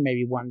 I think,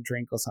 maybe one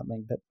drink or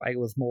something, but like it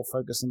was more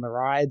focused on the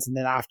rides. And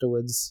then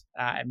afterwards,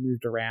 it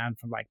moved around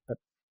from like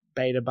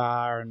Beta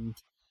Bar and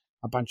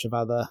a bunch of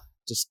other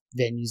just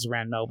venues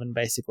around Melbourne,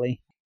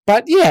 basically.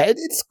 But yeah,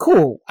 it's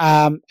cool.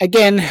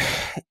 Again,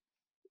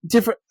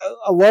 different.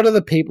 A lot of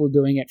the people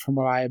doing it, from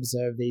what I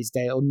observe these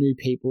days, or new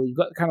people, you've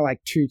got kind of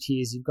like two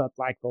tiers. You've got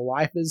like the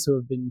lifers who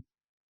have been,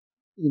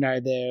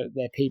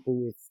 they're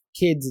people with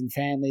kids and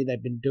family.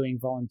 They've been doing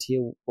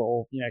volunteer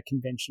or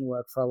convention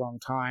work for a long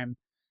time.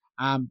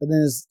 But then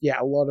there's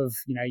a lot of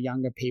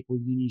younger people,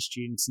 uni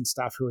students and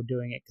stuff, who are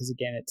doing it because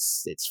again,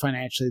 it's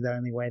financially the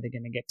only way they're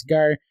going to get to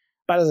go.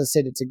 But as I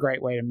said, it's a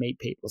great way to meet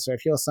people. So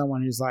if you're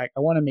someone who's like, I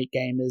want to meet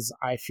gamers,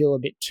 I feel a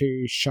bit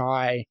too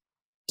shy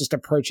just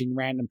approaching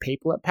random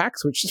people at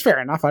PAX, which is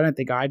fair enough. I don't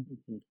think I'd,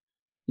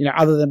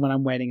 other than when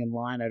I'm waiting in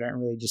line, I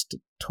don't really just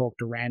talk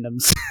to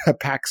randoms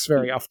at PAX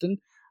very often.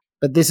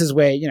 But this is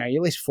where, you're at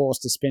least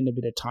forced to spend a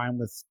bit of time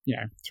with,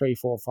 3,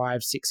 4,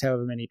 5, 6,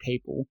 however many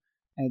people.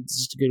 And it's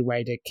just a good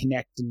way to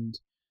connect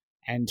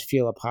and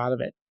feel a part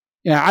of it.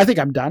 I think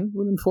I'm done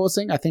with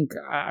enforcing. I think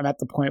I'm at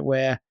the point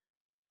where,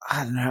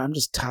 I don't know, I'm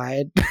just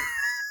tired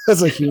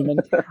as a human.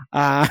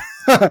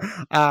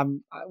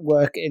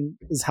 Work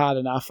is hard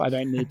enough. I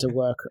don't need to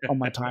work on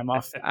my time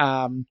off,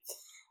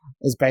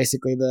 is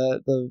basically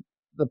the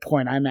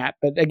point I'm at.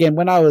 But again,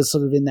 when I was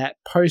sort of in that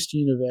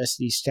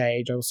post-university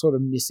stage, I was sort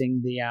of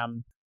missing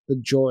the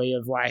joy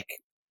of, like,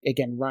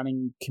 again,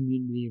 running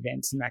community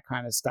events and that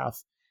kind of stuff.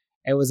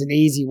 It was an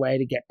easy way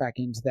to get back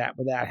into that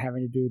without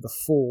having to do the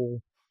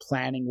full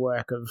planning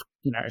work of,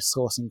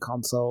 sourcing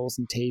consoles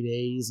and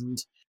TVs and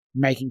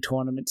making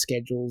tournament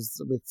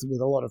schedules with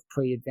a lot of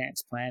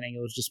pre-advanced planning.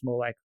 It was just more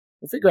like,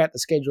 we'll figure out the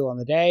schedule on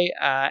the day,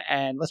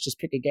 and let's just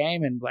pick a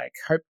game and like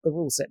hope the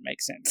rule set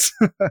makes sense.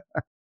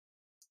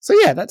 So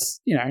yeah,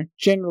 that's,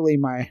 generally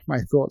my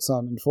thoughts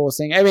on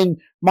enforcing. I mean,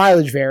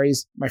 mileage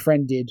varies. My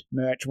friend did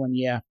merch one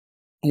year.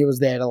 He was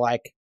there to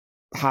like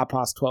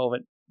 12:30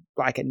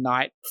 at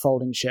night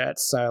folding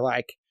shirts. So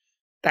like,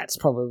 that's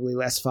probably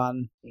less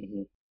fun.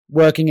 Mm-hmm.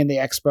 Working in the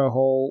expo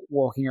hall,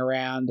 walking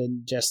around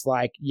and just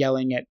like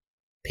yelling at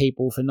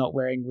people for not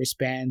wearing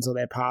wristbands or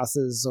their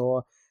passes,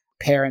 or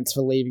parents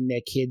for leaving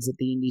their kids at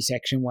the indie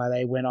section while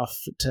they went off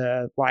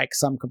to like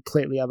some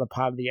completely other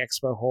part of the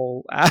expo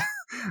hall,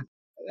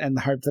 and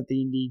the hope that the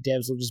indie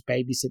devs will just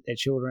babysit their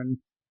children.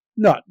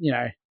 Not,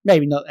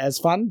 maybe not as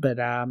fun, but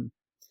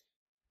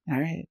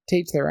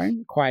teach their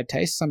own. Acquired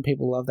taste. Some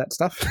people love that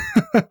stuff.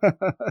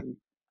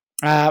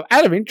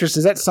 Out of interest,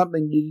 is that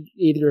something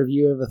either of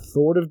you ever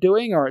thought of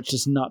doing, or it's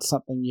just not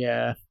something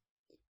you're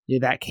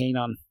that keen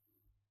on?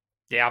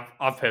 Yeah,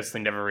 I've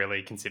personally never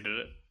really considered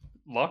it.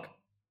 Locke?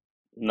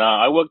 No,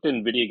 I worked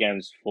in video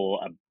games for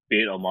a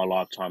bit of my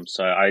lifetime,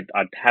 so I'd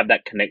have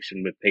that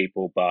connection with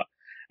people. But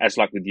as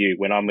like with you,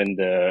 when I'm in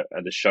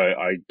the show,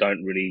 I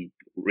don't really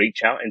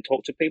reach out and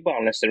talk to people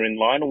unless they're in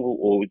line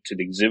or to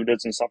the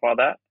exhibitors and stuff like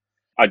that.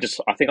 I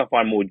think I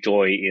find more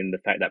joy in the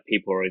fact that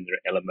people are in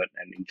their element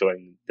and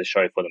enjoying the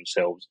show for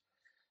themselves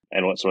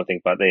and what sort of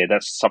thing. But yeah,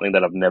 that's something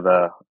that I've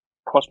never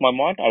crossed my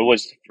mind. I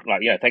always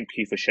thank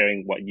you for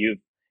sharing what you've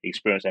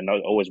experienced, and I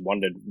always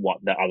wondered what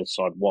the other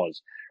side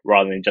was,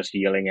 rather than just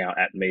yelling out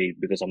at me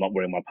because I'm not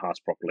wearing my pass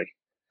properly.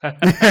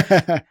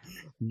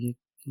 You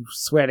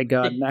swear to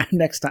God, no,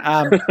 next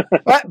time.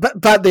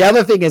 But the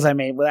other thing is, I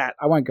mean,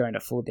 I won't go into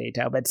full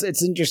detail, but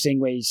it's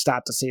interesting where you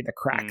start to see the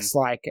cracks.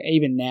 Like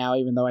even now,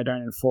 even though I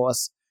don't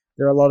enforce,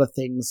 there are a lot of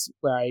things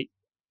where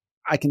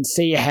I can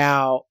see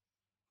how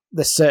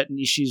the certain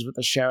issues with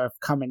the show have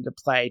come into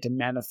play to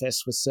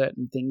manifest with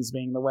certain things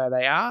being the way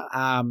they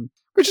are,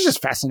 which is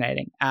just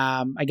fascinating.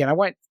 Again, I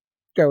won't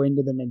go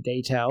into them in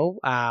detail,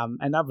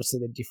 and obviously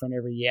they're different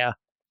every year.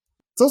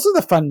 It's also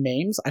the fun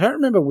memes. I don't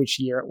remember which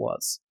year it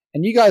was,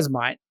 and you guys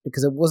might,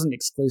 because it wasn't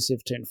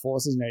exclusive to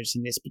Enforcers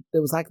noticing this, but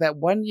there was like that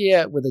one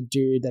year with a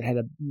dude that had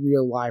a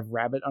real live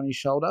rabbit on his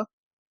shoulder.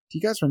 Do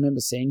you guys remember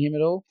seeing him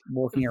at all,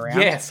 walking around?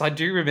 Yes, I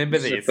do remember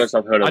this. It's the first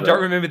I've heard of I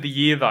don't remember the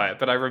year, though,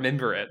 but I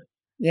remember it.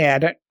 Yeah,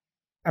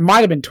 it might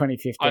have been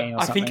 2015 or something.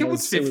 I think it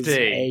was 15. It was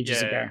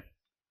ages ago.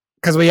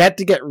 Because we had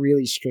to get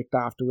really strict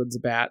afterwards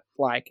about,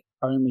 like,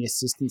 only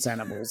assistance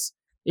animals.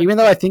 Even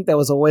though I think there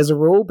was always a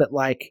rule, but,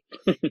 like,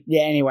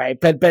 yeah, anyway.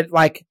 But,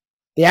 like,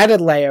 the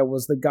added layer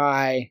was the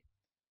guy,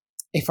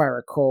 if I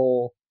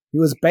recall, he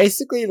was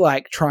basically,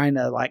 like, trying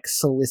to, like,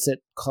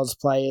 solicit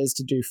cosplayers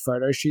to do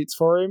photo shoots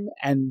for him,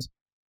 and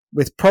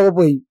with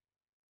probably,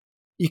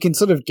 you can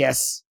sort of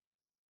guess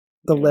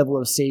the level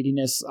of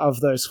seediness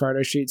of those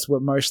photo shoots were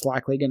most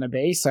likely going to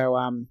be. So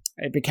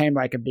it became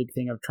like a big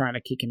thing of trying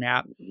to kick him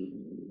out,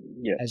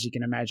 as you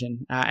can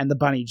imagine. And the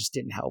bunny just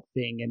didn't help,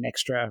 being an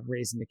extra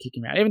reason to kick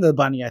him out. Even though the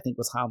bunny, I think,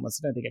 was harmless.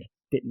 I don't think it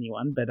bit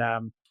anyone, but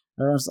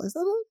everyone's like, is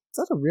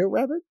that a real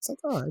rabbit? It's like,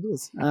 oh, it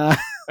is. I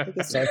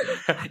guess so.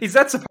 Is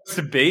that supposed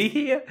to be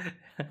here?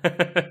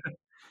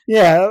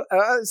 Yeah,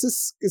 is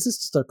this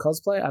just a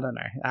cosplay? I don't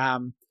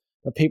know.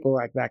 But people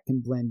like that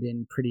can blend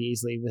in pretty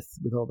easily with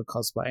all the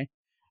cosplay.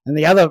 And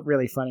the other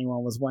really funny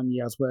one was one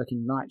year I was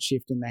working night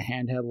shift in the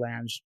handheld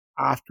lounge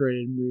after it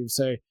had moved.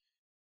 So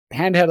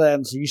handheld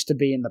lounge used to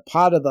be in the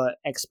part of the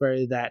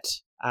expo that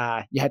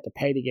you had to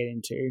pay to get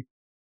into.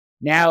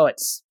 Now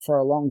it's, for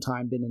a long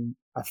time, been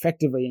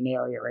effectively an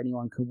area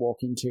anyone could walk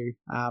into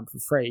for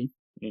free.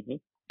 Mm-hmm.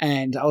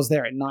 And I was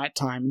there at night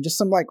time, and just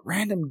some like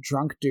random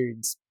drunk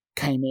dudes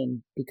came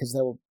in because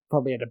they were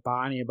probably at a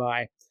bar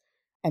nearby.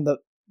 And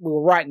we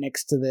were right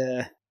next to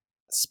the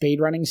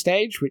speedrunning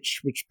stage,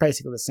 which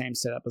basically the same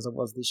setup as it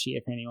was this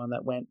year for anyone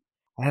that went.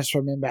 I just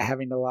remember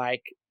having to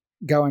like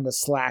go into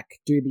Slack,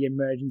 do the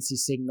emergency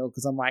signal,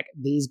 because I'm like,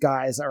 these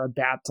guys are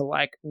about to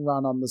like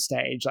run on the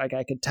stage. Like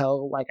I could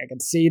tell, like I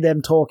could see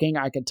them talking,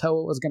 I could tell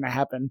what was going to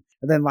happen.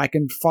 And then like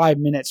in 5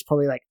 minutes,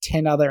 probably like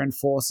 10 other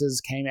enforcers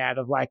came out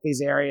of like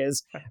these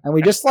areas, and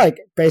we just like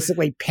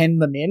basically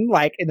penned them in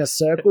like in a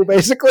circle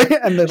basically,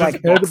 and then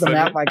like herded them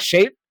out like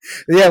sheep.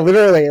 Yeah,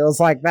 literally, it was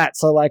like that.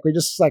 So like we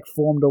just like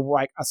formed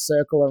a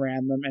circle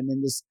around them, and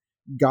then just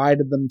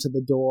guided them to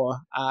the door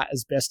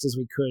as best as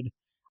we could.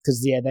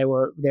 Because yeah, they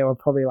were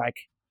probably like,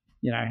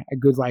 you know, a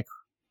good like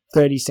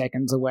 30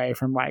 seconds away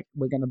from like,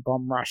 we're going to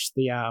bomb rush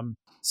the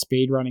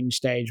speedrunning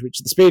stage. Which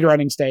the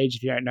speedrunning stage,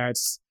 if you don't know,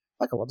 it's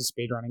like a lot of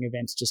speedrunning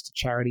events, just a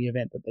charity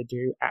event that they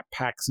do at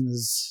PAX, and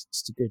is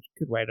just a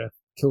good way to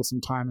kill some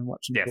time and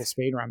watch some cool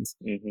speedruns.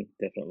 Mm-hmm,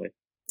 definitely.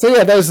 So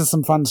yeah, those are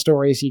some fun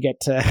stories you get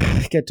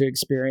to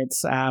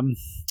experience,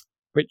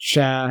 which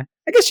I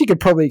guess you could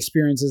probably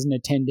experience as an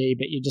attendee,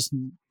 but you're just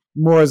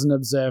more as an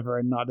observer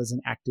and not as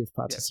an active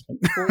participant.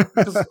 Yeah.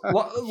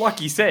 Well, like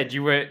you said,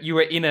 you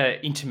were in an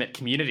intimate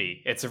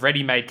community. It's a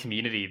ready-made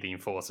community, the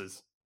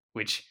Enforcers,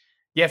 which,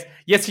 yes,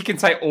 you can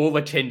say all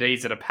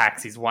attendees at a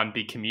PAX is one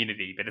big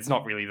community, but it's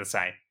not really the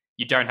same.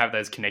 You don't have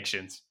those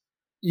connections.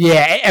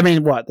 Yeah, I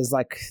mean, there's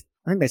like,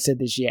 I think they said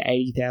this year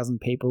 80,000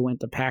 people went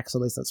to PAX,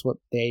 at least that's what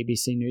the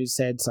ABC News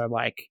said. So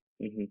like,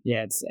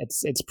 yeah,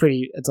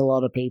 it's a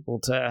lot of people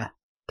to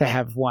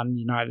have one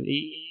united.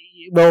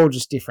 We're all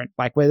just different.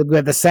 Like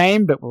we're the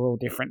same, but we're all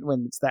different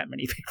when it's that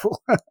many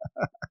people. But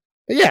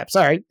yeah,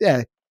 sorry.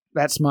 Yeah,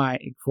 that's my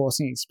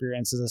enforcing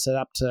experience, as I said,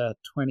 up to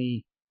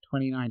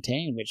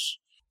 2019, which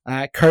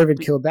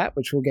COVID killed that,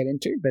 which we'll get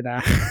into. But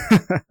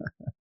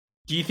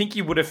do you think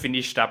you would have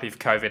finished up if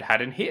COVID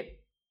hadn't hit?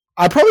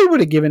 I probably would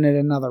have given it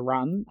another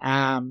run,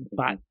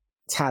 but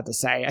it's hard to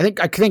say. I think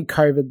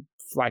COVID,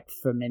 like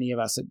for many of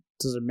us, it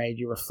sort of made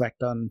you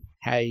reflect on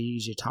how you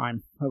use your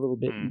time a little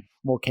bit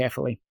more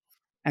carefully.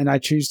 And I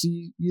choose to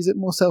use it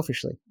more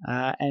selfishly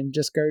and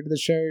just go to the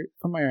show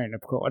for my own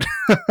accord.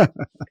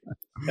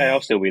 Hey,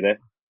 I'll still be there.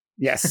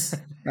 Yes,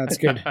 that's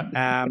good.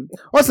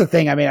 What's the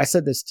thing? I mean, I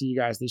said this to you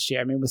guys this year.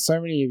 I mean, with so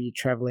many of you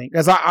traveling,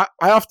 because I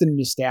often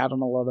missed out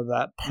on a lot of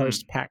that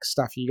post-PAX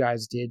stuff you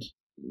guys did.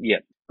 Yeah.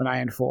 When I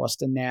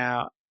enforced, and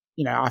now,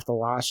 you know, after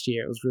last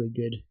year, it was really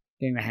good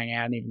getting to hang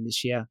out, and even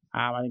this year,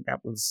 I think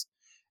it's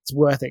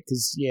worth it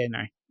because, yeah,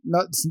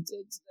 no,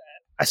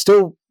 I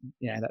still,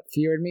 you know, that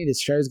fear in me,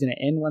 this show's going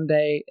to end one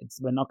day.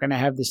 We're not going to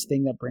have this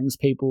thing that brings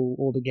people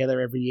all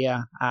together every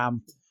year,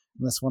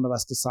 unless one of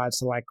us decides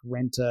to like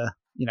rent a,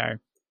 you know,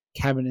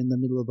 cabin in the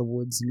middle of the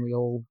woods and we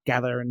all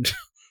gather and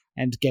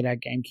get our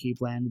GameCube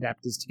LAN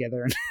adapters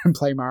together and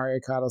play Mario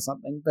Kart or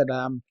something. But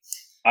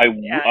I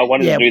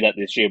wanted to do that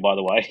this year, by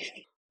the way.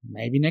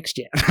 Maybe next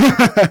year.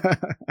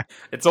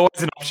 It's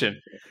always an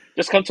option.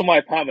 Just come to my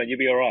apartment. You'll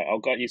be all right.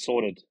 I've got you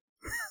sorted.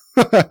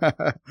 I've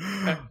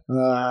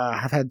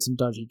had some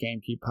dodgy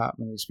GameCube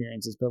apartment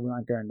experiences, but we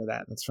won't go into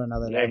that. That's for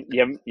another day.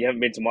 You haven't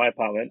been to my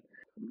apartment?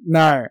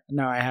 No,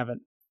 I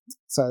haven't.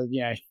 So,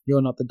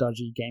 you're not the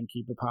dodgy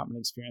GameCube apartment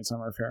experience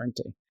I'm referring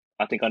to.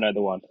 I think I know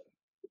the one.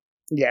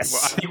 Yes.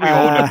 Well, I think we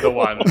all know the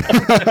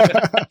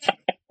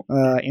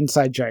one.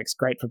 Inside jokes,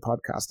 great for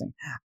podcasting.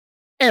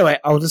 Anyway,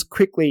 I'll just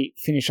quickly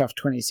finish off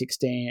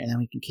 2016 and then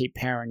we can keep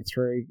powering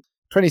through.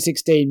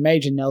 2016,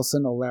 Major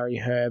Nelson or Larry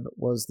Herb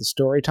was the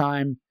story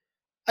time.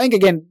 I think,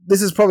 again,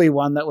 this is probably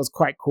one that was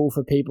quite cool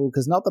for people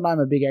because not that I'm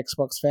a big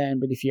Xbox fan,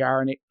 but if you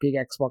are a big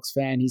Xbox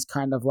fan, he's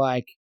kind of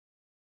like,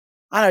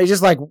 I don't know, he's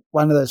just like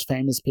one of those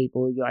famous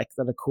people like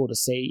that are cool to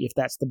see if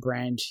that's the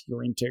brand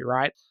you're into,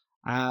 right?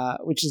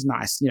 Which is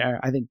nice.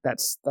 I think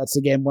that's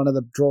again one of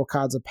the draw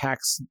cards of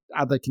PAX.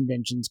 Other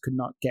conventions could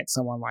not get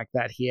someone like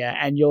that here,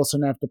 and you also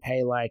don't have to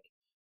pay like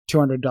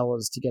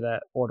 $200 to get an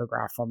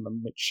autograph from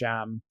them, which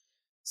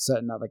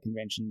certain other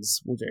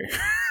conventions will do.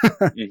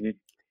 Mm-hmm.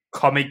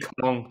 Comic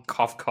Con,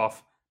 cough,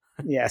 cough.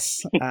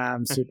 Yes,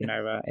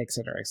 Supernova,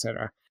 etc.,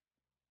 etc.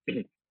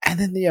 And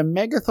then the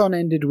Megathon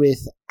ended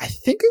with, I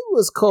think it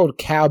was called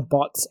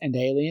Cowbots and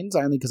Aliens,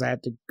 only because I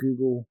had to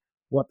Google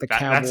what the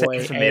cowboy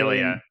that's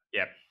familiar. alien.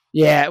 Yep.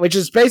 Yeah, which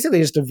is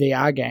basically just a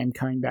VR game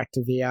coming back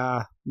to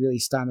VR, really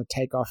starting to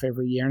take off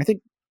every year. And I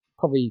think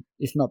probably,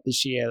 if not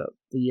this year,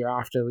 the year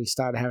after, we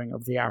started having a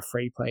VR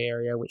free play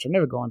area, which I've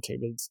never gone to,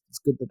 but it's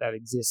good that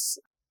exists.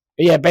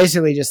 But yeah,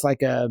 basically just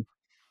like a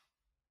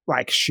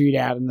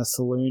shootout in the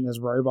saloon as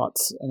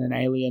robots and an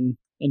alien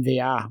in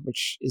VR,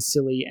 which is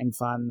silly and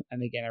fun.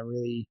 And again, it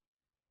really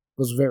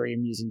was very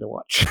amusing to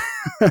watch.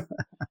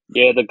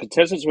 Yeah, the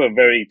contestants were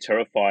very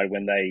terrified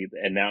when they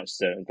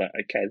announced it. I was like,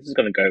 okay, this is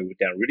going to go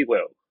down really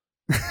well.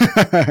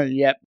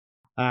 Yep.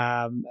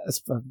 I'm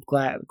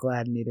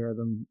glad neither of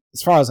them,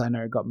 as far as I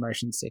know, got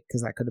motion sick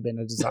because that could have been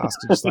a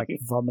disaster, just like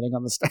vomiting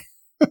on the stage.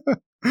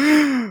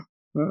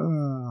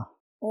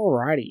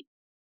 Alrighty.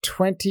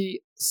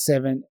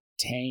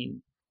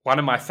 2017. One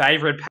of my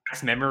favourite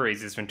PAX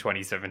memories is from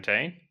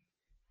 2017.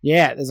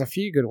 Yeah, there's a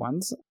few good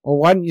ones. Well,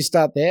 why don't you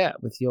start there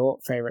with your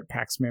favourite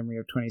PAX memory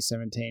of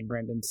 2017,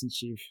 Brendan,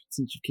 since you've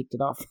kicked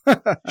it off?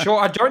 Sure,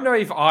 I don't know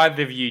if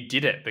either of you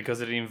did it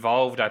because it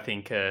involved, I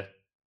think, a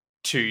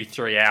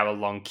 2-3 hour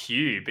long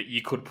queue, but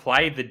you could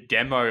play the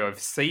demo of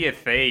Sea of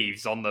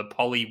Thieves on the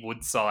Polly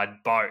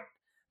Woodside boat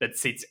that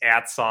sits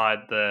outside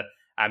the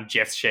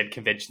Jeff's Shed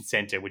Convention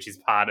Centre, which is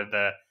part of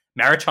the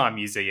Maritime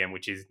Museum,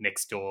 which is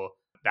next door,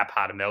 that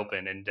part of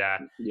Melbourne. And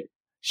Yeah.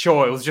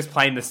 Sure, it was just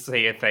playing the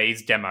Sea of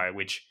Thieves demo,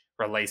 which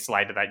released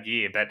later that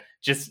year, but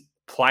just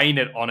playing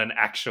it on an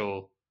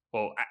actual,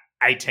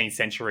 18th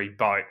century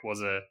boat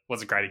was a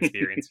great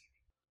experience.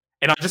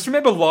 And I just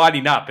remember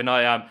lining up, and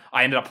I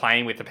ended up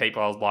playing with the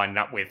people I was lining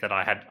up with that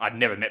I'd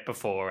never met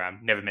before,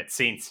 never met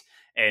since,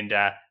 and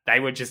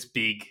they were just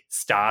big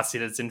Star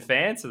Citizen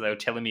fans, so they were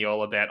telling me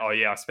all about,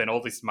 I spent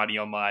all this money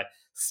on my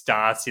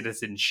Star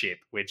Citizenship,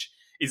 which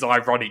is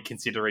ironic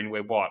considering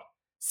we're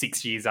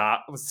 6 years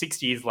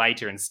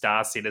later, and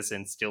Star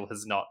Citizen still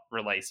has not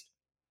released.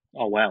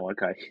 Oh wow!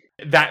 Okay.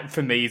 That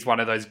for me is one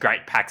of those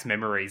great PAX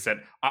memories that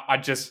I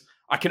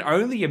can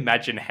only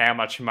imagine how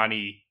much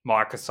money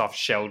Microsoft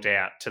shelled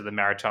out to the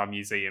Maritime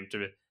Museum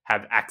to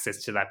have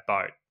access to that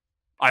boat.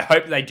 I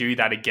hope they do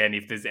that again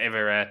if there's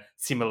ever a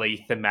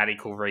similarly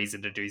thematical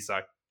reason to do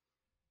so.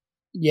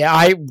 Yeah,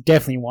 I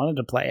definitely wanted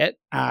to play it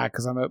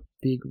because I'm a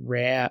big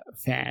Rare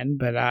fan.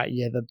 But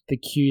the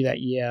queue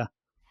that year,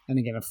 and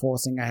again,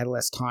 forcing I had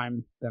less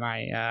time than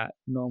I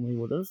normally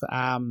would have,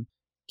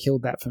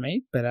 killed that for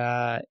me. But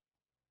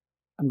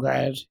I'm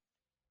glad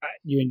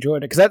you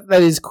enjoyed it because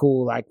that is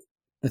cool. Like,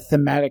 the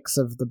thematics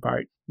of the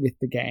boat with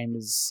the game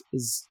is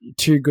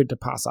too good to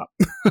pass up.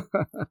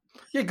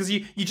 Yeah, because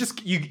you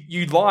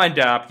lined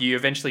up, you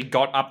eventually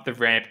got up the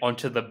ramp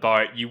onto the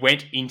boat, you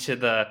went into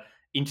the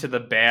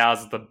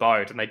bows of the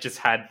boat, and they just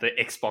had the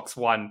Xbox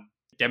One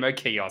demo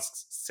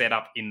kiosks set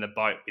up in the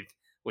boat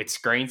with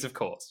screens, of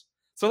course.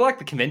 So like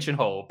the convention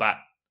hall, but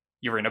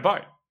you're in a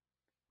boat.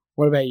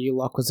 What about you,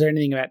 Locke? Was there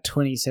anything about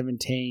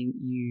 2017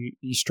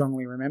 you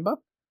strongly remember?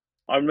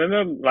 I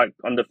remember, like,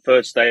 on the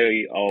first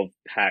day of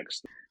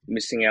PAX,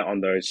 missing out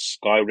on those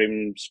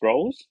Skyrim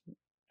scrolls,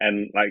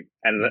 and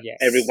Yes.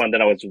 everyone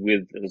that I was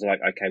with was like,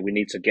 okay, we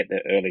need to get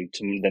there early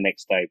to the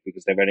next day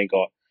because they've only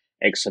got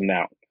X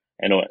amount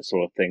and all that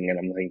sort of thing. And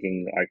I'm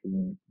thinking, like,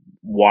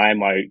 why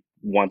am I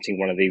wanting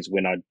one of these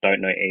when I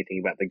don't know anything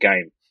about the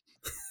game?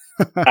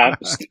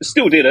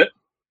 Still did it.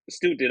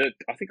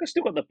 I think I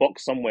still got the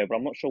box somewhere, but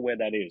I'm not sure where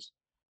that is.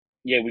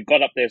 Yeah, we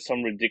got up there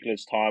some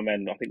ridiculous time,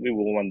 and I think we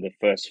were one of the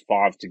first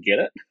 5 to get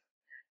it.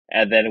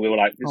 And then we were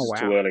like, this is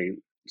too early.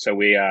 So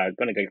we are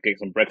going to go get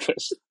some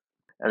breakfast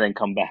and then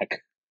come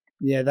back.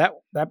 Yeah,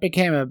 that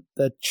became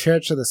the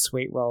Church of the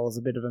Sweet Roll is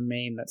a bit of a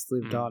meme that's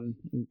lived on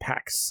in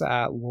PAX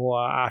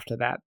lore after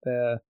that,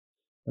 the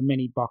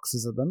many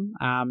boxes of them.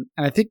 And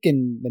I think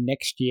in the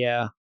next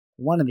year,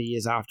 one of the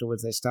years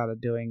afterwards, they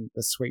started doing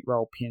the Sweet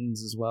Roll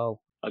pins as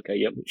well. Okay,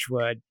 yep. Which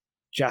were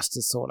just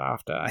as sought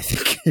after, I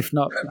think, if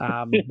not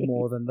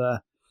more than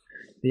the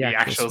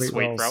actual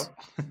sweet Roll.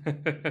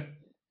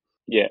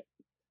 Yeah.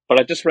 But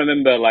I just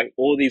remember like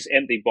all these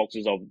empty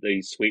boxes of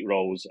these sweet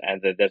rolls,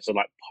 and that's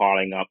like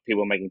piling up.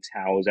 People making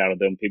towels out of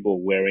them. People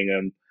wearing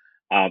them.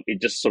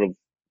 It just sort of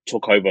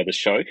took over the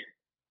show.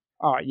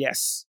 Oh,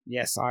 yes.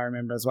 Yes, I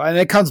remember as well. And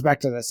it comes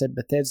back to, as I said,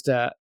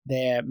 Bethesda,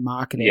 their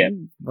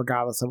marketing,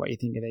 regardless of what you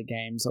think of their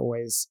games,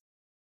 always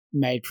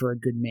made for a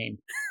good meme.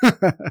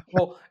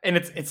 Well, and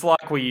it's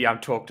like we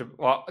talked about.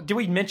 Well, did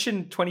we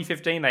mention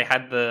 2015? They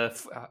had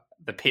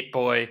the Pit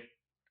Boy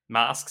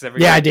masks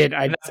everywhere. Yeah, I did.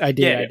 I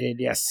did.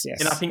 Yes.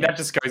 And I think that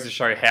just goes to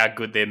show how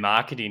good their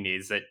marketing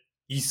is. That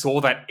you saw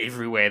that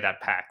everywhere,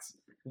 that PAX.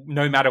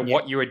 No matter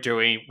what you were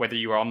doing, whether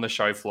you were on the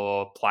show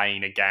floor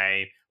playing a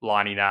game,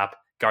 lining up,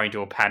 going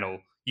to a panel,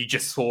 you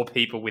just saw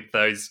people with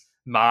those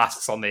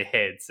masks on their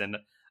heads, and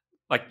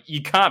like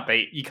you can't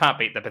beat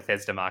the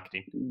Bethesda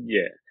marketing.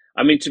 Yeah.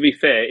 I mean, to be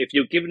fair, if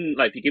you're giving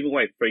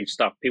away free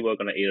stuff, people are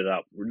going to eat it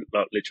up,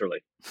 literally.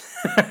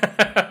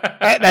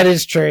 That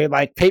is true.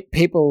 Like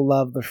people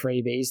love the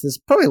freebies. There's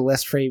probably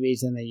less freebies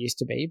than there used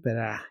to be, but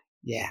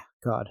yeah,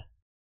 God.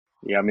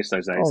 Yeah, I miss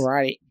those days.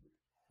 Alrighty.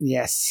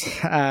 Yes.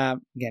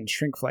 Again,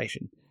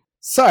 shrinkflation.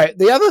 So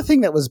the other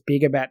thing that was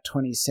big about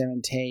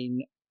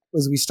 2017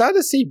 was we started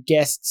to see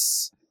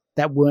guests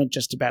that weren't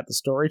just about the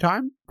story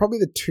time. Probably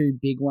the two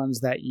big ones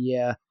that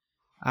year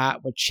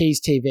were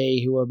Cheese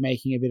TV, who were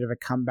making a bit of a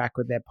comeback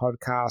with their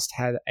podcast,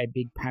 had a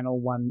big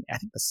panel one, I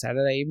think the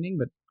Saturday evening,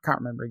 but can't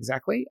remember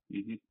exactly.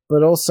 Mm-hmm.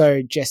 But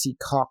also Jesse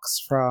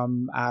Cox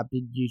from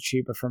big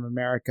YouTuber from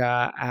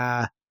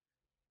America,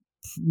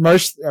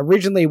 most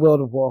originally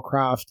World of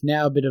Warcraft,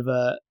 now a bit of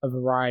a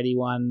variety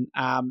one,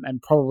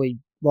 and probably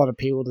a lot of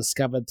people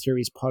discovered through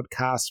his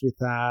podcast with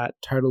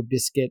Total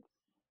Biscuit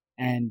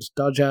and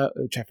Dodger,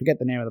 which I forget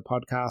the name of the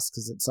podcast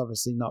because it's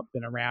obviously not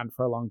been around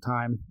for a long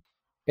time.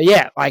 But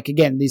yeah, like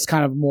again, these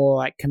kind of more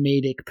like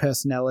comedic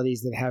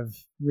personalities that have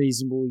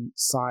reasonably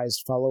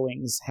sized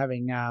followings,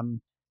 having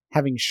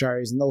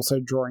shows and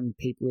also drawing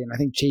people in. I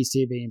think Cheese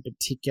TV in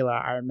particular,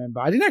 I remember.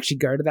 I didn't actually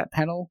go to that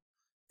panel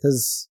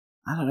because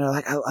I don't know,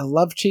 like I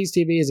loved Cheese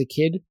TV as a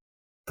kid,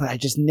 but I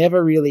just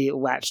never really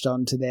latched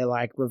on to their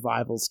like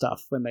revival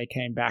stuff when they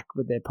came back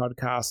with their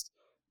podcast.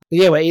 But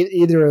yeah, well,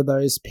 either of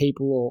those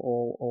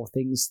people or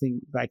things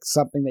think like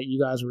something that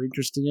you guys were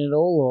interested in at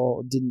all,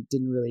 or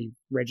didn't really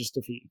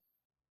register for you.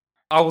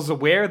 I was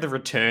aware of the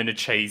return of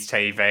Cheese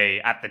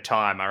TV at the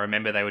time. I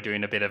remember they were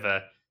doing a bit of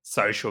a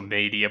social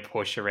media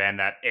push around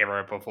that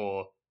era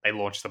before they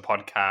launched the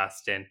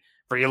podcast, and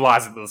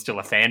realised that there was still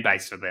a fan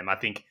base for them. I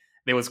think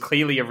there was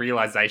clearly a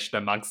realisation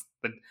amongst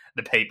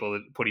the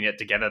people putting it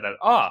together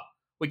that,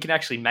 we can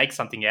actually make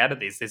something out of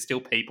this. There's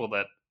still people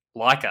that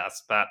like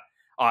us, but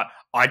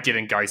I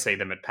didn't go see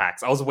them at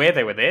PAX. I was aware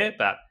they were there,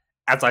 but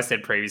as I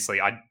said previously,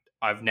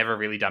 I've never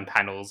really done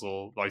panels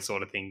or those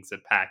sort of things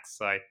at PAX,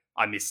 so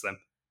I miss them.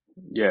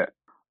 Yeah,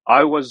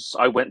 I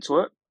went to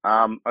it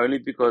only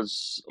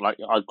because like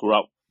I grew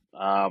up,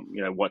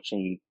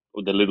 watching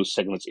the little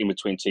segments in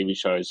between TV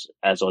shows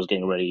as I was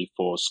getting ready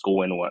for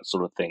school and all that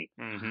sort of thing.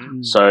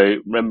 Mm-hmm. So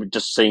remember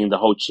just seeing the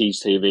whole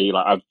Cheese TV,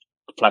 like I've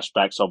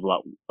flashbacks of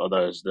like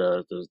those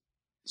the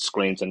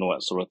screens and all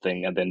that sort of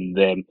thing, and then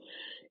them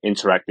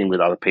interacting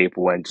with other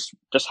people and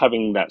just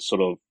having that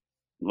sort of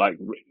like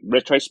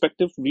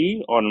retrospective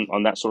view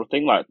on that sort of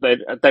thing. Like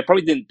they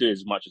probably didn't do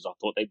as much as I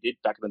thought they did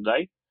back in the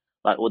day.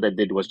 Like all they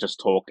did was just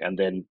talk and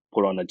then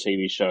put on a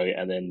TV show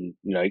and then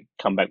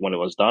come back when it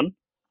was done.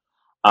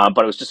 But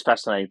it was just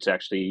fascinating to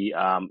actually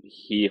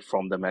hear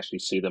from them, actually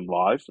see them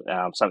live.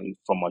 Something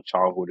from my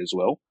childhood as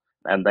well.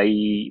 And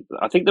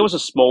I think there was a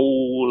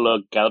smaller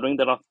gathering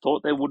than I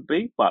thought there would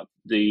be, but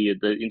the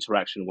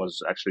interaction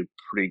was actually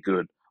pretty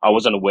good. I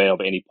wasn't aware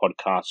of any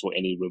podcasts or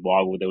any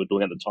revival they were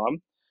doing at the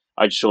time.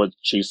 I just saw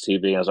Cheese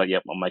TV and I was like,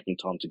 yep, I'm making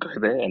time to go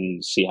there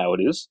and see how it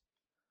is.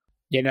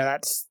 Yeah, no,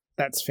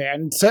 that's fair.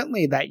 And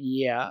certainly that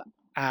year,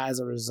 as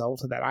a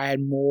result of that, I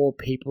had more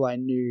people I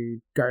knew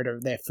go to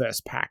their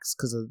first PAX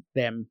because of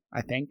them,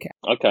 I think.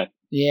 Okay.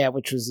 Yeah,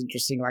 which was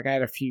interesting. Like I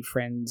had a few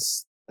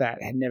friends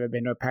that had never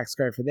been to a PAX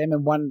go for them,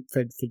 and one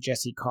for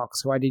Jesse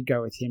Cox, who I did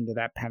go with him to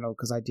that panel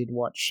because I did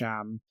watch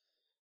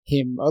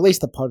him, or at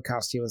least the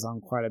podcast he was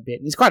on quite a bit.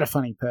 And he's quite a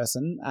funny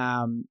person.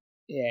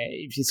 Yeah,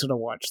 if you sort of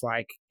watch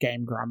like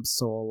Game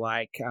Grumps or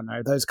like, I don't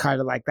know, those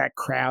kind of like that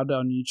crowd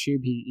on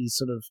YouTube, he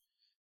sort of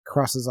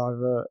crosses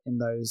over in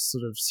those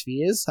sort of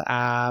spheres.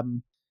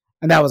 And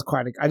that was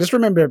I just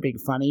remember it being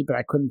funny, but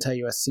I couldn't tell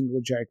you a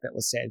single joke that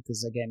was said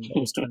because, again, it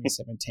was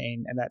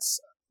 2017 and that's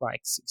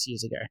like 6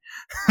 years ago.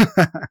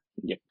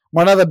 Yep.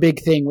 One other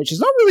big thing, which is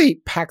not really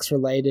PAX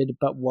related,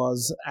 but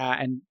was,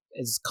 and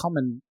is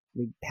commonly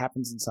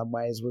happens in some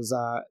ways, was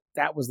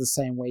that was the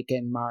same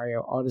weekend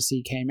Mario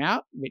Odyssey came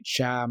out,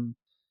 which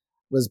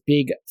was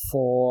big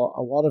for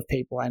a lot of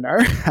people I know.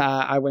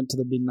 I went to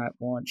the midnight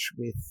launch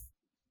with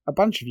a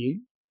bunch of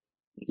you.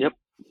 Yep.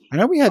 I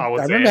know we had,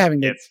 I remember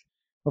having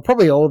we're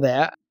probably all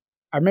there.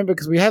 I remember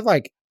because we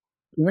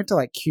went to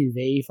like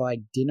QV for like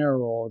dinner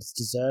or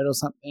dessert or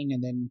something,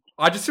 and then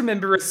I just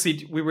remember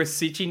we were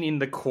sitting in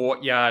the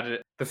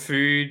courtyard, the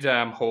food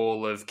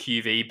hall of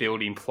QV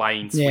building,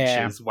 playing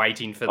Switches,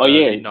 waiting for the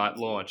midnight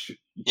launch.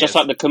 Just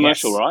like the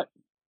commercial, Yes. right?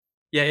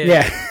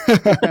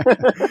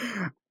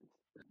 Yeah.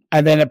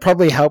 And then it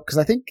probably helped because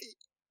I think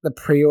the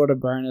pre-order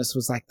bonus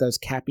was like those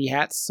cappy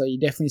hats, so you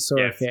definitely saw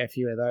a fair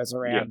few of those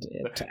around.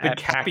 The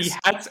cappy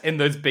hats and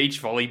those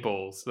beach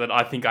volleyballs that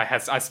I think I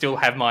still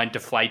have mine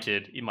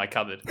deflated in my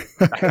cupboard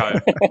back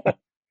home.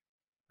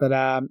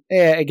 But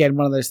again,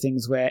 one of those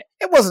things where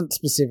it wasn't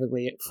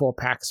specifically for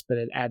PAX, but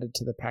it added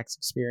to the PAX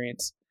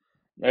experience.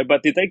 No,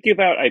 but did they give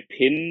out a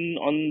pin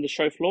on the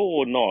show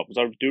floor or not?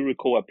 Because I do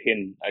recall a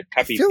pin, a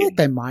cappy pin. I feel like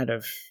they might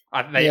have.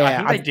 I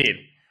think they did.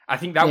 I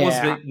think that was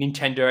the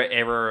Nintendo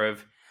era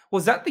of...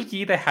 Was that the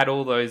year they had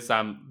all those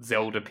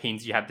Zelda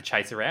pins you had to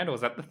chase around, or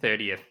was that the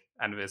 30th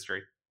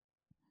anniversary?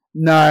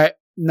 No,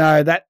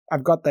 that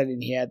I've got that in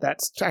here.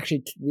 That's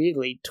actually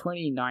weirdly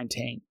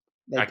 2019.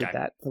 They did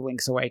that for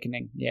Link's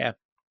Awakening. Yeah.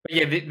 But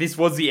yeah, this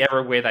was the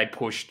era where they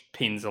pushed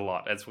pins a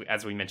lot,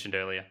 as we mentioned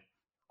earlier.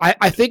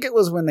 I think it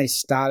was when they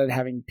started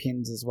having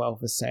pins as well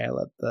for sale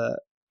at the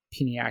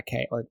Penny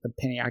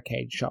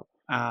Arcade shop.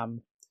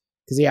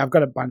 Because I've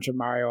got a bunch of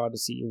Mario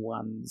Odyssey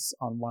ones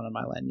on one of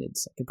my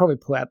lanyards. I could probably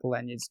pull out the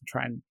lanyards and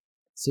try and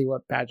see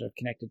what badge I've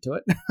connected to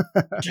it.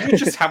 Do you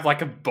just have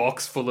like a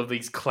box full of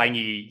these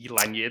clangy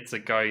lanyards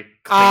that go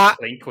clink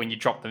clink when you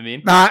drop them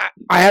in? No,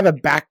 I have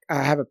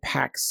a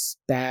PAX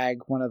bag.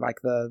 One of like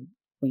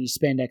when you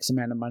spend X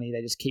amount of money,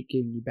 they just keep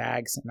giving you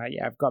bags. And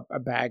I've got a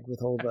bag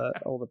with all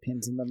the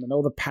pins in them and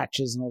all the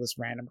patches and all this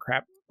random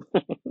crap.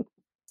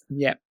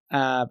 Yeah.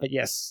 But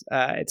yes,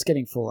 it's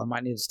getting full. I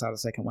might need to start a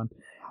second one.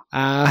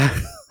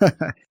 I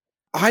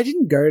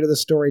didn't go to the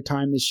story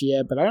time this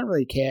year, but I don't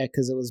really care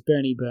because it was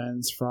Bernie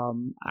Burns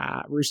from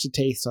Rooster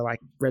Teeth, so like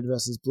Red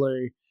versus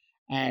Blue.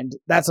 And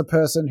that's a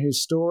person whose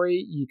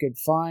story you could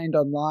find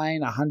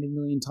online 100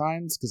 million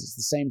times because it's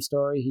the same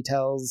story he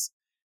tells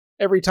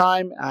every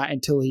time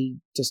until he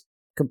just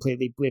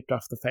completely blipped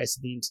off the face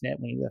of the internet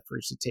when he left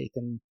Rooster Teeth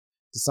and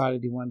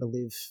decided he wanted to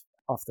live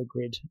off the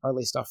grid, or at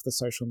least off the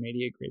social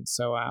media grid.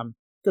 So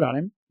good on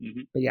him.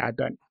 Mm-hmm. But yeah,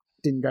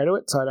 didn't go to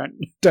it, so I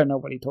don't know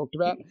what he talked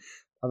about,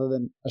 other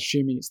than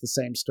assuming it's the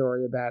same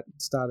story about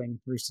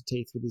starting Rooster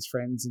Teeth with his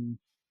friends in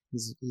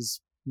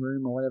his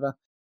room or whatever.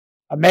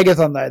 A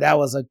Megathon, though, that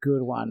was a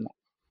good one.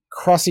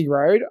 Crossy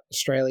Road,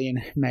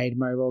 Australian-made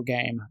mobile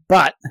game,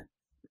 but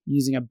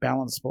using a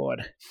balance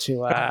board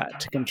to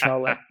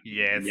control it.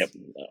 Yes. Yep,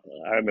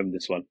 I remember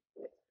this one.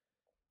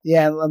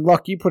 Yeah, and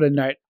Locke, you put a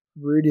note,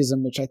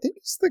 Rudism, which I think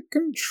is the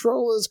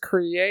controller's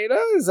creator.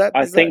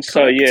 I think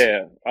so.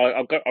 Yeah,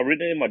 I've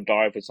written it in my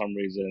diary for some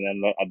reason,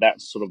 and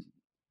that's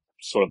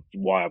sort of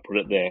why I put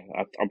it there.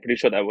 I'm pretty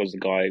sure that was the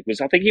guy,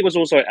 because I think he was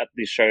also at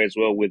this show as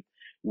well with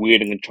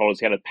Weird and Controllers.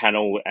 He had a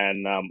panel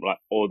and like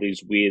all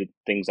these weird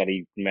things that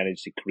he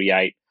managed to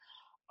create.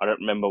 I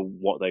don't remember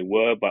what they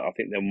were, but I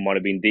think there might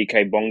have been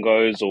DK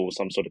bongos or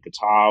some sort of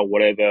guitar, or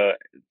whatever,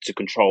 to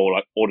control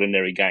like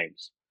ordinary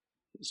games.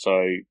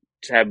 So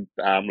to have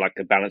like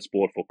a balance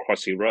board for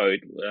Crossy Road,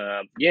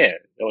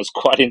 it was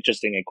quite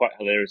interesting and quite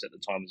hilarious at the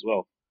time as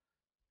well.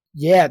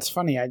 Yeah, it's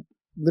funny. I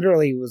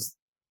literally was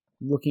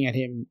looking at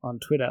him on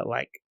Twitter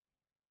like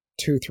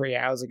 2-3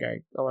 hours ago.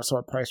 Or I saw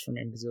a post from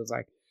him because he was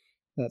like,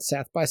 "That's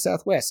South by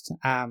Southwest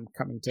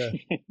coming to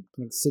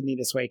Sydney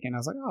this week," and I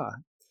was like, "Oh,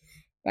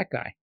 that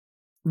guy."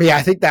 But yeah,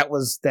 I think that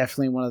was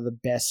definitely one of the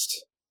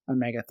best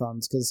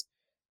Omegathons because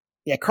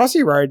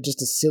Crossy Road,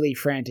 just a silly,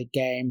 frantic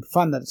game.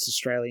 Fun that it's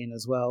Australian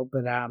as well,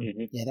 but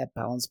that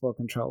balance board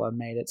controller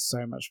made it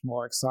so much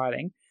more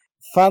exciting.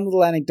 Fun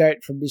little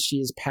anecdote from this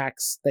year's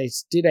PAX. They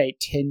did a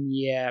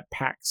 10-year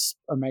PAX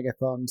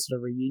Omegathon sort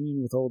of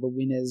reunion with all the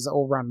winners,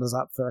 all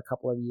runners-up for a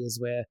couple of years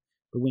where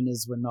the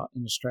winners were not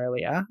in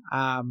Australia,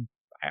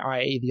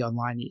 i.e. the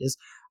online years.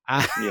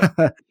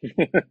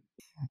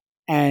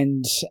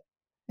 And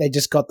they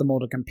just got them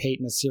all to compete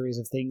in a series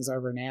of things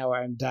over an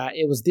hour, and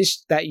it was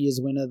that year's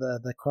winner,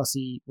 the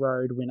Crossy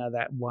Road winner,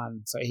 that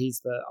won. So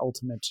he's the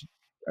ultimate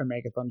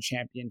Omegathon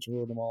champion to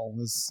rule them all,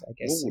 is I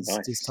guess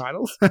his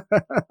title.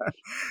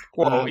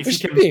 Well, if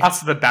you can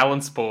master the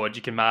balance board,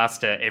 you can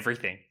master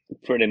everything.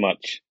 Pretty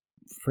much,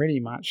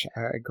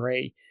 I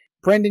agree.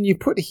 Brendan, you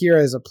put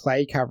Heroes of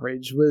Play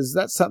coverage. Was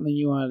that something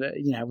you wanted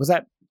to, was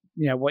that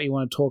what you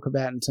want to talk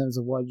about in terms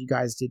of what you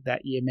guys did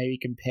that year, maybe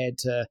compared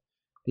to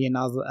the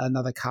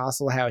another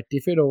castle, how it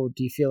differed, or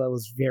do you feel it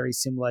was very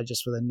similar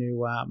just with a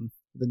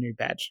new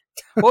badge?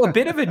 Well, a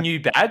bit of a new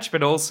badge,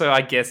 but also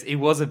I guess it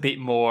was a bit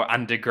more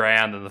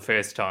underground than the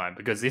first time,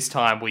 because this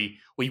time we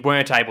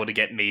weren't able to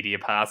get media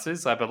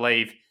passes. I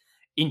believe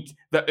in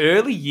the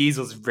early years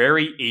it was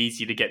very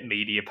easy to get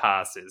media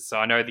passes. So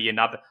I know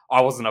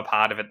I wasn't a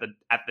part of it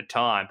at the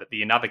time, but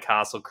the Another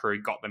Castle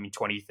crew got them in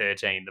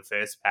 2013, the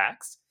first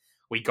PAX.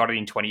 We got it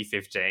in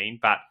 2015,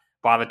 but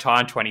by the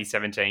time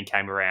 2017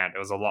 came around, it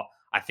was a lot.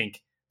 I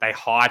think they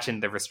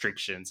heightened the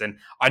restrictions. And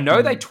I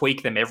know they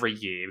tweak them every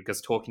year,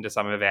 because talking to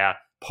some of our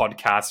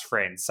podcast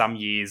friends, some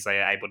years they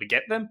are able to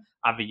get them,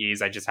 other years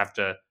they just have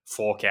to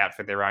fork out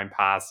for their own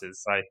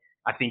passes. So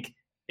I think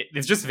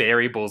there's just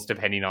variables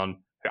depending on,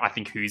 I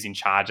think, who's in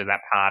charge of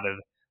that part of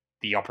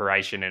the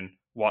operation and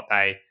what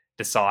they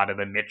decide are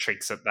the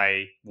metrics that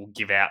they will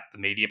give out the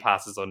media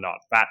passes or not.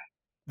 But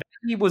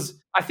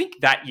I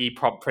think that year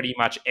pretty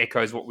much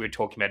echoes what we were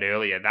talking about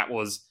earlier.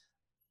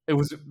 It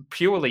was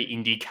purely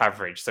indie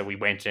coverage. So we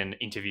went and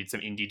interviewed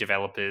some indie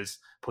developers,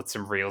 put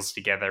some reels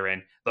together,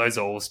 and those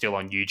are all still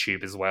on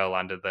YouTube as well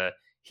under the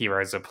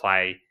Heroes of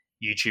Play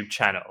YouTube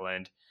channel.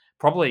 And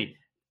probably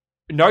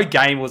no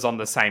game was on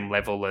the same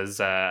level as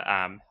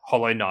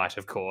Hollow Knight,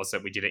 of course,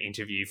 that we did an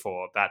interview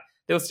for. But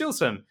there's still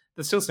some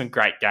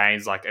great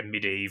games like a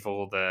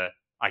Medieval, the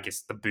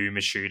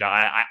boomer shooter.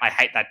 I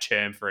hate that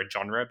term for a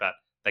genre, but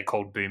they're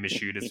called boomer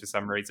shooters for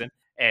some reason.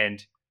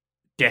 And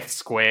Death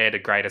Squared, a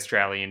great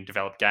Australian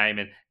developed game,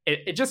 and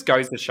it just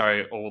goes to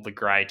show all the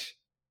great.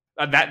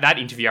 That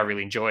interview I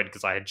really enjoyed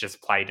because I had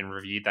just played and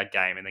reviewed that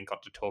game, and then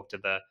got to talk to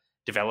the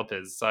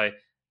developers. So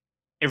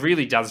it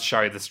really does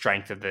show the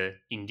strength of the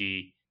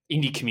indie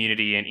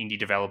community and indie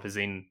developers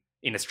in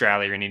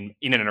Australia and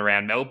in and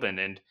around Melbourne.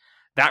 And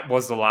that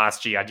was the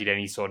last year I did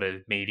any sort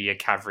of media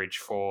coverage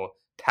for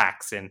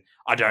PAX. And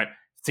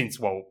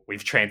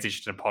we've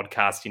transitioned to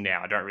podcasting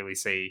now, I don't really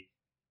see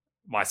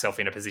myself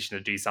in a position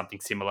to do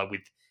something similar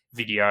with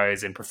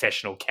videos and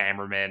professional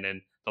cameramen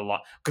and the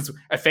lot. Because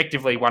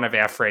effectively, one of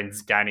our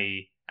friends,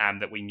 Danny,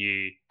 that we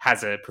knew,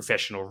 has a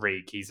professional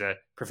rig. He's a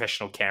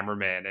professional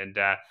cameraman, and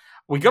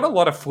we got a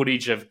lot of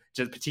footage of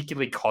just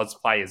particularly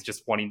cosplayers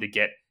just wanting to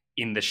get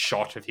in the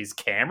shot of his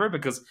camera,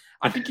 because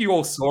I think you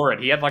all saw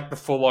it. He had like the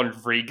full-on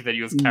rig that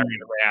he was carrying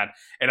around,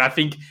 and I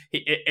think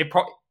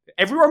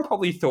everyone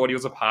probably thought he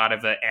was a part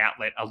of the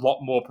outlet, a lot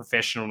more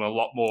professional and a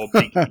lot more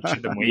big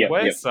picture than we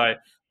were. Yep. So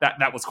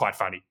that was quite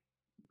funny.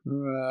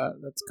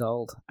 That's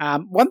gold.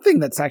 One thing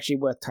that's actually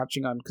worth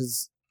touching on,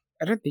 because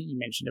I don't think you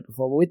mentioned it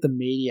before, but with the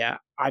media,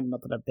 I'm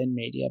not that I've been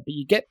media, but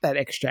you get that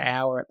extra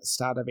hour at the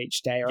start of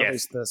each day, or at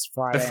least this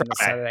Friday and the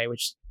Saturday,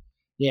 which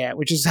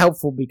is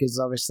helpful because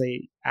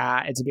obviously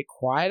it's a bit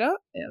quieter,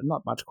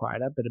 not much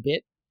quieter, but a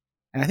bit.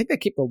 And I think they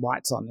keep the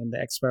lights on in the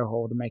expo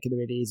hall to make it a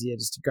bit easier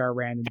just to go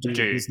around and do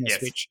the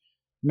business, which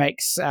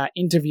makes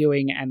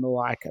interviewing and the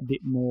like a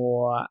bit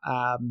more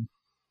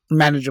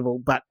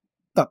manageable. But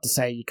not to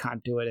say you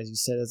can't do it, as you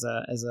said,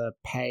 as a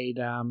paid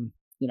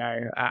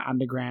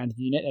underground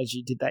unit as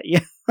you did that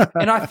year.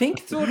 And I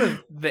think sort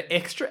of the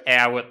extra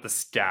hour at the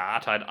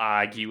start, I'd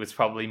argue, was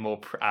probably more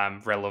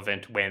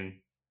relevant when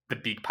the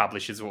big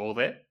publishers were all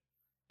there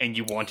and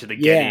you wanted to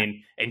get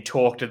in and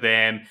talk to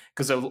them,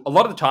 because a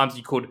lot of the times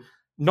you could,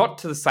 not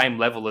to the same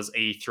level as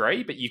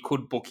E3, but you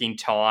could book in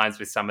times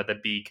with some of the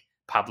big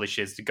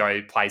publishers to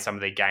go play some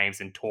of their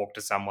games and talk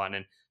to someone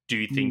and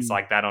do things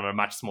like that on a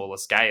much smaller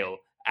scale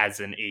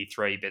as an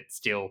E3, but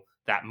still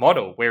that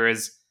model.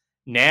 Whereas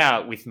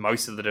now, with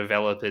most of the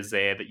developers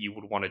there that you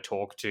would want to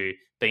talk to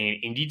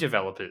being indie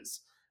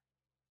developers,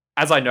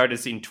 as I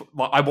noticed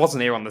I wasn't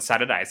there on the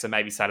Saturday, so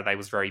maybe Saturday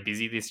was very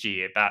busy this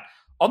year, but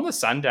on the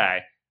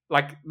Sunday,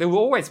 like, there were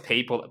always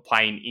people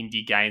playing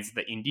indie games at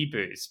the indie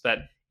booths, but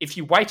if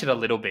you waited a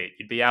little bit,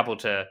 you'd be able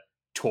to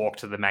talk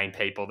to the main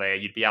people there.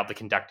 You'd be able to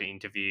conduct an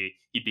interview.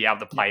 You'd be able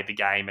to play the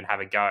game and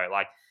have a go.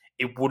 Like,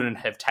 it wouldn't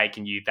have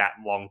taken you that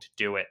long to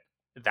do it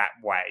that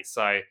way.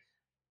 So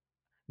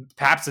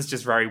perhaps it's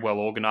just very well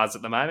organized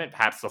at the moment.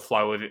 Perhaps the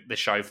flow of the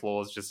show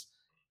floor is just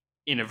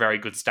in a very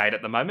good state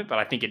at the moment. But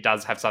I think it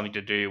does have something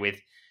to do with,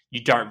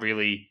 you don't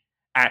really,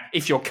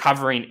 if you're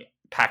covering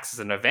PAX as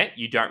an event,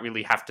 you don't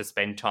really have to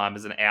spend time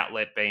as an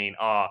outlet being,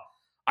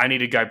 I need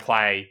to go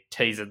play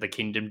Tears of the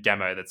Kingdom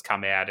demo that's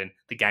come out and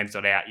the game's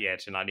not out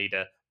yet, and I need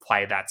to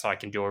play that so I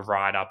can do a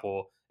write-up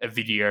or a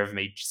video of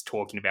me just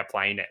talking about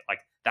playing it. Like,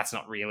 that's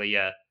not really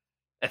a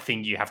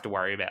thing you have to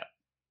worry about.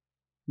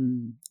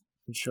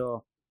 For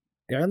sure.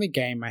 The only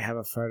game I have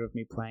a photo of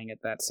me playing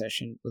at that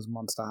session was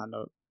Monster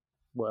Hunter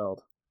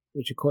World,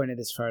 which according to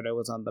this photo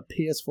was on the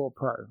PS4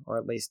 Pro, or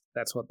at least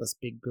that's what this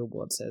big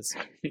billboard says.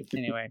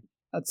 Anyway,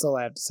 that's all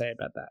I have to say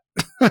about that.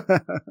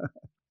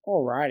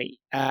 Alrighty.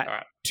 All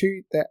right.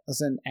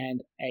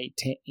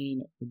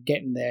 2018, we're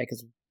getting there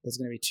because there's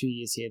going to be 2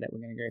 years here that we're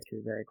going to go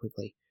through very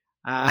quickly.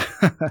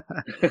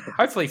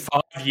 Hopefully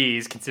 5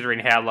 years, considering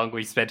how long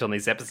we've spent on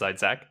this episode,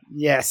 Zach.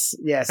 Yes.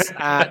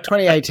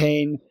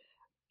 2018,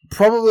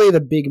 probably the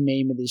big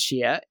meme of this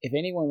year, if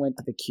anyone went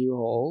to the Q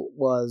Hall,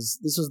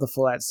 this was the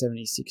Fallout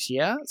 76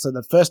 year. So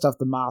the first off,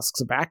 the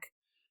masks are back.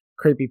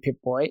 Creepy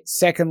Pip-Boy.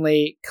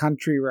 Secondly,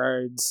 Country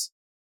Roads,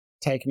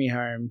 Take Me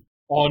Home.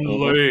 On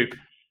loop.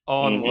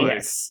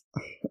 Yes.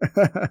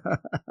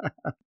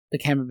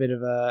 Became a bit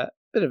of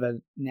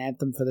an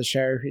anthem for the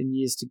show in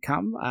years to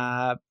come.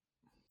 And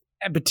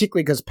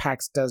particularly because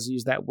PAX does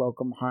use that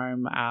welcome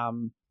home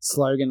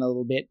slogan a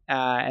little bit,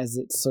 as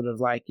it's sort of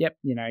like, yep,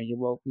 you're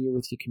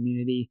with your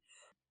community.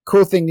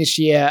 Cool thing this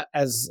year,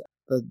 as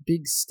the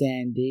big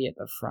standee at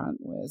the front.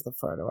 Where's the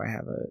photo? I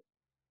have it.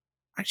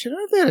 Actually, I don't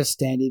know if they had a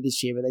standee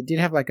this year, but they did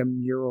have like a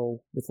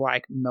mural with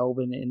like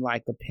Melbourne in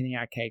like the Penny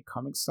Arcade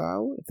comic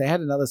style. If they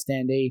had another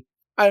standee,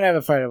 I don't have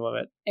a photo of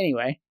it.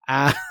 Anyway,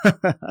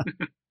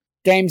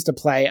 games to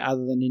play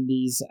other than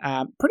indies.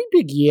 Pretty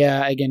big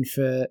year again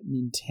for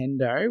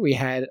Nintendo. We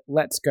had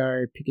Let's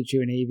Go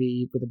Pikachu and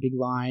Eevee with a big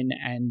line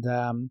and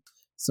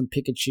some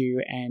Pikachu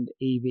and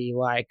Eevee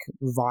like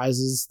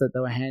visors that they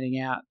were handing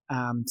out.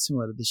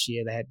 Similar to this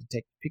year, they had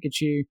Detect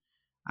Pikachu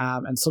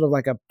and sort of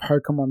like a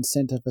Pokemon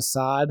Center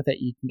facade that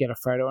you can get a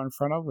photo in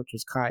front of, which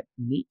was quite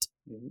neat.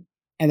 Mm-hmm.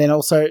 And then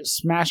also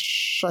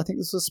Smash, I think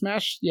this was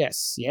Smash.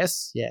 Yes.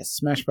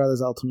 Smash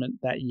Brothers Ultimate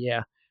that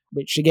year,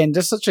 which again,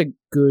 just such a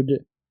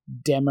good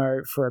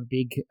demo for a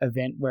big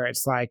event where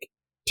it's like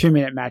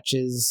 2-minute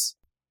matches,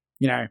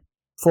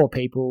 4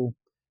 people,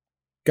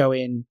 go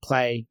in,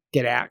 play,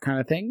 get out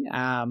kind of thing.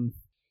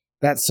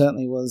 That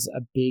certainly was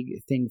a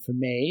big thing for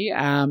me.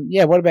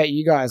 What about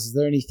you guys? Is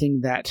there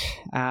anything that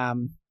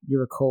you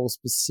recall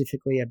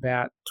specifically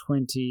about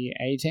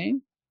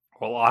 2018?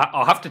 Well,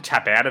 I'll have to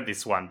tap out of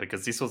this one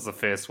because this was the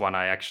first one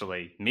I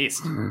actually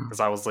missed because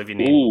I was living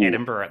in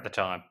Edinburgh at the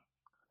time.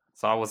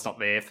 So I was not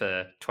there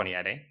for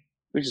 2018.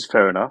 Which is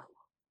fair enough.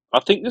 I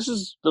think this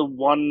is the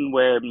one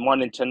where My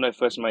Nintendo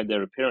first made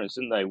their appearance,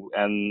 didn't they?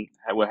 And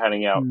were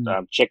handing out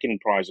check-in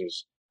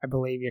prizes. I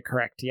believe you're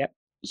correct, yep.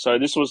 So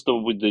this was the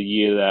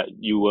year that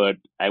you were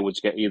able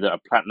to get either a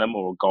platinum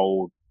or a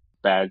gold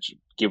badge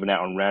given out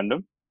on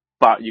random,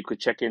 but you could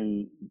check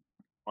in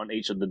on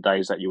each of the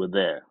days that you were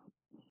there.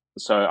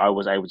 So I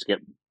was able to get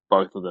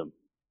both of them.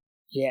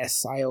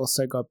 Yes, I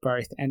also got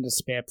both and a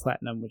spare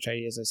platinum, which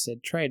I, as I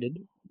said, traded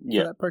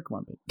for that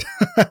Pokemon bit.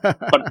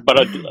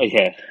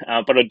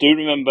 but I do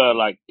remember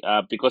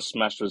because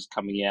Smash was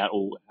coming out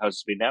or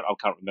has been out, I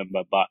can't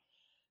remember, but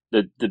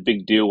the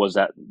big deal was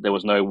that there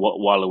was no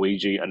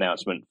Waluigi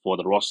announcement for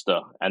the roster,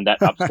 and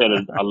that upset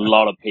a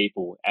lot of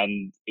people,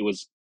 and it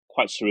was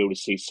quite surreal to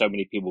see so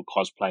many people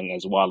cosplaying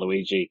as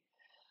Waluigi.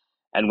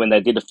 And when they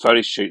did a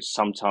photo shoot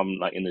sometime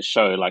in the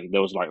show,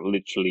 there was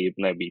literally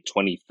maybe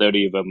 20,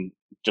 30 of them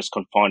just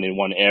confined in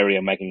one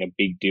area, making a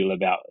big deal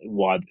about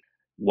why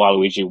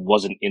Waluigi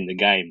wasn't in the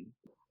game.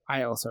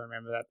 I also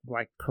remember that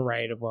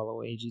parade of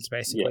Waluigis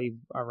basically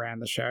around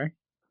the show.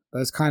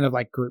 Those kind of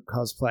group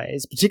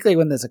cosplays, particularly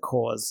when there's a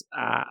cause,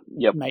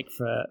 make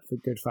for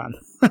good fun.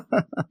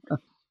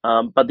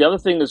 But the other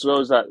thing as well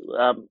is that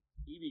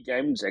EV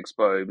Games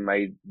Expo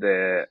made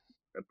their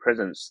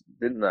presence,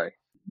 didn't they?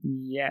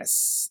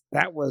 Yes,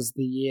 that was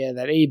the year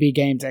that EB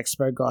Games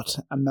Expo got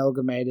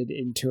amalgamated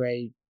into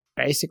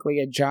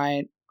basically a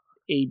giant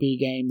EB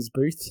Games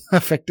booth,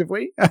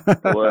 effectively,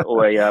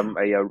 or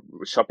a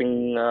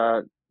shopping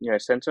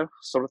center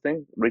sort of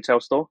thing,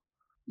 retail store.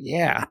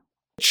 Yeah,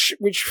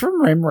 which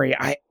from memory,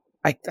 I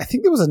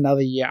think there was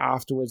another year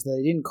afterwards that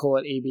they didn't call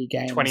it EB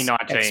Games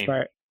 2019.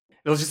 Expo.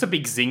 There was just a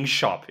big Zing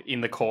shop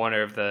in the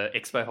corner of the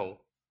expo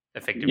hall,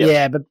 effectively.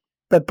 Yeah,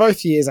 but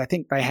both years I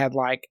think they had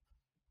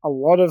a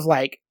lot of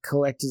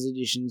collector's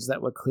editions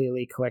that were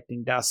clearly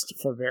collecting dust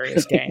for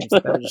various games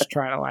that they were just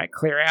trying to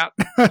clear out.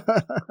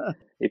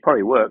 It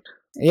probably worked.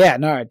 Yeah,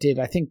 no, it did.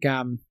 I think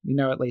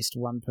at least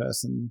one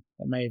person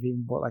that may have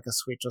even bought a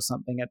Switch or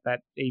something at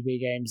that EB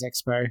Games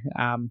Expo.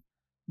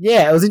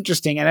 It was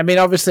interesting, and I mean,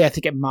 obviously, I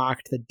think it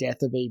marked the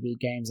death of EB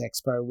Games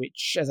Expo,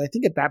 which, as I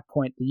think at that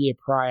point the year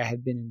prior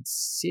had been in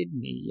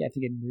Sydney. I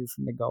think it moved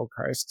from the Gold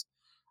Coast.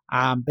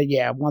 But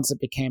yeah, once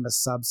it became a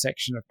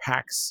subsection of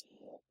PAX.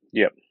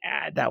 Yep.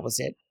 That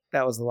was it.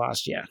 That was the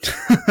last year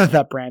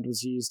that brand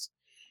was used,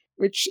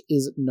 which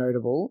is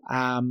notable.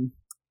 And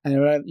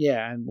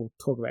we'll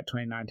talk about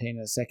 2019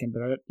 in a second,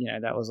 but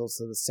that was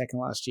also the second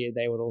last year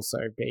they would also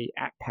be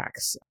at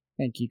PAX.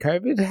 Thank you,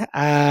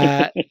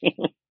 COVID.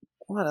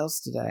 What else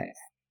did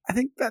I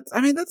think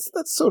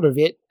that's sort of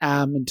it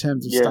in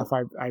terms of stuff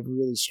I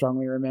really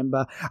strongly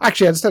remember.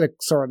 Actually, I just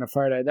saw in a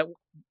photo that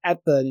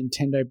at the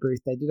Nintendo booth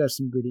they did have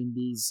some good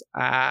indies.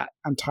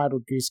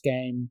 Untitled Goose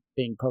Game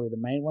being probably the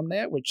main one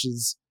there, which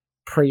is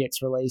pre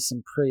its release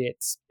and pre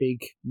its big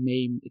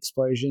meme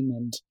explosion,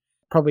 and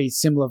probably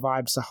similar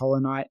vibes to Hollow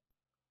Knight.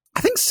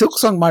 I think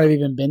Silksong might have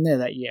even been there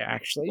that year,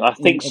 actually. I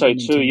think so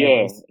too,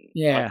 yeah. Booth.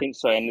 Yeah. I think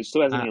so, and it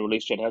still hasn't been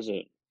released yet, has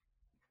it?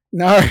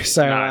 No,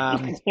 so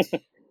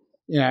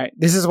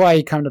this is why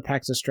you come to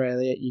PAX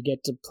Australia. You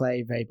get to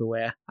play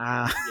Vaporware.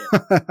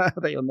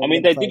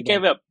 They did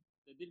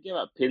give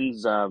up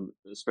pins,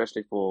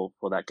 especially for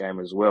that game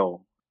as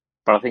well.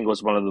 But I think it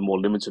was one of the more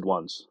limited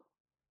ones.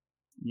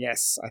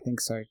 Yes, I think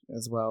so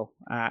as well.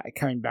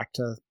 Coming back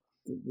to,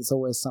 there's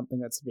always something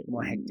that's a bit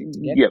more hectic to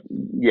get.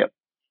 Yep.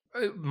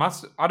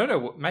 I don't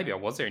know, maybe I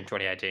was there in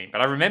 2018,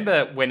 but I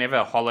remember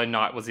whenever Hollow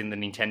Knight was in the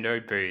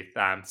Nintendo booth,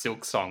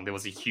 Silksong, there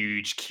was a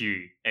huge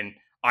queue, and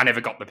I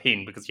never got the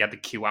pin because you had to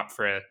queue up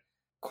for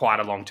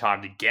quite a long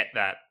time to get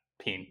that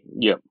pin.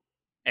 Yep.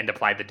 And to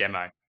play the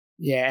demo.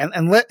 Yeah,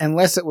 and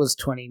unless it was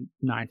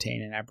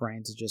 2019 and our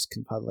brains are just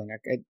confuddling,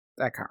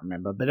 I can't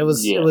remember, but it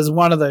was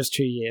one of those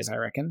 2 years, I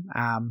reckon.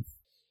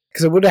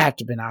 Because it would have had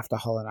to have been after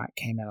Hollow Knight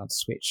came out on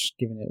Switch,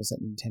 given it was at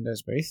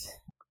Nintendo's booth.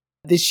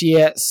 This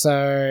year,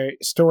 so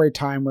story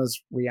time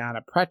was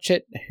Rihanna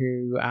Pratchett,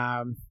 who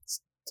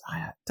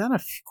done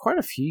quite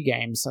a few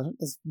games.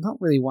 There's not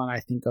really one I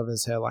think of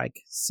as her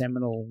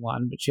seminal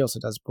one, but she also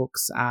does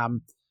books.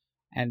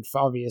 And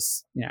for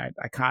obvious,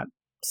 I can't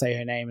say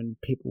her name and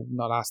people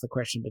not ask the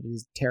question, but it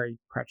is Terry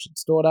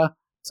Pratchett's daughter.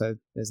 So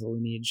there's a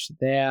lineage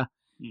there.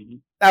 Mm-hmm.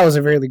 That was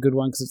a really good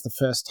one because it's the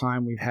first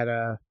time we've had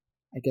a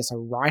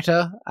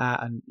writer,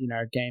 and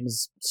a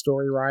games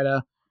story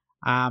writer.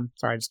 Sorry,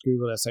 I just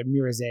googled it. So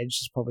Mirror's Edge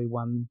is probably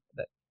one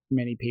that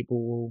many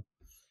people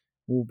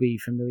will be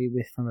familiar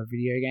with from a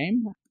video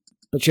game.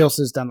 But she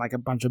also has done like a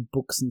bunch of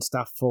books and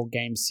stuff for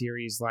game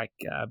series, like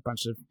a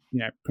bunch of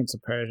Prince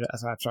of Persia,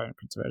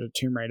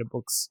 Tomb Raider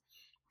books.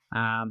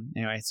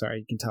 Anyway, sorry,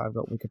 you can tell I've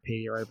got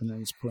Wikipedia open and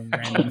just pulling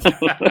random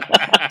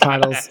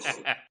titles.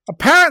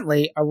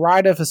 Apparently, a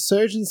writer for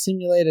Surgeon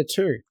Simulator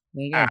 2.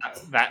 There you go.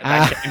 That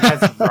game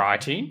has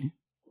writing.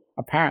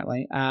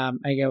 Apparently,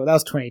 again, well, that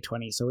was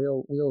 2020, so we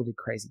all did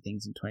crazy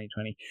things in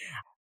 2020.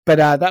 But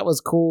that was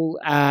cool.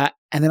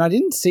 And then I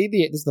didn't see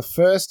this is the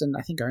first and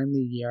I think only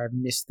year I've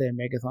missed their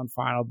Megathon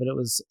final, but it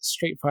was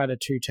Street Fighter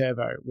 2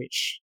 Turbo,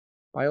 which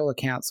by all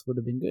accounts would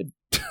have been good.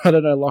 I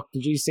don't know, Locke,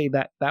 did you see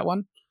that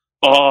one?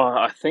 Oh,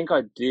 I think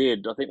I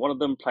did. I think one of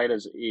them played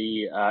as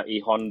E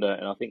Honda,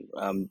 and I think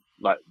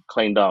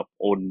cleaned up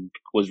or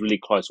was really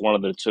close. One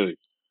of the two.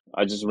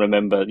 I just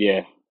remember,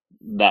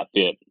 that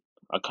bit.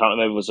 I can't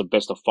remember if it was a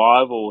best of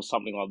 5 or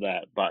something like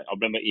that. But I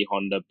remember E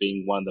Honda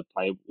being one of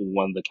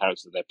the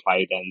characters they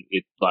played, and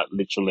it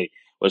literally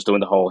was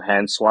doing the whole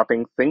hand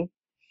swiping thing,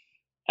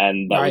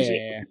 and that was it.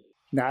 Yeah.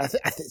 No,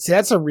 see,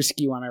 that's a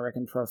risky one, I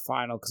reckon, for a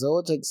final, because all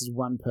it takes is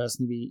one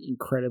person to be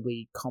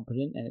incredibly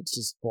competent, and it's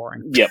just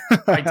boring. Yep,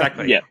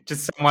 exactly. Yep.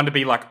 Just someone to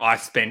be like, I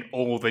spent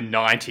all the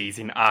 90s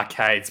in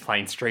arcades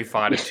playing Street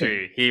Fighter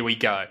 2. Here we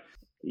go.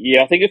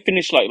 Yeah, I think it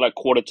finished like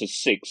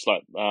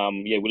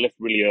 5:45. We left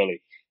really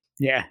early.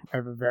 Yeah,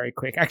 over very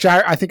quick.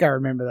 Actually, I think I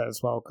remember that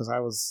as well, because I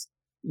was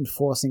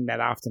enforcing that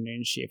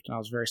afternoon shift, and I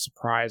was very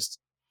surprised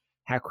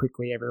how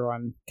quickly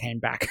everyone came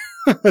back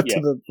to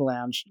the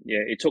lounge. Yeah,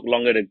 it took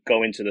longer to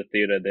go into the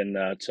theater than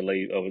to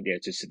leave.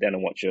 To sit down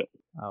and watch it.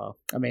 Oh,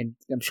 I mean,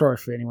 I'm sure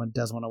if anyone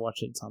does want to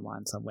watch it, it's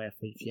online somewhere.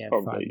 If you have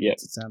Probably, 5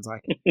 minutes, it sounds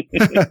like.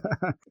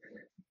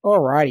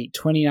 Alrighty,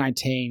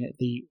 2019,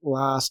 the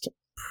last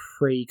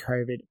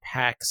pre-COVID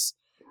PAX.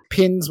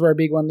 Pins were a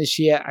big one this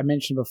year. I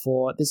mentioned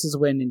before, this is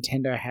when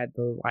Nintendo had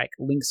the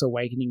Link's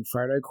Awakening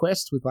photo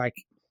quest with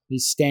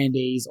these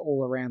standees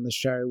all around the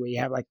show, where you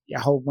have you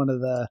hold one of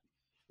the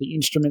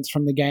instruments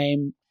from the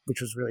game, which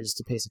was really just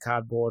a piece of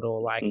cardboard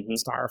or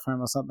styrofoam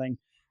or something.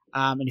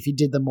 And if you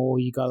did them all,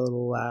 you got a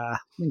little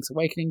Link's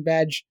Awakening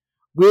badge.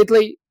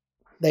 Weirdly,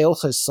 they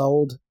also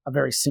sold a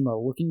very similar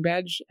looking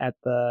badge at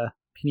the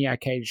Penny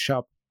Arcade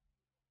shop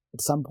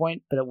at some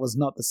point, but it was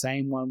not the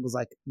same. One was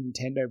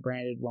Nintendo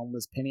branded, one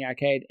was Penny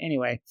Arcade.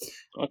 Anyway,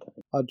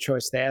 odd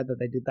choice there that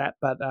they did that.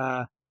 But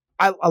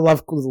I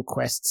love little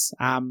quests.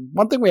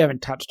 One thing we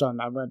haven't touched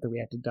on, I don't think we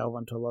have to delve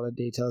into a lot of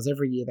details.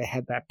 Every year they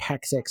had that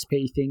PAX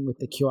XP thing with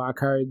the QR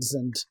codes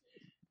and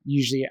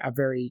usually a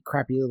very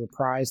crappy little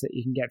prize that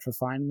you can get for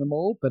finding them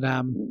all. But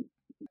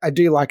I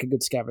do like a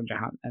good scavenger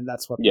hunt, and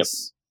that's what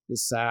this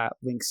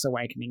Link's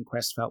Awakening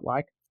quest felt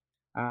like.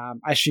 I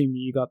assume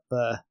you got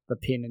the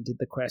pin and did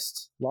the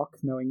quest, Locke,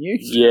 knowing you.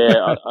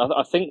 Yeah,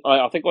 I think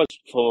it was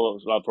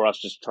for us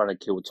just trying to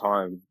kill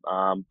time.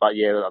 But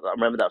yeah, I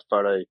remember that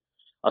photo.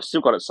 I've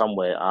still got it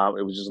somewhere.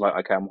 It was just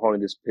okay, I'm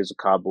holding this piece of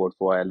cardboard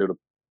for a little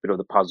bit of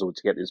the puzzle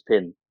to get this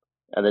pin,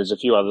 and there's a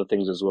few other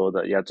things as well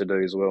that you had to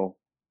do as well.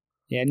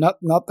 Yeah, not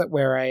that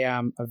we're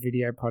a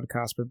video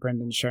podcast, but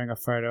Brendan's showing a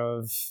photo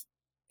of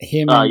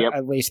him and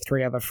at least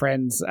 3 other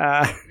friends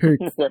who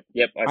I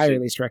at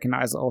least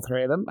recognise all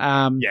 3 of them.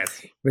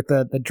 Yes, with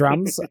the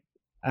drums,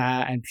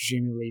 and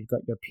presumably you've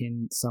got your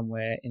pin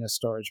somewhere in a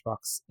storage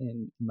box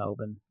in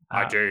Melbourne.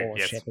 I do, or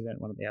yes. Shepparton,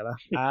 one or the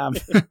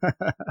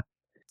other.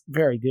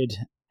 Very good.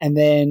 And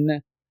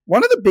then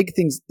one of the big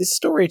things this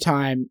story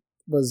time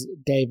was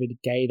David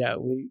Gator,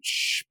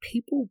 which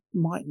people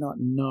might not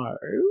know.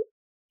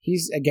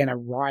 He's, again, a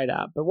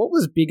writer, but what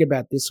was big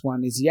about this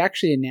one is he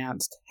actually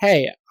announced,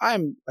 hey,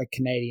 I'm a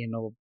Canadian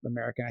or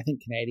American, I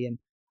think Canadian.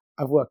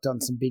 I've worked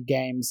on some big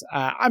games.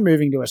 I'm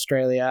moving to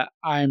Australia.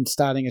 I'm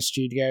starting a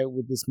studio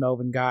with this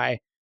Melbourne guy,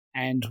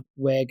 and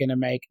we're going to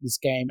make this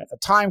game at the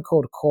time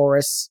called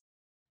Chorus.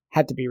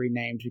 Had to be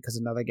renamed because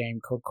another game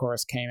called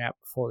Chorus came out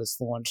before this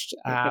launched,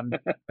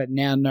 but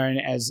now known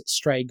as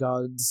Stray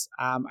Gods,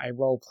 a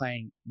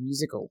role-playing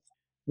musical,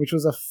 which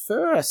was a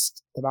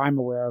first that I'm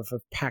aware of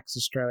PAX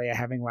Australia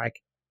having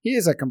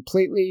here's a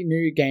completely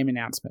new game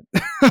announcement,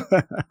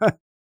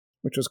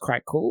 which was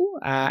quite cool.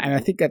 And I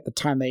think at the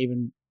time they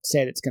even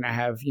said it's going to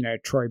have,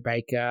 Troy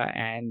Baker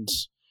and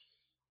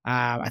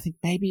I think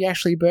maybe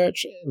Ashley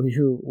Birch,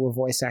 who were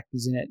voice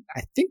actors in it.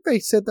 I think they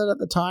said that at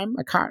the time.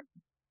 I can't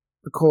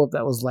recall if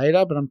that was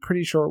later, but I'm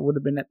pretty sure it would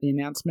have been at the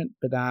announcement.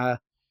 But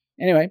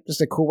anyway, just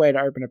a cool way to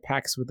open a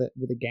PAX with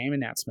a game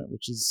announcement,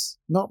 which is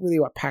not really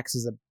what PAX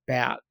is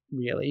about,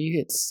 really.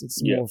 It's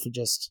more for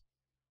just,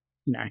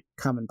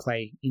 come and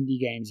play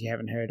indie games you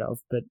haven't heard of.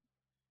 But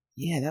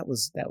yeah, that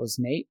was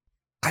neat.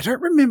 I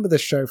don't remember the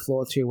show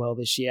floor too well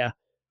this year.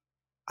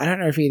 I don't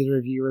know if either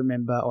of you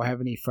remember or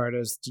have any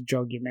photos to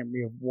jog your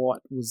memory of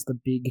what was the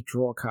big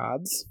draw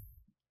cards.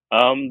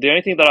 The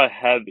only thing that I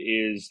have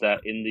is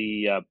that in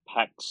the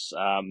PAX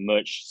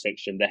merch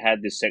section, they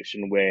had this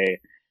section where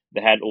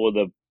they had all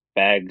the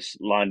bags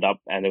lined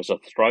up, and there was a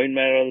throne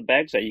made out of the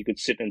bags that you could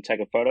sit and take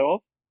a photo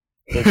of.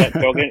 Does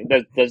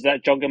that does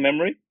that jog a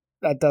memory?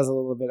 That does a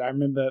little bit. I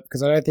remember,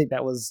 because I don't think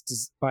that was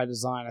just by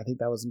design. I think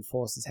that was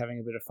enforced as having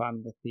a bit of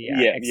fun with the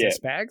excess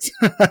bags.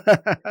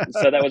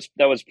 So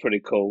that was pretty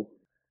cool.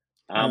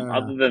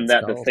 Other than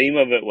that, the theme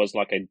of it was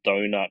like a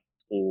donut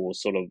or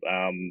sort of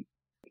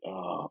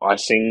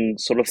icing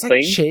sort of it's theme.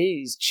 Like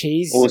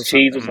cheese, or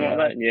cheese or something like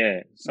that.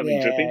 Yeah,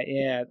 something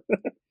dripping.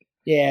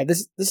 Yeah.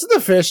 This is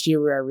the first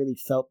year where I really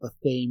felt the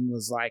theme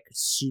was like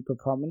super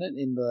prominent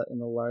in the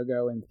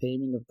logo and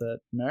theming of the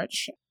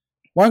merch.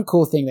 One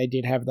cool thing they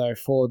did have though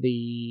for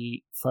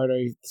the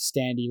photo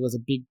standee was a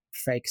big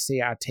fake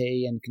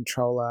CRT and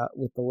controller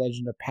with the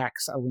Legend of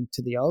PAX: A Link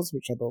to the Oz,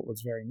 which I thought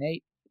was very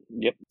neat.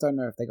 Yep. Don't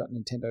know if they got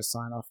Nintendo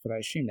sign off, but I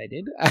assume they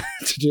did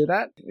to do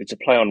that. It's a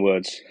play on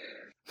words.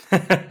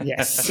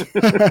 Yes.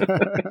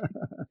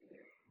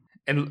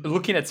 And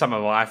looking at some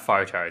of my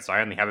photos,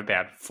 I only have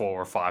about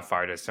 4 or 5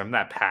 photos from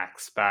that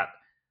PAX, but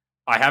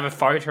I have a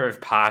photo of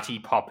Party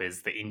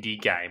Poppers, the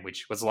indie game,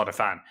 which was a lot of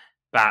fun.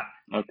 But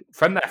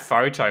from that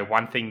photo,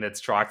 one thing that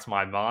strikes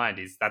my mind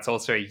is that's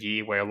also a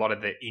year where a lot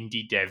of the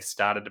indie devs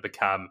started to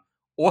become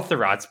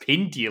authorized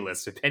pin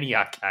dealers for Penny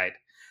Arcade.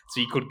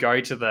 So you could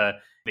go to the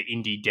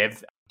indie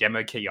dev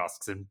demo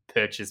kiosks and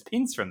purchase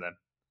pins from them.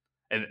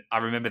 And I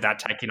remember that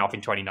taking off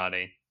in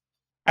 2019.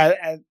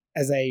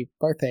 As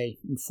both a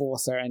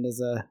enforcer and as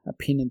a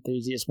pin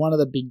enthusiast, one of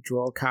the big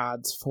draw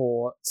cards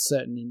for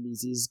certain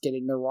indies is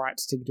getting the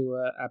rights to do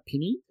a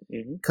pinny,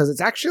 because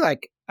it's actually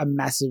like a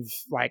massive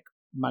like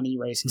money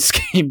raising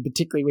scheme,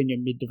 particularly when you're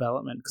mid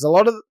development. Because a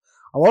lot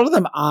of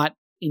them aren't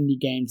indie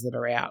games that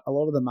are out. A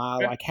lot of them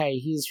are like, hey,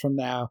 here's from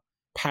our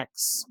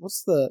PAX.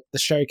 What's the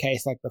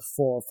showcase? Like the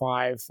 4 or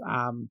 5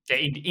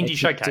 indie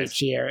showcase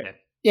each year.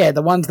 Yeah,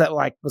 the ones that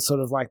like were sort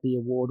of like the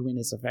award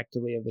winners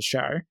effectively of the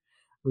show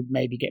would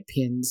maybe get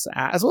pins,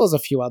 as well as a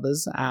few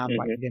others.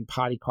 Like again,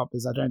 Party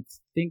Poppers, I don't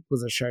think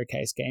was a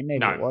showcase game.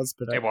 Maybe it was,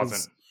 but it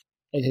wasn't.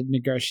 It had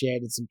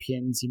negotiated some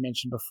pins. You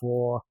mentioned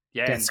before.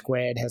 Yeah, Death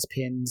Squared has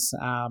pins.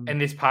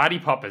 And this Party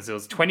Poppers, it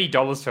was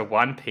 $20 for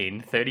 1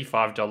 pin,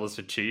 $35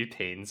 for 2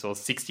 pins, or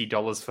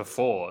 $60 for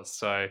 4.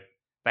 So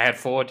they had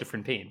 4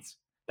 different pins.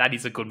 That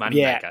is a good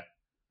money maker.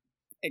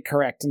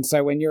 Correct. And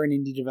so when you're an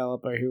indie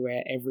developer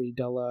where every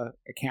dollar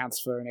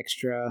accounts for an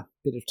extra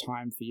bit of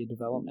time for your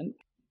development,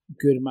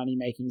 good money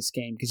making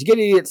scheme. Because you get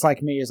idiots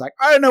like me who's like,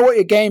 I don't know what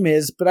your game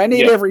is, but I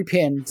need every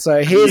pin.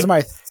 So here's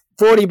my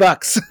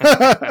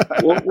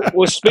 $40.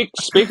 well,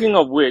 speaking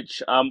of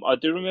which, I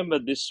do remember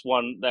this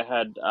one. They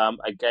had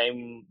a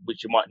game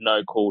which you might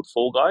know called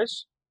Fall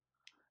Guys.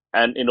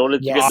 And in order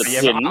to get the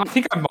pin... I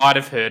think I might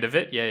have heard of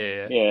it.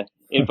 Yeah.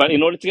 But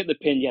in order to get the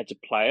pin, you had to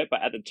play it.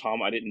 But at the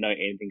time, I didn't know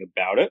anything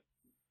about it.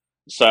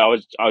 So I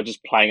was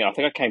just playing it. I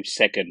think I came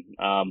second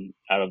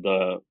out of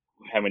the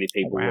how many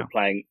people were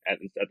playing at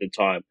the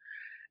time.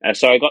 And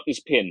so I got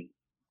this pin.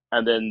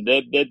 And then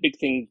the big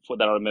thing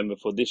that I remember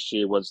for this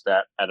year was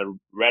that at a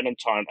random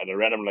time, at a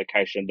random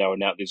location, they were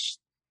now this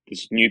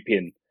new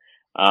pin,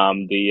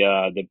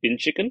 the bin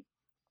chicken.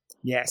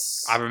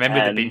 Yes, I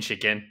remember the bin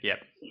chicken. Yep.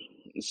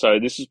 So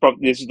this is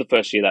the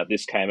first year that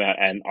this came out,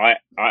 and I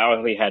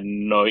only had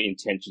no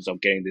intentions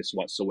of getting this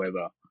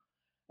whatsoever.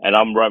 And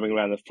I'm roaming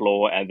around the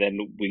floor, and then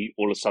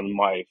all of a sudden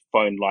my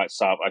phone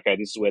lights up. Okay,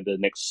 this is where the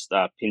next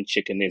pin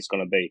chicken is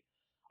going to be.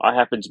 I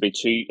happen to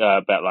be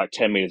about like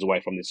 10 meters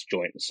away from this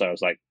joint, so I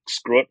was like,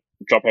 screw it,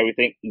 drop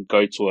everything, and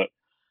go to it.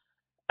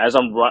 As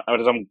I'm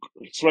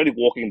slowly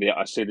walking there,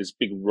 I see this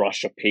big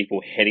rush of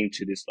people heading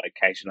to this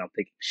location. I'm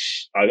thinking,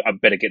 I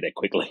better get there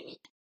quickly.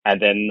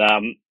 And then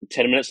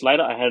 10 minutes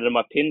later, I handed in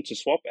my pin to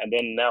swap, and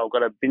then now I've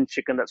got a bin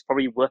chicken that's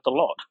probably worth a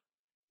lot.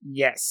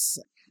 Yes.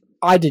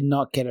 I did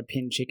not get a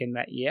pin chicken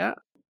that year.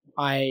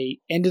 I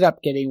ended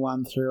up getting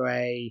one through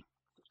a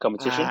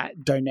competition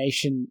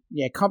donation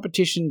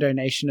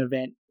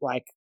event.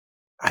 Like,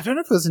 I don't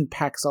know if it was in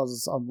PAX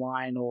Oz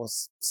online or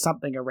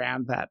something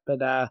around that,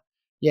 but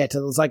it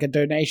was like a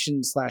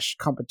donation /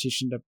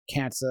 competition to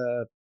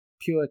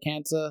Pure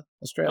Cancer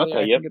Australia.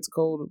 I think it's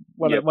called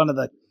one of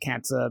the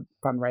cancer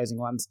fundraising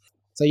ones.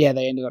 So yeah,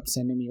 they ended up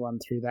sending me one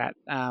through that,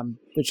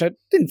 which I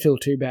didn't feel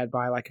too bad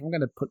by. Like, if I'm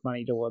going to put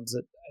money towards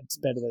it, it's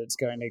better that it's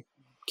going to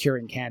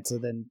curing cancer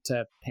than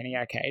to Penny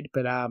Arcade.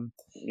 But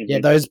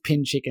those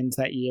pin chickens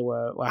that year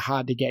were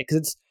hard to get,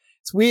 because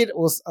it's weird. I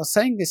was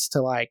saying this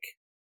to I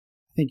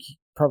think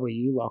probably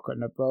you, Lachlan,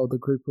 the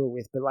group we were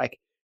with, but like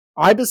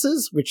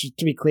ibises, which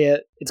to be clear,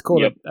 it's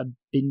called a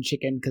bin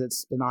chicken because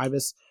it's an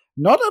ibis.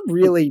 Not a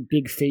really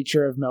big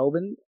feature of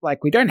Melbourne.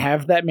 Like, we don't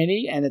have that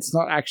many, and it's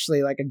not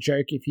actually like a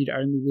joke if you'd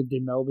only lived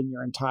in Melbourne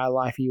your entire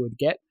life you would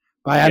get.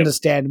 But I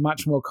understand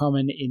much more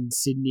common in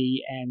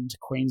Sydney and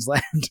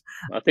Queensland.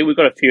 I think we've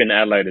got a few in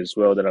Adelaide as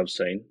well that I've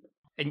seen.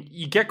 And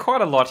you get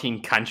quite a lot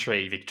in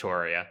country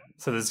Victoria.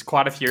 So there's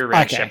quite a few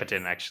around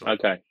Shepparton, actually.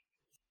 Okay.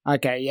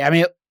 Okay, yeah, I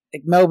mean,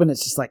 like Melbourne,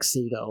 it's just like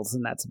seagulls,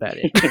 and that's about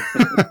it,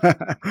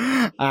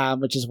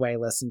 which is way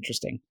less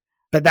interesting.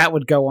 But that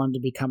would go on to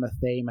become a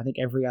theme. I think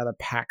every other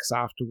PAX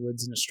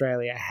afterwards in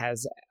Australia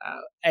has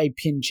a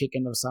pin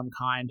chicken of some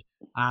kind,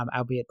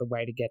 albeit the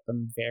way to get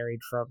them varied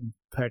from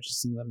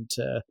purchasing them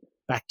to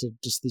back to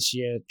just this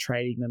year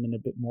trading them in a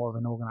bit more of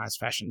an organised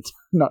fashion.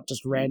 Not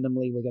just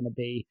randomly, we're going to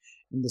be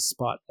in this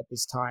spot at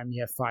this time.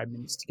 You have 5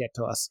 minutes to get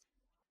to us.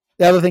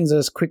 The other things I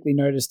just quickly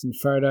noticed in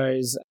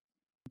photos,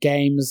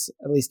 games,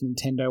 at least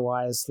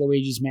Nintendo-wise,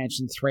 Luigi's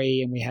Mansion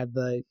 3, and we had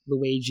the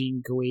Luigi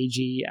and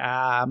Gooigi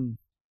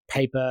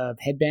paper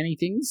headbandy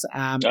things.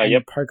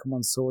 Yep.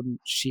 Pokemon Sword and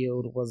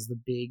Shield was the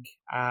big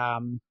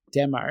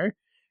demo.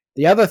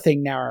 The other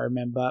thing now I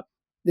remember,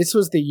 this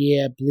was the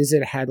year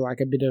Blizzard had like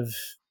a bit of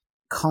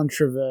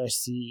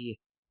controversy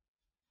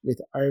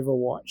with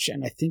Overwatch,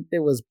 and I think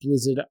there was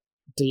Blizzard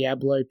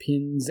Diablo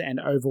pins and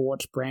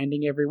Overwatch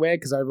branding everywhere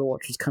because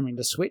Overwatch was coming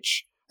to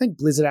Switch. I think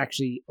Blizzard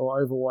actually,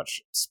 or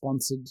Overwatch,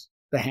 sponsored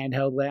the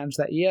handheld lounge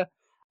that year.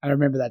 I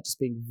remember that just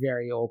being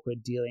very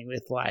awkward, dealing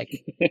with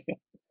like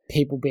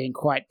people being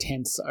quite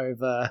tense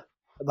over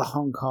the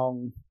Hong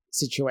Kong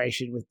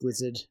situation with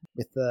Blizzard,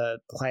 with the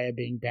player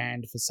being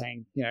banned for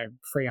saying,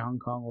 free Hong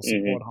Kong or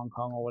support Hong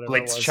Kong or whatever.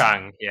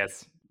 Blitzchung,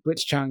 yes.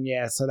 Blitzchung,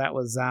 yeah. So that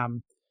was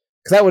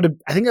because that would have,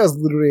 I think it was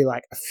literally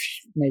like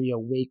maybe a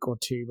week or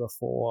two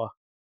before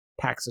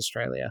PAX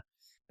Australia.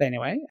 But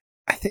anyway,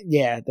 I think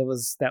that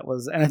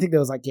was, and I think there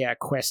was like a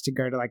quest to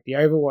go to like the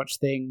Overwatch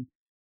thing,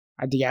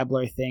 a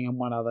Diablo thing, and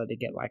one other to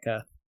get like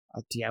a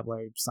Diablo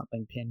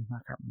something pin. I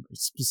can't remember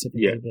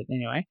specifically, but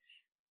anyway,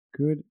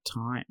 good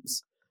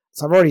times.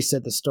 So I've already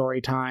said the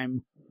story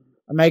time.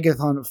 A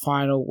Megathon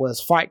final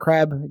was Fight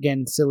Crab.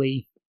 Again,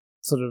 silly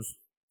sort of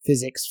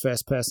physics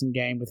first-person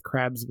game with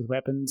crabs with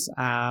weapons.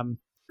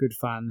 Good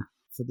fun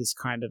for this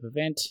kind of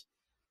event.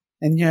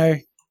 And,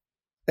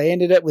 they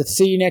ended it with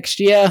see you next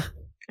year.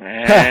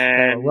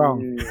 They were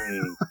wrong.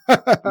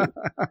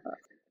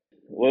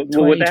 Well,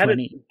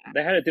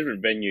 they had a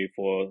different venue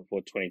for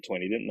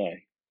 2020, didn't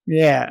they?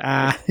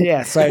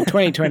 Yeah. So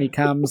 2020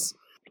 comes.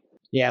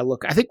 Yeah,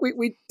 look, I think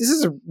we this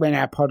is when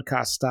our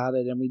podcast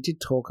started, and we did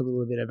talk a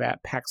little bit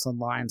about PAX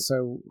Online,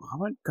 so I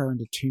won't go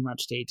into too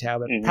much detail,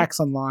 but PAX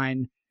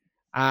Online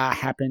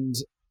happened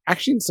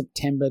actually in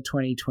September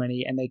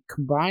 2020, and they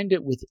combined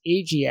it with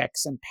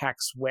EGX and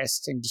PAX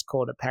West and just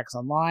called it PAX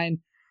Online.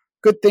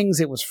 Good things,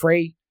 it was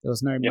free. There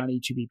was no money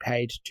to be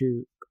paid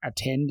to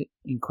attend,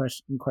 in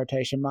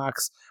quotation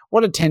marks.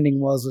 What attending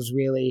was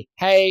really,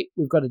 hey,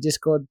 we've got a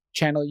Discord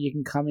channel you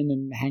can come in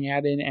and hang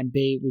out in, and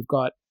B,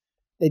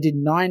 they did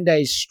 9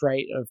 days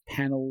straight of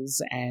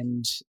panels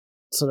and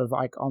sort of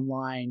like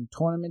online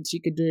tournaments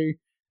you could do,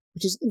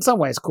 which is in some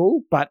ways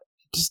cool, but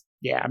just,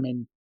 I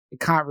mean, it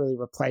can't really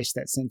replace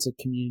that sense of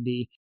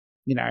community,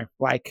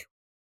 like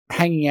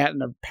hanging out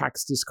in a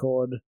PAX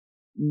Discord,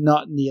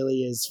 not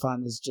nearly as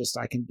fun as just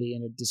I can be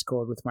in a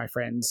Discord with my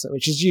friends,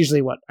 which is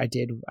usually what I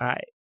did.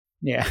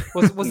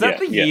 Was that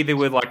the year there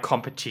were like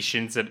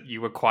competitions that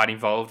you were quite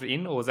involved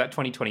in, or was that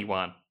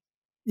 2021?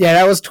 Yeah,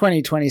 that was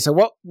 2020. So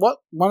what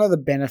one of the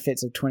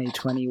benefits of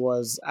 2020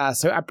 was,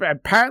 so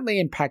apparently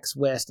in PAX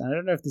West, and I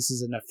don't know if this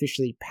is an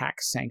officially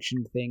PAX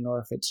sanctioned thing or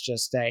if it's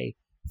just a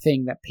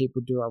thing that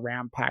people do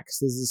around PAX,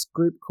 there's this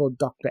group called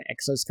Dr.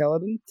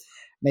 Exoskeleton.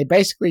 And they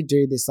basically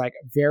do this like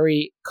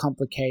very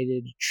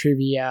complicated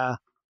trivia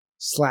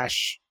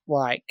 /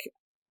 like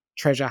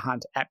treasure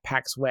hunt at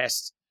PAX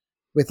West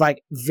with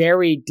like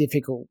very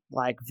difficult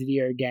like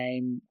video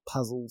game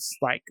puzzles,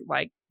 like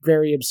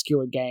very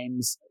obscure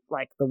games.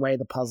 Like the way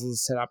the puzzle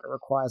is set up, it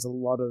requires a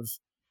lot of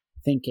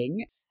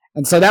thinking.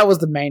 And so that was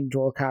the main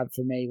draw card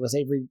for me, was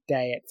every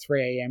day at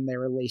 3 a.m. they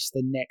released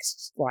the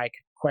next like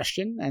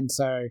question. And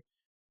so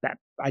that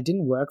I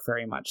didn't work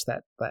very much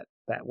that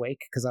week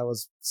because I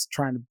was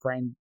trying to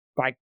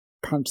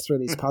punch through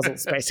these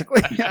puzzles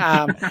basically.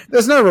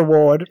 There's no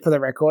reward for the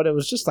record. It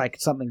was just like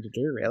something to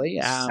do really.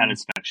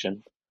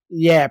 Satisfaction.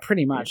 Yeah,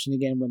 pretty much. And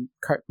again, when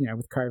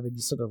with COVID,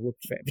 you sort of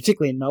looked for,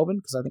 particularly in Melbourne,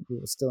 because I think we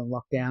were still in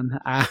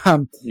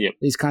lockdown.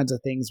 These kinds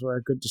of things were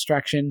a good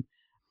distraction.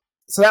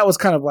 So that was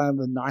kind of one of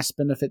the nice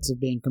benefits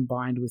of being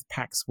combined with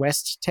PAX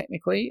West,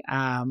 technically.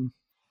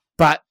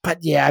 But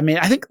yeah, I mean,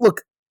 I think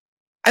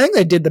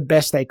they did the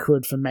best they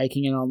could for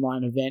making an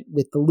online event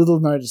with the little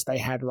notice they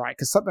had, right?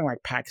 Because something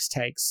like PAX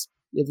takes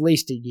at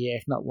least a year,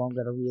 if not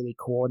longer, to really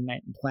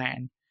coordinate and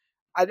plan.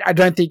 I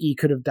don't think you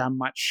could have done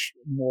much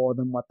more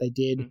than what they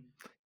did.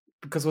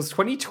 Because was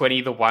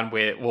 2020 the one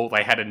where,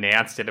 they had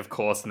announced it, of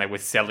course, and they were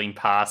selling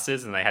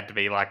passes and they had to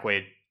be like,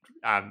 we're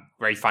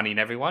refunding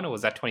everyone, or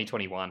was that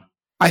 2021?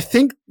 I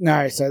think,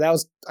 no. So that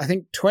was, I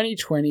think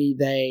 2020,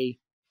 they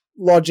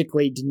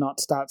logically did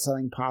not start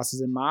selling passes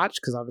in March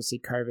because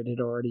obviously COVID had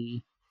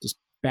already just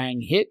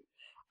bang hit.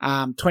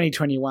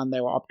 2021,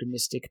 they were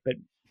optimistic, but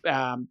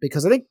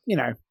because I think,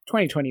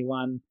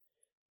 2021,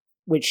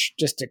 which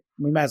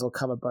we may as well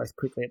cover both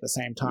quickly at the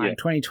same time. Yeah.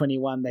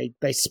 2021,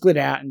 they split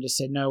out and just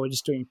said, no, we're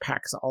just doing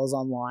PAX Oz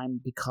online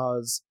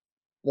because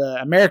the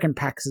American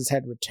PAXs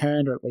had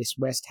returned, or at least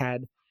West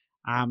had,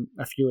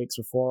 a few weeks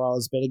before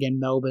Oz. But again,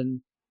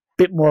 Melbourne,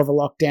 bit more of a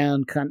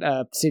lockdown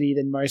city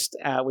than most.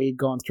 We'd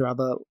gone through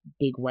other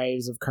big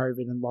waves of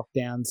COVID and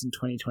lockdowns in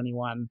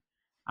 2021.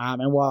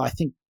 And while I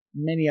think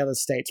many other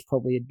states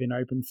probably had been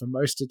open for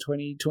most of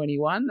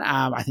 2021,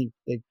 I think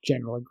the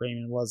general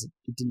agreement was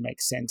it didn't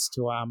make sense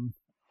to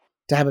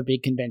have a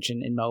big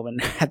convention in Melbourne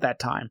at that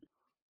time.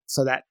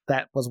 So that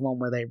was one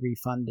where they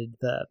refunded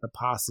the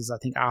passes, I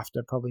think,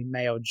 after probably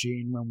May or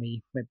June when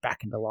we went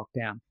back into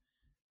lockdown.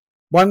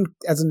 One,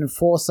 as an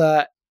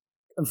enforcer,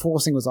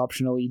 enforcing was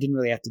optional. You didn't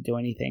really have to do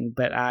anything,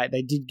 but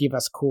they did give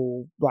us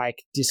cool,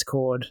 like,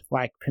 Discord,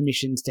 like,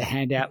 permissions to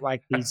hand out,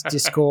 like, these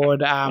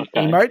Discord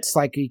emotes.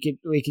 Like,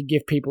 we could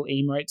give people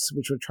emotes,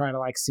 which would try to,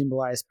 like,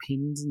 symbolize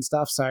pins and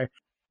stuff. So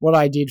what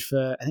I did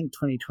for, I think,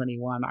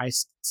 2021, I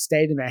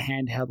stayed in the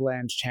Handheld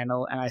Lounge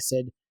channel and I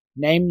said,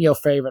 name your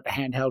favorite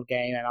handheld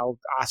game and I'll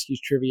ask you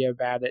trivia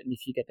about it. And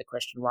if you get the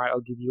question right, I'll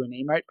give you an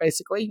emote,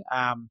 basically.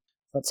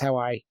 That's how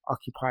I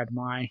occupied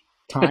my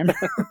time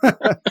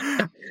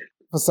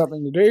for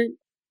something to do.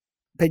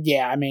 But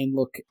yeah, I mean,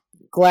 look,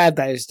 glad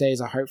those days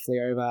are hopefully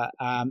over.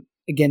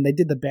 Again, they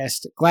did the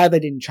best. Glad they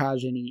didn't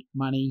charge any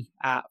money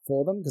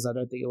for them, because I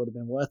don't think it would have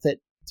been worth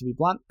it, to be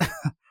blunt.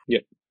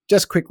 Yep.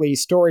 Just quickly,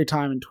 story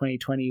time in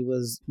 2020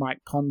 was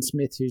Mike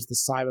Pondsmith, who's the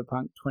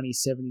Cyberpunk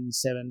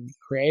 2077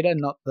 creator,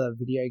 not the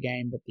video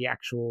game, but the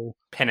actual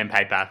pen and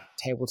paper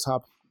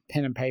tabletop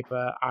pen and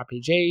paper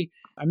RPG.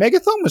 A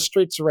megathon was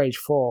Streets of Rage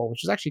 4,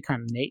 which is actually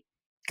kind of neat.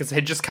 Because it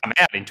had just come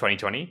out in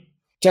 2020.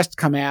 Just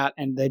come out,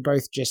 and they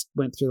both just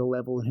went through the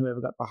level, and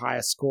whoever got the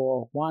highest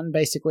score won,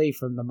 basically,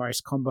 from the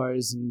most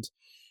combos and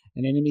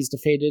enemies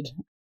defeated.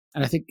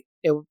 And I think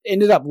it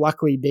ended up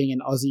luckily being an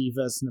Aussie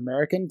versus an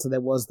American, so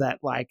there was that,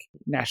 like,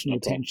 national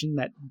tension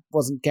that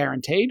wasn't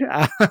guaranteed.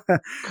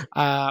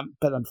 But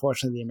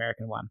unfortunately, the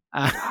American won.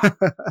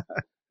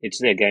 It's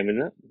their game,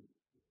 isn't it?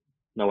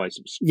 No way.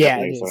 Yeah,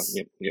 it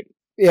is. Yep.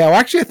 Yeah, well,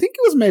 actually, I think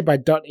it was made by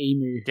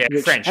 .emu, yeah,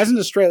 which French. has an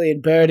Australian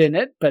bird in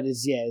it, but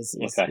is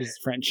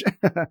French.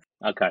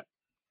 Okay.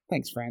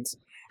 Thanks, France.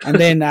 And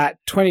then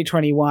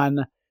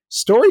 2021,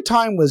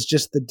 Storytime was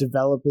just the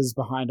developers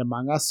behind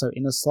Among Us, so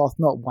Innersloth,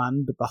 not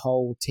one, but the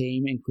whole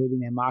team, including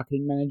their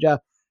marketing manager.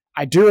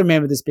 I do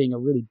remember this being a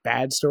really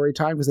bad story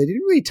time because they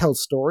didn't really tell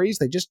stories.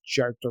 They just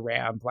joked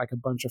around like a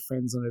bunch of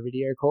friends on a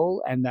video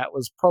call, and that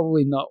was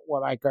probably not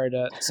what I go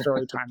to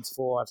story times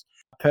for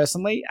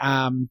personally.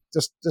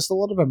 Just a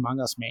lot of Among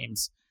Us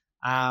memes.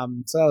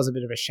 So that was a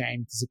bit of a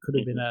shame because it could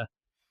have been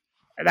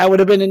that would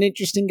have been an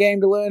interesting game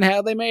to learn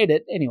how they made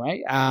it.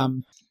 Anyway,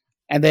 and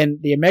then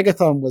the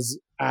Omegathon was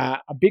a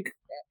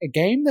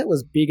game that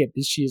was big at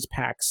this year's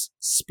PAX.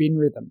 Spin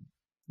Rhythm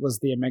was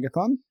the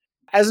Omegathon.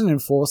 As an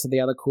enforcer, the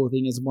other cool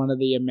thing is one of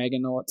the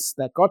Omeganauts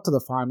that got to the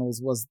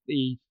finals was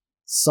the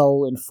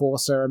sole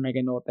enforcer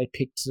Omeganaut they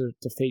picked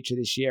to feature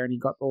this year, and he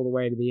got all the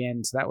way to the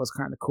end. So that was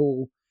kind of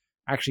cool,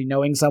 actually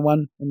knowing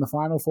someone in the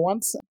final for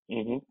once.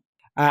 Mm-hmm.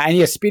 And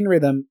yeah, Spin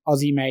Rhythm,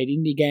 Aussie-made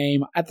indie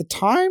game. At the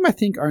time, I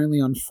think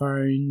only on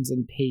phones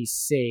and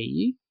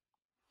PC.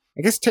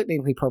 I guess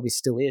technically probably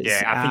still is.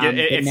 Yeah, I think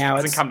it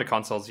hasn't come to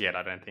consoles yet,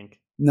 I don't think.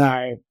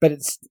 No, but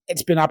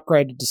it's been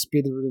upgraded to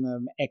Spin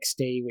Rhythm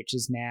XD, which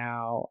is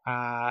now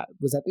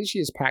was at this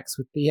year's PAX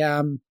with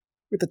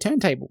the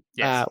turntable,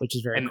 yes. Which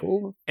is very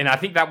cool. And I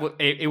think that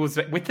it was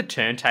with the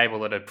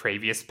turntable at a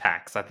previous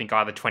PAX. I think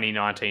either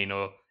 2019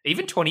 or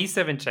even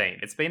 2017.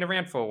 It's been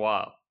around for a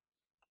while.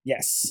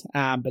 Yes,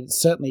 but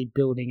it's certainly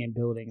building and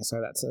building.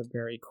 So that's a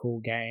very cool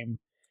game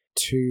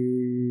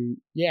to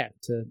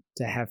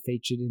have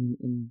featured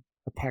in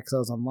a PAX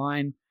Oz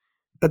Online.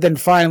 But then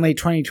finally,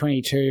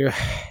 2022,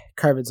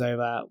 COVID's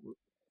over.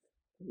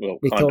 Well,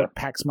 we thought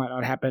PAX might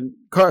not happen.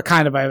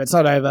 Kind of over. It's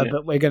not over,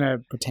 but we're going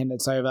to pretend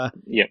it's over.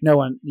 Yeah. No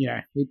one,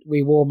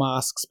 we wore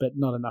masks, but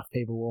not enough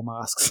people wore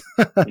masks.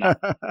 No.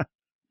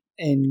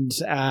 And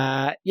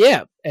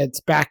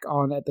it's back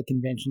on at the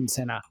convention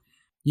center.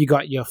 You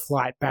got your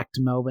flight back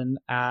to Melbourne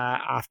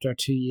after a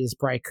 2 years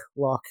break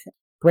lock.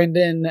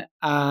 Brendan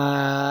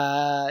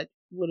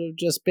would have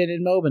just been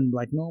in Melbourne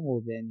like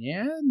normal then,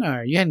 yeah?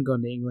 No, you hadn't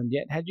gone to England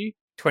yet, had you?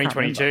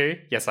 2022?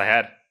 Yes, I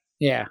had.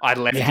 Yeah. I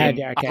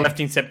left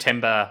in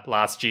September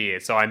last year,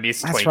 so I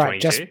missed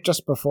 2022. That's right,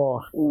 just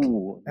before.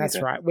 Ooh, that's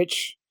okay. right,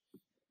 which,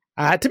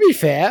 to be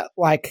fair,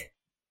 like,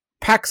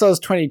 PAX Oz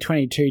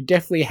 2022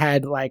 definitely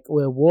had, like,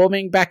 we're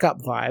warming back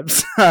up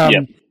vibes.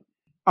 Yep.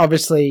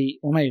 Obviously,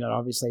 well, maybe not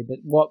obviously, but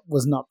what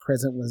was not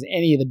present was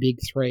any of the big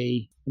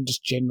three, and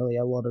just generally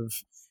a lot of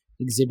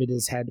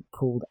exhibitors had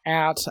pulled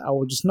out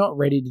or just not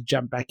ready to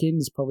jump back in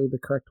is probably the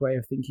correct way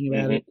of thinking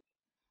about it.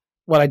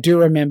 What I do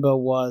remember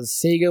was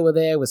Sega were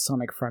there with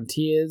Sonic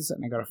Frontiers,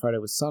 and I got a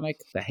photo with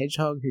Sonic the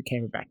Hedgehog, who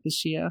came back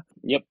this year.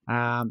 Yep.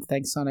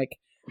 Thanks, Sonic.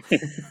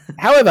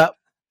 However,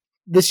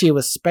 this year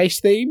was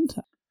space-themed.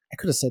 I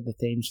could have said the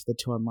themes for the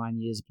 2 online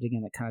years, but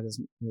again, it kind of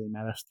doesn't really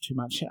matter too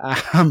much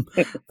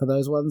for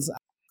those ones.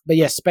 But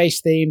yeah,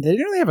 space-themed. They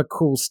didn't really have a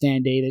cool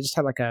standee. They just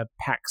had like a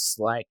PAX,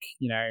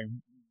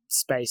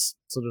 space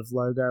sort of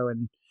logo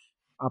and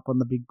up on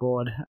the big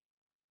board.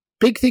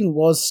 big thing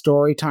was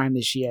story time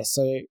this year.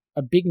 So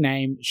a big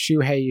name,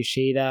 Shuhei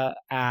Yoshida,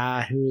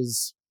 who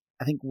is,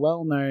 I think,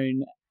 well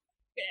known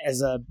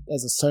as a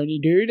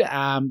Sony dude.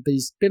 But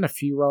he's been a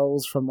few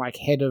roles from like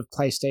head of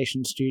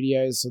PlayStation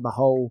Studios, so the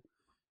whole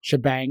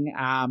shebang.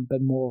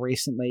 But more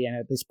recently, and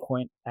at this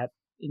point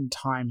in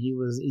time,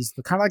 he's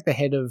kind of like the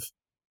head of,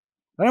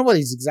 I don't know what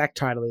his exact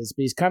title is,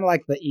 but he's kind of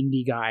like the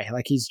indie guy.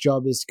 Like his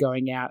job is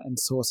going out and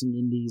sourcing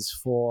indies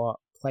for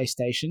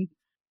PlayStation.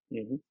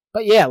 Mm-hmm.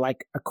 But yeah,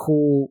 like a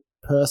cool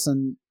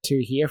person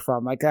to hear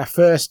from. Like our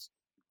first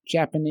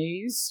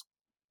Japanese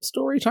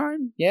story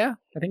time. Yeah,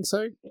 I think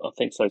so. I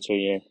think so too,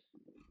 yeah.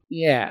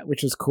 Yeah,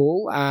 which was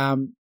cool.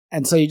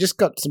 And so you just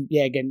got some,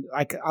 yeah, again,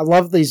 like I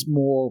love these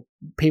more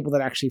people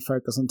that actually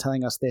focus on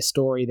telling us their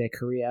story, their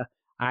career.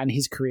 And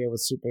his career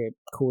was super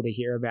cool to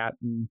hear about.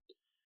 And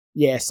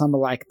yeah, some of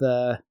like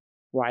the,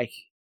 like,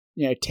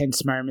 you know,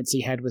 tense moments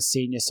he had with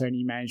senior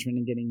Sony management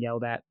and getting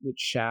yelled at,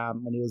 which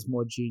when he was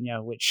more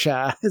junior, which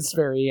is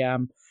very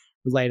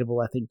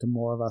relatable, I think, to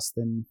more of us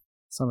than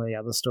some of the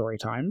other story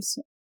times.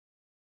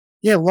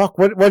 Yeah, Locke,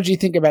 what did you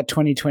think about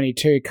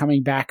 2022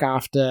 coming back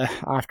after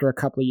a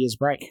couple of years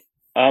break?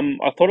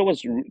 I thought it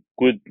was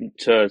good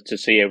to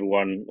see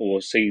everyone, or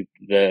see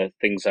the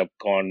things have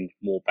gone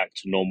more back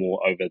to normal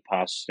over the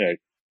past,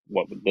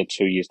 the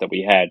 2 years that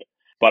we had.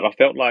 But I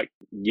felt like,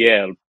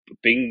 yeah,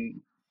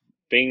 being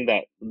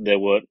that there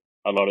were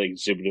a lot of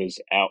exhibitors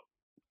out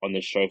on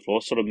the show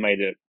floor sort of made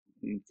it,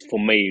 for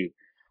me,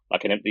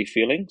 like an empty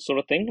feeling sort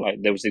of thing. Like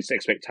there was this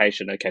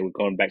expectation, okay, we're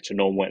going back to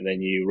normal, and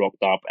then you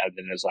rocked up, and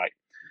then it's like,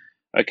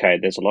 okay,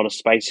 there's a lot of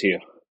space here.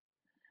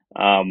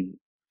 And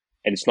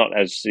it's not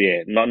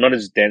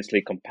as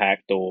densely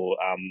compact, or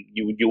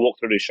you walk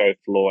through the show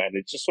floor and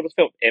it just sort of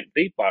felt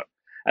empty, but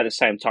at the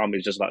same time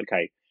it's just like,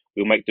 okay,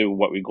 we'll make do with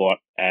what we got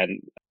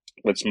and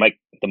let's make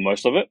the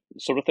most of it,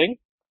 sort of thing.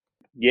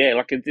 Yeah,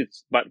 like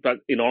it's but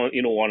in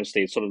all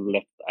honesty, it sort of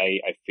left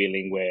a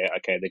feeling where,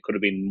 okay, there could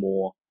have been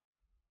more,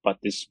 but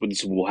this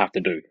will have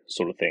to do,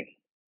 sort of thing.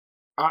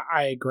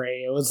 I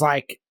agree. It was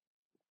like,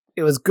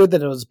 it was good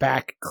that it was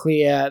back,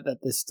 clear that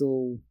there's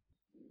still,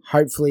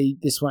 hopefully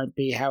this won't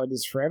be how it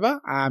is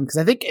forever. Because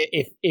I think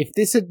if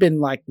this had been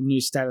like the new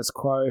status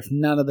quo, if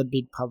none of the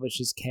big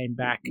publishers came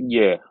back,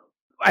 Yeah,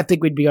 I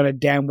think we'd be on a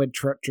downward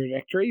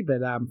trajectory.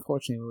 But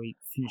unfortunately, we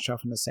finish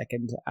off in a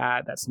second.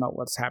 That's not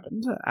what's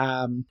happened.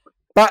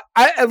 But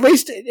at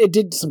least it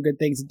did some good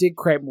things. It did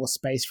create more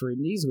space for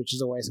indies, which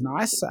is always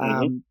nice,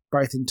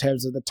 both in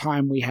terms of the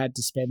time we had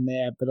to spend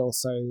there, but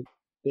also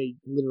the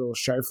literal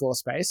show floor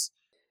space.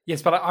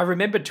 Yes, but I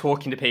remember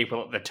talking to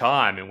people at the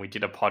time, and we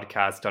did a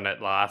podcast on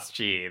it last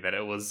year, that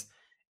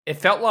it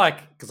felt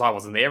like, because I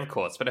wasn't there, of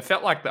course, but it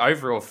felt like the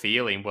overall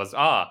feeling was,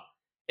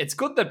 it's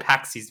good that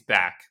PAX is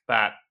back,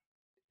 but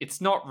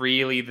it's not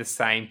really the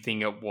same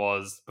thing it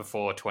was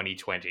before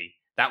 2020.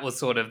 That was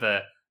sort of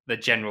the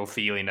general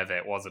feeling of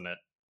it, wasn't it?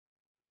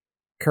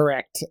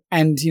 Correct.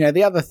 And, you know,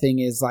 the other thing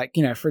is, like,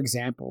 you know, for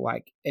example,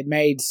 like, it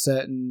made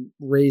certain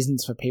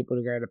reasons for people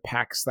to go to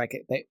PAX, like,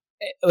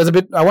 it was a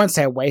bit, I won't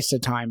say a waste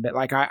of time, but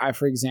like I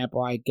for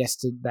example, I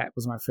guested, that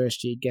was my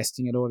first year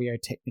guesting at Audio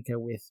Technica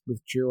with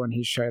Drew on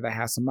his show, The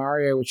House of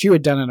Mario, which you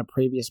had done in a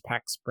previous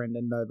PAX,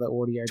 Brendan, though the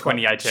audio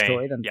 2018. got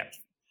destroyed.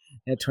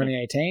 Yeah,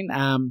 2018.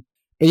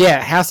 But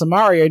yeah, House of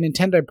Mario,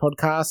 Nintendo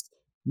podcast,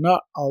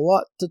 not a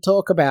lot to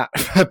talk about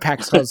for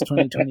PAX Aus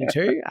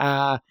 2022.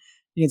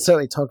 You can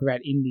certainly talk about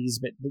indies,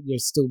 but you're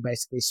still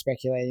basically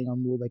speculating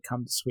on will they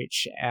come to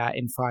Switch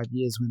in 5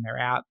 years when they're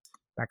out,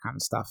 that kind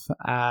of stuff.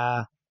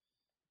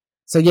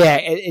 So yeah,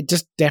 it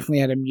just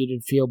definitely had a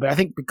muted feel. But I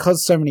think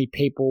because so many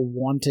people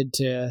wanted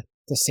to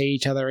see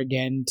each other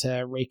again, to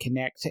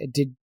reconnect, it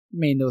did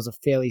mean there was a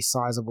fairly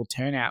sizable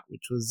turnout,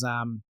 which was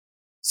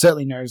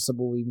certainly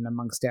noticeable even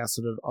amongst our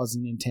sort of Aussie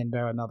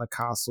Nintendo and other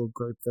Castle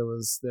group. There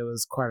was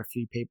quite a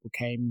few people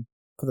came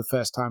for the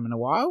first time in a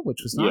while,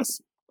 which was nice.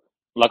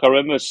 Like I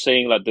remember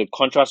seeing like the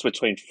contrast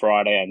between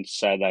Friday and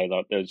Saturday.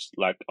 Like there's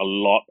like a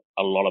lot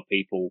of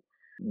people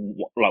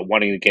like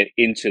wanting to get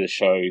into the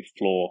show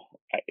floor.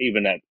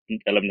 Even at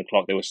 11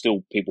 o'clock, there were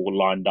still people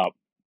lined up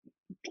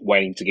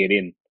waiting to get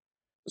in.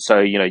 So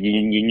you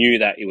knew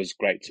that it was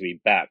great to be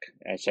back,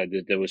 and so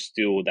there was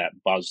still that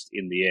buzz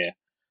in the air,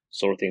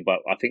 sort of thing.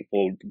 But I think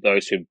for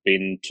those who've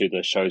been to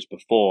the shows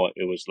before,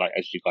 it was like,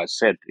 as you guys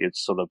said,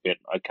 it's sort of been,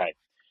 okay,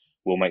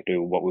 we'll make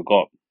do with what we've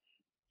got.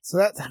 So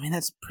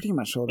that's pretty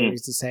much all there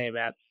is to say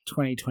about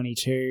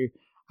 2022.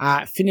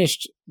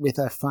 Finished with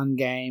a fun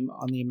game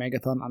on the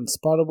Omegathon,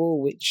 Unspottable,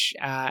 which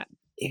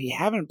if you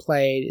haven't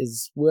played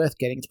is worth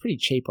getting. It's pretty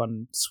cheap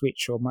on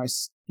Switch or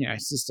most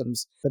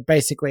systems. But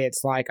basically,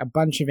 it's like a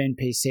bunch of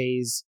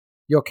NPCs.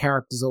 Your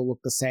characters all look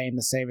the same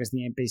as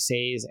the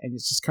NPCs, and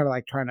it's just kind of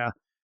like trying to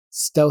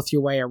stealth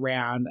your way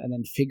around and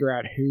then figure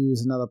out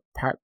who's another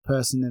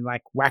person and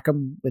like whack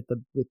them with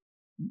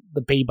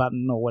the B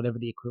button or whatever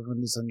the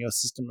equivalent is on your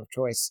system of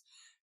choice.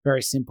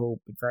 Very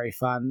simple, but very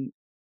fun.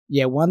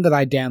 Yeah, one that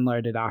I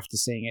downloaded after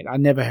seeing it. I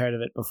never heard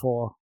of it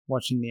before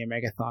watching the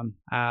Omegathon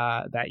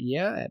that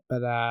year,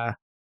 but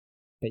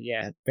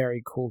yeah,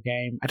 very cool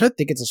game. I don't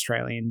think it's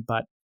Australian,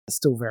 but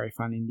still very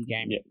fun indie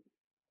game. Yeah.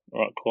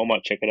 All right, cool. I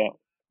might check it out.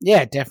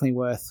 Yeah, definitely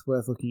worth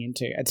looking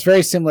into. It's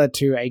very similar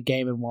to a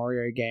Game and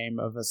Wario game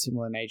of a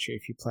similar nature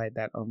if you played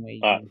that on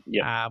Wii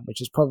U,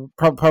 which is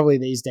probably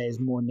these days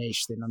more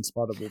niche than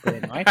Unspottable, but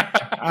anyway.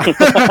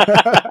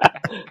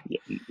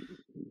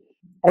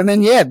 And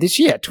then, this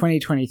year,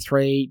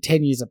 2023,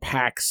 10 years of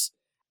PAX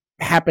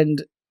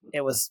happened.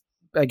 It was,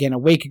 again, a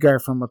week ago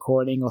from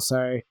recording or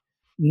so.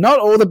 Not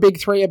all the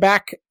big three are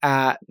back.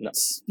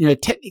 No.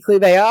 Technically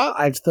they are.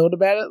 I've thought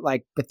about it.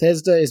 Like,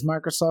 Bethesda is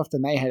Microsoft,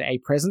 and they had a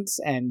presence,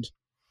 and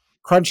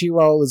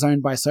Crunchyroll is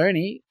owned by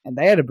Sony, and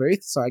they had a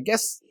booth, so I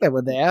guess they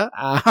were there,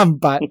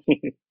 but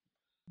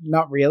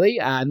not really.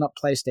 Not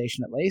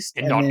PlayStation, at least.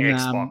 And not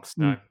Xbox,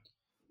 no.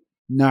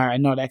 No,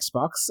 not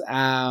Xbox.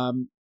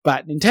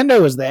 But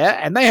Nintendo was there,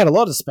 and they had a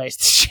lot of space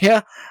this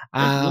year.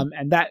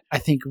 And that, I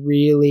think,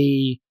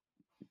 really,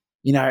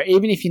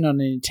 even if you're not a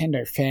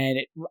Nintendo fan,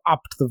 it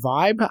upped the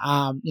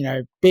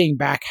vibe. Being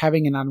back,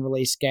 having an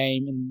unreleased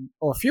game,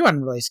 or a few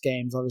unreleased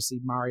games, obviously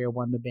Mario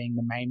Wonder being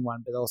the main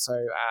one, but also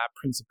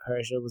Prince of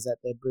Persia was at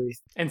their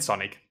booth. And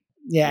Sonic.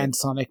 Yeah, and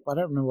Sonic. I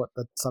don't remember what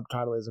the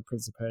subtitle is of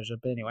Prince of Persia,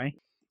 but anyway.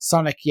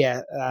 Sonic,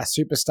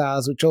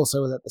 Superstars, which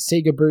also was at the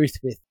Sega booth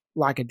with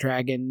Like a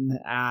Dragon,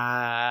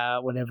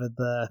 whatever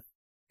the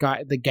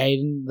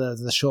Gaiden,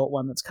 the short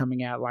one that's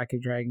coming out, Like a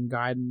Dragon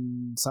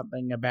Gaiden,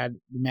 something about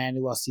the man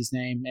who lost his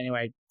name.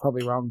 Anyway,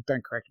 probably wrong.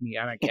 Don't correct me.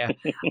 I don't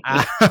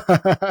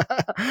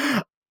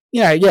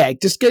care.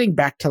 Just getting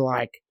back to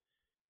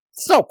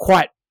it's not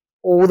quite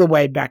all the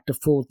way back to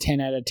full 10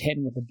 out of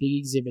 10 with the big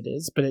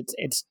exhibitors, but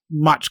it's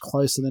much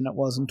closer than it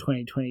was in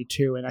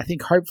 2022. And I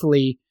think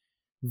hopefully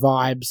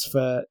vibes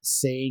for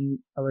seeing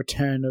a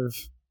return of,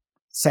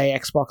 say,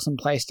 Xbox and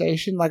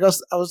PlayStation.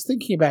 I was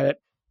thinking about it.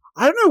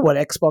 I don't know what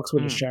Xbox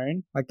would have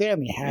shown. They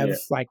only have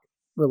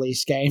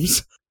release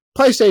games.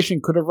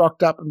 PlayStation could have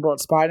rocked up and brought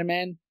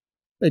Spider-Man.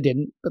 They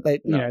didn't, but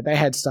they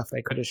had stuff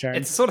they could have shown.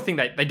 It's the sort of thing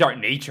they don't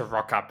need to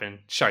rock up and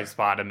show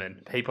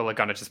Spider-Man. People are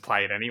going to just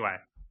play it anyway.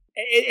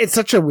 It's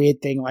such a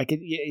weird thing.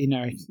 You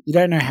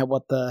don't know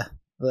what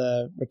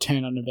the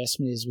return on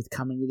investment is with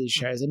coming to these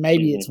shows, and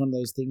maybe it's one of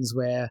those things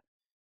where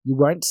you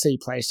won't see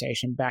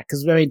PlayStation back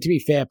because, to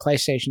be fair,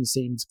 PlayStation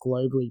seems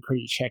globally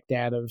pretty checked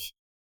out of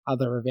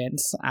other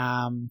events.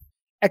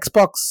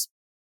 Xbox,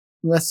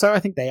 less so. I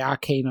think they are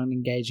keen on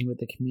engaging with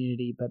the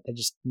community, but they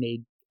just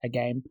need a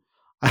game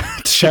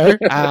to show.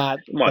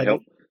 Might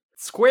help.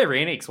 Square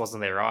Enix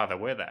wasn't there either,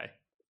 were they?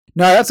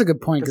 No, that's a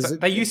good point. Because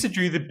they used to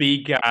do the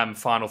big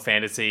Final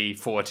Fantasy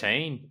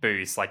 14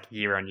 booths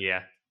year on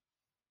year.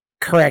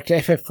 Correct.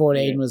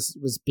 FF14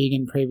 was big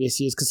in previous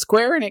years because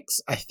Square Enix,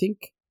 I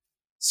think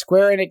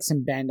Square Enix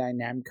and Bandai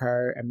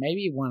Namco and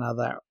maybe one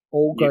other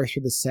all go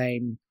through the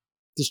same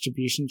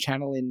distribution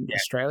channel in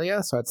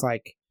Australia. So it's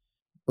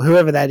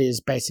whoever that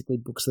is basically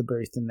books the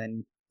booth and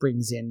then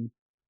brings in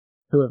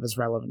whoever's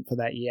relevant for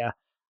that year.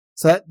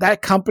 So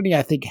that company,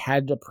 I think,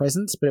 had a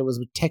presence, but it was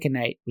with Tekken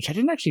 8, which I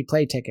didn't actually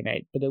play Tekken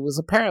 8, but it was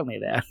apparently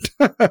there.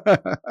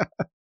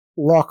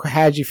 Locke,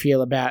 how'd you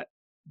feel about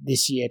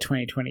this year,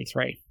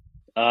 2023?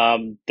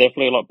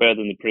 Definitely a lot better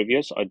than the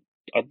previous. I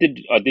did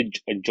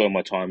enjoy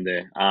my time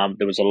there.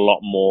 There was a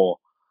lot more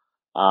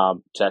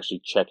to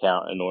actually check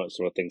out and all that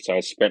sort of thing. So I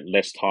spent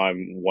less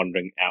time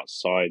wandering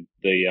outside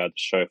the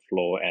show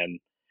floor and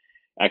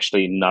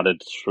actually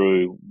nutted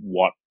through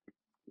what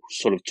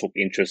sort of took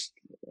interest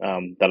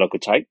that I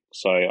could take.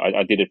 So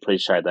I did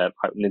appreciate that.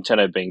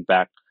 Nintendo being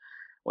back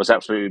was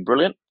absolutely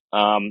brilliant.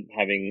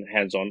 Having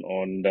hands-on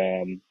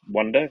on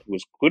Wonder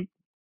was good.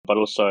 But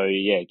also,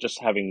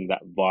 just having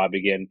that vibe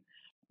again.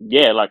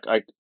 Yeah,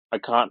 I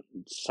can't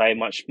say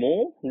much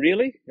more,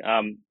 really.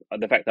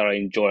 The fact that I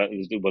enjoyed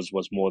it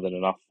was more than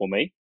enough for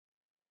me.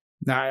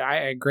 No, I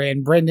agree.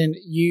 And Brendan,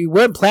 you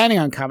weren't planning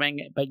on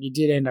coming, but you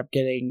did end up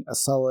getting a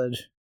solid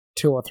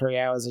 2 or 3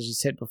 hours, as you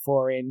said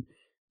before. And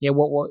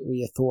what were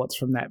your thoughts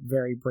from that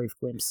very brief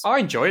glimpse? I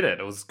enjoyed it.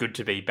 It was good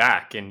to be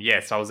back. And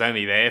yes, I was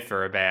only there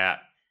for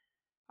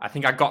I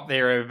think I got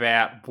there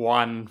about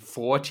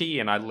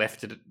 1:40 and I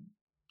left it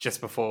just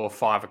before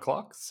 5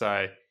 o'clock.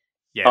 So,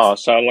 yes. Oh,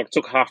 so it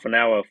took half an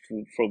hour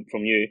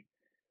from you.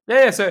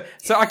 Yeah, so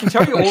I can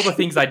tell you all the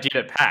things I did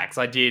at PAX.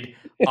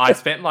 I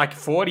spent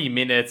 40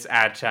 minutes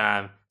at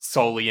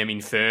Solium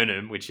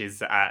Infernum, which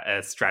is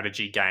a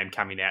strategy game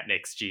coming out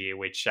next year,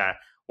 which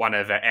one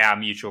of our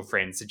mutual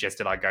friends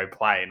suggested I go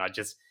play, and I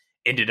just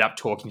ended up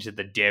talking to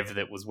the dev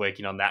that was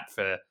working on that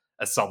for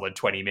a solid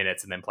 20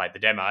 minutes and then played the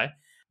demo.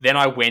 Then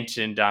I went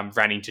and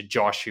ran into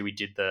Josh, who we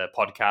did the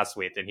podcast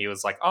with, and he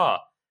was like, oh,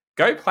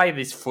 go play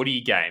this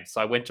footy game.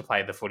 So I went to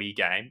play the footy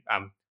game.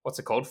 What's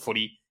it called?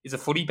 Is it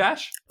Footy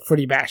Bash?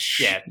 Footy Bash.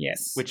 Yeah.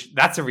 Yes.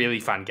 That's a really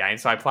fun game.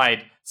 So I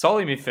played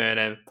Solium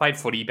Inferno, played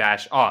Footy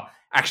Bash. Oh,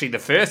 actually, the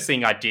first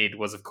thing I did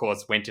was, of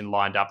course, went and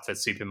lined up for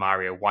Super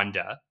Mario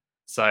Wonder.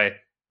 So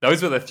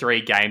those were the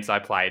 3 games I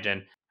played.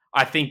 And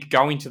I think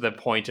going to the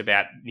point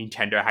about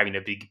Nintendo having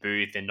a big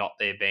booth and not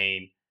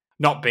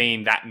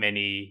being that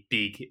many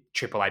big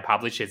AAA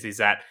publishers is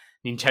that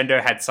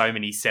Nintendo had so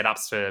many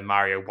setups for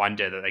Mario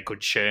Wonder that they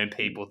could churn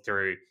people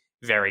through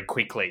very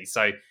quickly.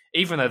 So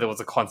even though there was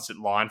a constant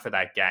line for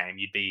that game,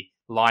 you'd be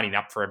lining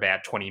up for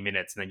about 20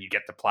 minutes and then you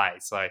get to play.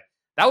 So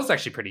that was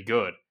actually pretty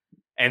good.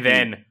 And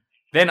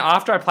then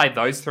after I played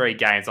those 3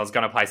 games, I was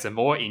going to play some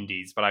more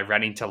indies, but I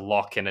ran into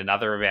Locke and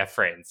another of our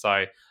friends. So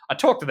I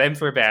talked to them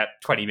for about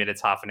 20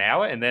 minutes, half an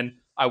hour, and then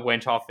I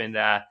went off and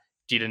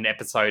did an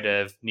episode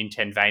of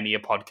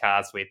Nintenvania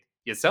podcast with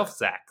yourself,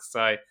 Zach.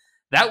 So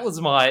that was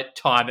my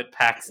time at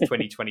PAX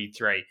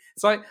 2023.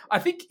 So I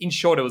think, in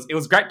short, it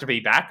was great to be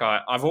back.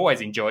 I've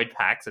always enjoyed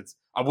PAX.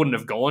 I wouldn't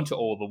have gone to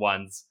all the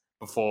ones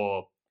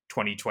before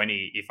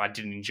 2020 if I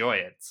didn't enjoy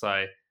it.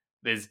 So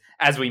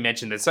as we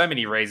mentioned, there's so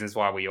many reasons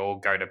why we all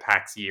go to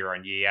PAX year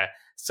on year.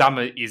 Some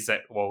is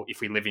that, well,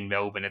 if we live in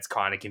Melbourne, it's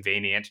kind of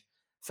convenient.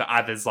 For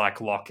others like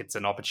Locke, it's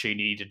an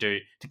opportunity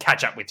to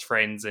catch up with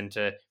friends and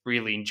to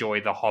really enjoy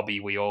the hobby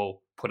we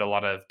all put a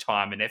lot of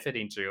time and effort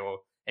into,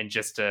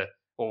 just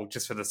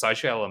for the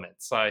social element.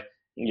 So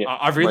Yeah,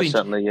 I really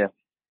certainly, yeah.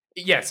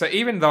 Yeah, so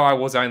even though I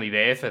was only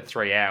there for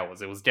 3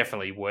 hours, it was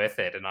definitely worth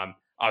it, and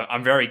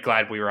I'm very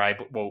glad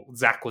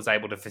Zach was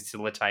able to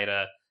facilitate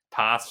a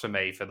pass for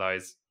me for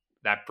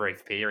that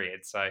brief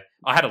period. So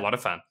I had a lot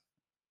of fun.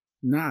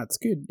 No, it's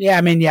good. Yeah,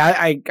 I mean,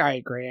 I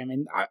agree. I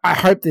mean, I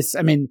hope this.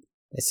 I mean,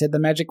 they said the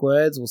magic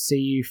words. We'll see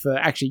you for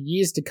actually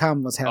years to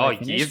come. Was how they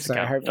finished. Years to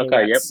come. Hopefully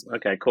okay. Yep.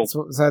 Okay. Cool.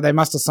 So they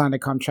must have signed a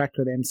contract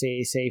with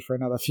MCEC for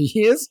another few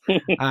years.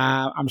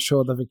 I'm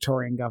sure the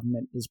Victorian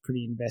government is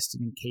pretty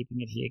invested in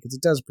keeping it here because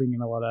it does bring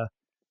in a lot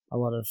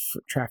of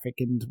foot traffic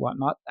and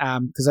whatnot.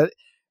 Because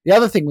the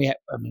other thing we have,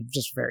 I mean,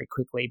 just very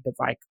quickly, but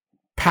like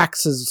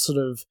PAX has sort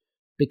of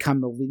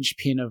become the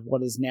linchpin of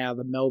what is now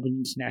the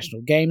Melbourne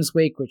International Games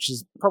Week, which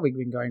has probably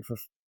been going for,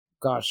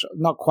 gosh,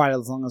 not quite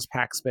as long as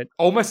PAX, but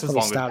almost as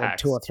long as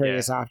PAX. 2 or 3 yeah.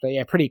 years after.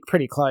 Yeah,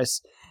 pretty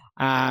close.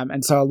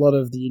 And so a lot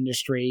of the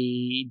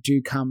industry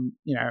do come,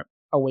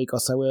 a week or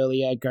so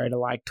earlier, go to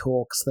like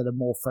talks that are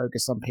more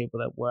focused on people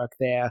that work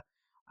there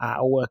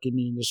or work in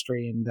the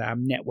industry and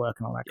network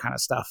and all that kind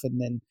of stuff.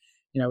 And then,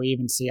 we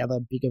even see other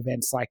big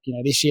events like,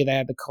 this year they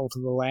had the Cult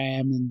of the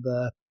Lamb and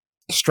the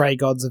Stray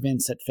Gods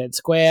events at Fed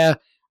Square.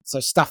 So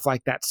stuff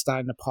like that's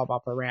starting to pop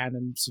up around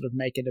and sort of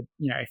make it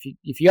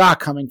if you are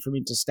coming from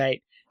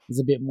interstate, there's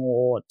a bit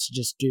more to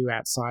just do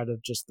outside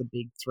of just the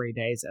big 3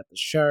 days at the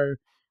show,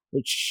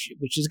 which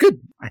is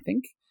good, I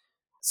think.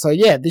 So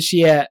yeah, this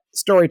year,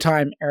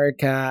 Storytime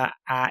Erika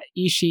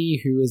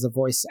Ishii, who is a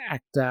voice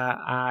actor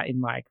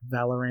in like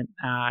Valorant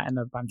and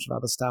a bunch of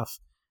other stuff,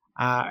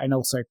 and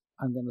also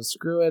I'm going to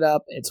screw it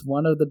up. It's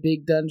one of the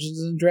big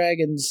Dungeons and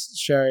Dragons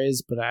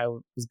shows, but I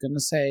was going to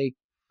say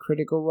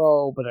Critical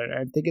Role, but I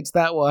don't think it's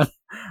that one.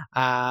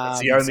 It's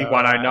the only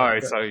one I know,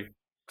 so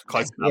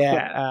close enough.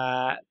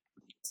 Yeah,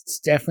 it's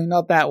definitely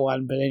not that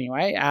one, but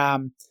anyway,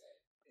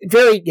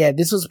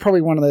 this was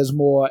probably one of those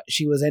more,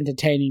 she was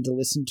entertaining to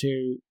listen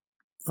to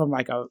from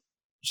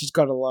she's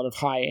got a lot of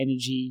high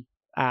energy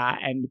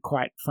and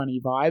quite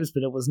funny vibes,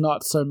 but it was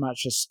not so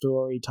much a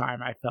story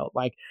time. I felt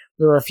like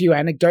there were a few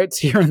anecdotes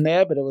here and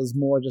there, but it was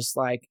more just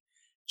like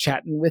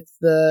chatting with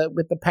the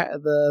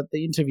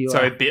interviewer.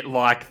 So a bit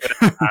like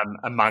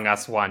Among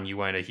Us one you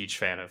weren't a huge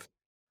fan of.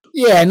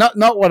 Yeah,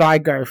 not what I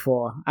go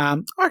for.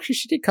 Actually,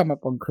 she did come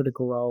up on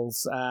Critical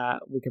Role's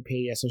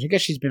Wikipedia, so I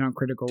guess she's been on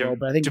Critical Role.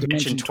 But I think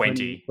Dimension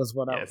 20 was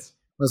what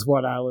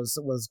I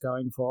was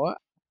going for.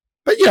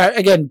 But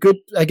again, good.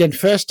 Again,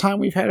 first time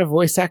we've had a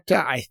voice actor,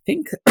 I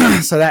think.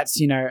 So that's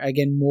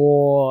again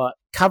more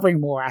covering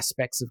more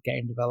aspects of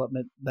game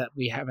development that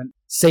we haven't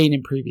seen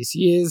in previous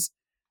years.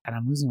 And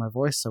I'm losing my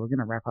voice, so we're going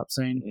to wrap up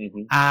soon.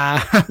 Mm-hmm.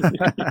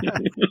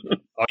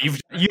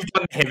 You've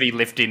done heavy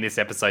lifting this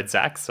episode,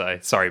 Zach, so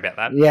sorry about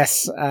that.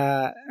 Yes,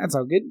 that's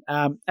all good.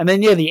 And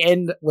then, the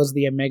end was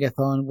the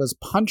Omegathon, was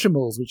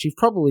Punchables, which you've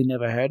probably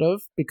never heard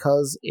of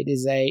because it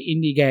is a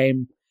indie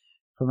game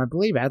from, I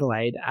believe,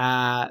 Adelaide.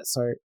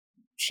 So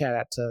shout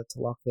out to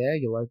Locke there,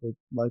 your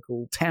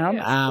local town.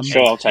 Yes.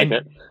 Sure, I'll take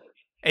it.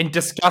 And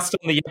discussed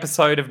on the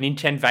episode of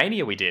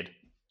Nintenvania we did.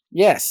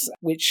 Yes,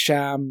 which...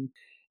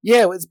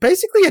 it's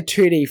basically a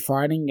 2D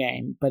fighting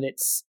game, but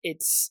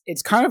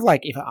it's kind of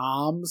like if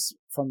ARMS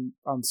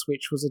on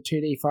Switch was a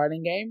 2D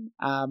fighting game.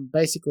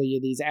 Basically,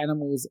 you're these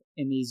animals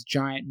in these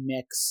giant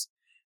mechs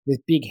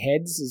with big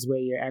heads is where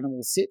your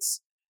animal sits,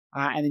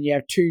 and then you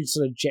have two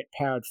sort of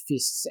jet-powered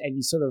fists, and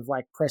you sort of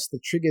like press the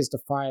triggers to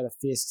fire the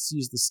fists,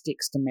 use the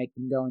sticks to make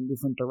them go in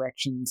different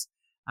directions,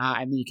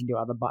 and then you can do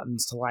other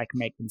buttons to like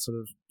make them sort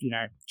of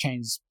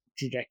change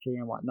trajectory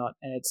and whatnot,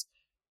 and it's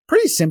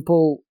pretty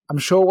simple. I'm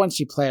sure once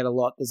you play it a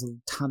lot, there's a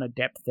ton of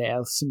depth there,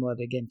 similar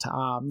again to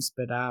ARMS,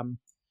 but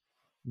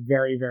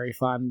very, very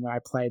fun when I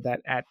played that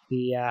at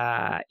the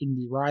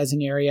Indie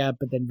Rising area,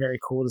 but then very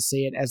cool to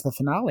see it as the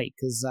finale,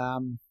 because,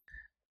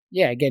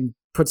 again,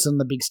 puts it on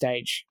the big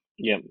stage.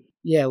 Yeah.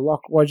 Yeah,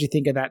 Locke, what did you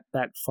think of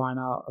that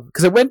final?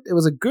 Because it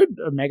was a good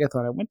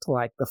Megathon. It went to,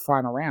 like, the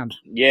final round.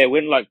 Yeah, it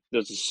went like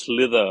there's a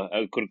slither.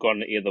 It could have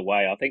gone either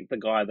way. I think the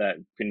guy that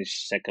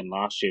finished second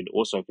last year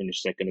also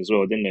finished second as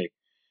well, didn't he?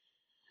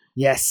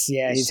 Yes,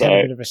 yeah, he's had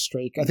a bit of a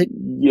streak. I think.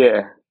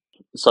 Yeah,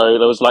 so it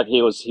was like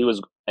he was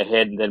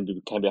ahead, and then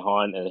became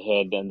behind and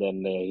ahead, and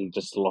then he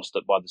just lost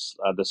it by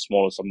the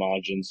smallest of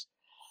margins,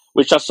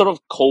 which I sort of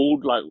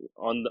called like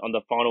on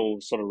the final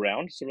sort of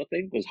round sort of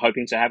thing. Was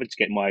hoping to have it to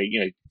get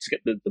to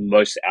get the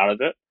most out of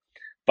it.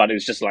 But it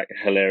was just like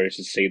hilarious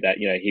to see that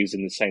he was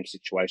in the same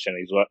situation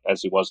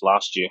as he was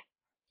last year.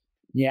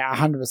 Yeah,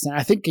 100%.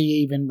 I think he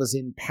even was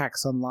in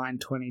PAX Online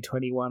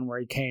 2021 where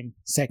he came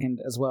second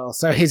as well.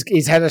 So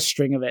he's had a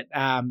string of it,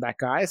 that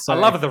guy. So I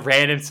love the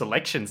random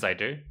selections they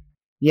do.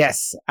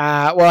 Yes.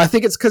 Well, I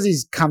think it's because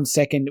he's come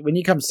second. When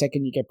you come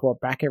second, you get brought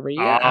back every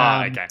year.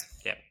 Okay.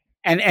 Yep.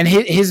 And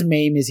his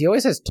meme is he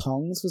always has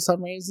tongs for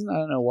some reason. I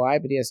don't know why,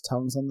 but he has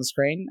tongs on the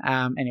screen.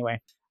 Anyway,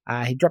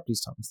 he dropped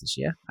his tongs this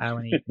year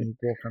when he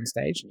walked on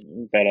stage.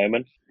 Bad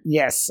omen.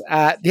 Yes.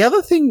 The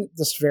other thing,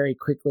 just very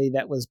quickly,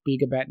 that was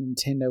big about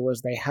Nintendo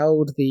was they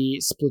held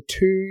the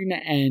Splatoon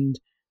and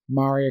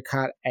Mario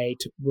Kart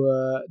 8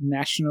 were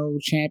national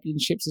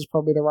championships is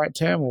probably the right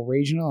term, or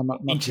regional. I'm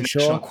not too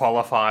sure. International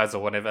qualifiers or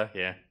whatever,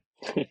 yeah.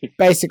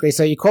 Basically,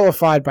 so you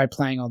qualified by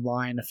playing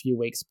online a few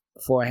weeks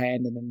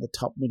beforehand, and then the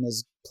top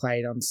winners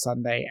played on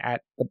Sunday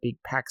at the big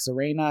PAX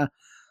Arena.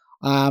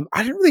 I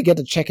didn't really get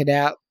to check it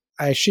out.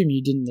 I assume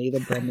you didn't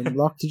either, Brendan.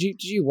 Locke,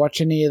 did you watch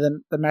any of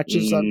the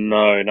matches?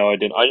 No, I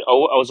didn't. I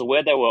was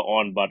aware they were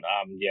on, but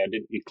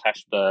it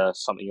clashed with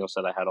something else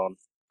that I had on.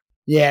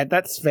 Yeah,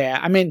 that's fair.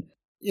 I mean,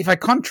 if I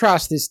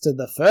contrast this to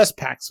the first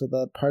PAX with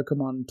the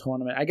Pokemon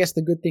tournament, I guess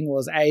the good thing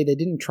was, A, they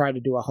didn't try to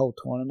do a whole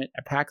tournament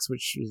at PAX,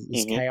 which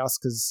is chaos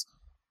because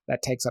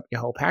that takes up your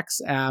whole PAX.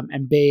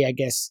 And B, I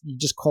guess you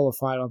just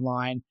qualified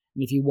online,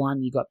 and if you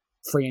won, you got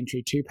free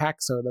entry to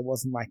PAX, so there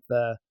wasn't like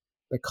the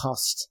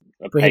cost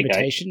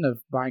prohibition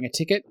of buying a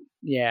ticket.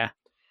 Yeah.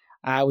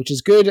 Which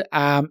is good.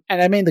 And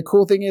I mean, the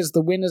cool thing is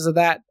the winners of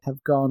that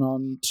have gone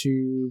on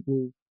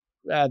to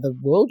the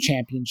World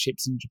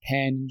Championships in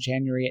Japan in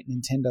January at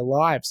Nintendo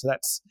Live. So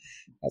that's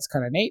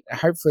kind of neat.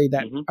 Hopefully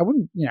that I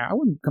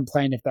wouldn't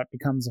complain if that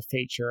becomes a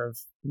feature of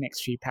the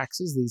next few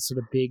PAXs. These sort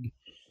of big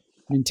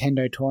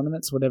Nintendo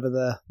tournaments, whatever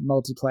the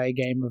multiplayer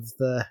game of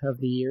the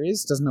year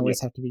is, doesn't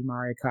always have to be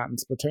Mario Kart and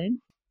Splatoon.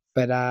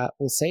 But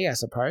we'll see, I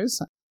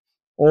suppose.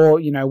 Or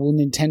will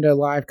Nintendo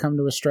Live come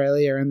to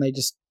Australia and they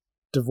just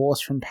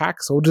divorce from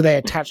PAX, or do they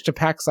attach to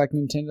PAX like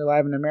Nintendo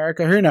Live in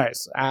America? Who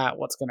knows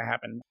what's going to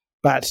happen?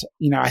 But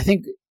I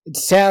think it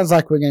sounds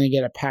like we're going to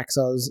get a PAX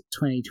Oz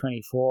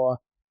 2024.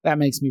 That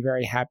makes me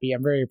very happy.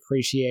 I'm very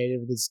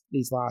appreciative of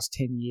these last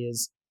 10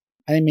 years.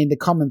 I mean, the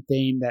common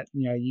theme that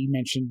you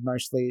mentioned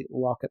mostly,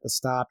 Locke, at the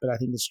start, but I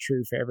think it's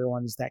true for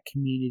everyone, is that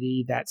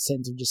community, that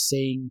sense of just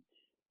seeing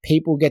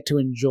people get to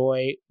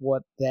enjoy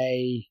what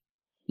they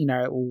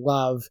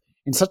love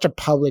in such a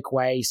public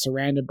way,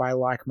 surrounded by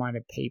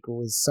like-minded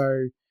people, is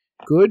so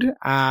good.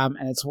 And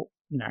it's,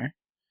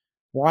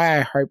 why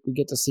I hope we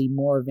get to see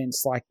more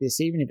events like this,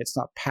 even if it's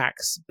not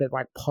PAX, but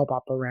like pop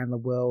up around the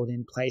world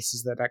in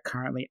places that are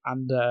currently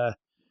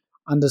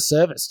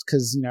underserviced.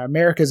 Because,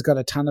 America's got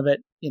a ton of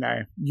it.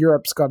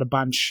 Europe's got a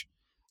bunch.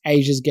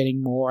 Asia's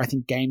getting more. I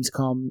think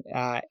Gamescom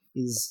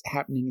is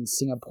happening in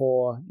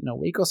Singapore in a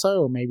week or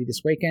so, or maybe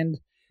this weekend.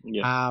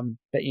 Yeah.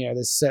 But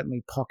there's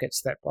certainly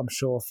pockets that I'm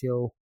sure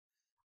feel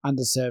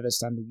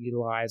underserviced,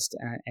 underutilized,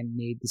 and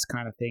need this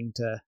kind of thing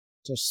to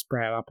just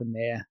sprout up in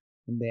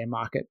their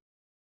market.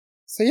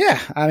 So yeah,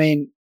 I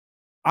mean,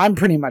 I'm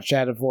pretty much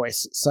out of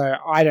voice, so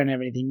I don't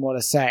have anything more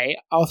to say.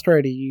 I'll throw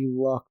to you,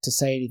 Locke, to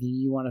say anything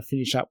you want to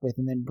finish up with,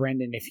 and then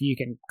Brendan, if you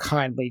can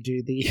kindly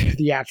do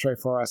the outro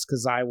for us,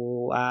 because I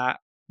will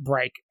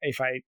break if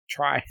I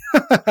try.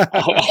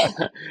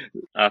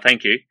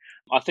 Thank you.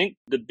 I think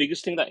the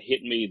biggest thing that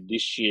hit me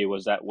this year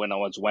was that when I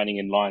was waiting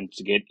in line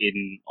to get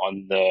in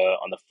on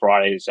the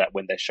Fridays, that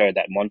when they showed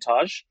that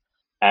montage,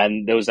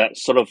 and there was that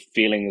sort of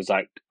feeling, is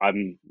like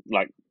I'm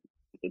like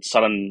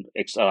sudden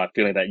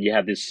feeling that you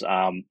have this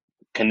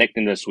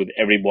connectedness with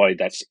everybody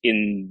that's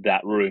in that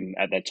room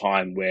at that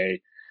time. Where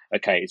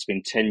it's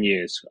been 10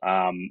 years.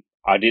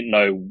 I didn't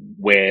know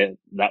where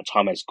that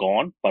time has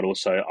gone, but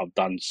also I've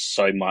done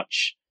so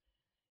much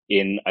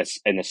in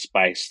a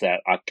space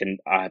that I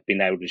have been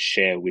able to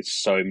share with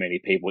so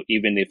many people,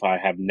 even if I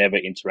have never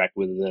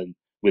interacted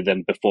with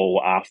them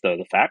before or after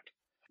the fact.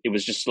 It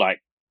was just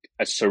like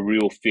a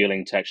surreal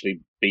feeling to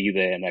actually be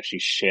there and actually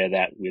share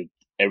that with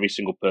every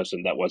single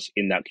person that was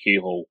in that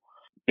queue hall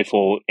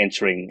before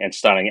entering and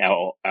starting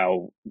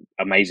our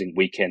amazing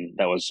weekend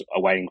that was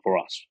awaiting for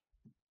us.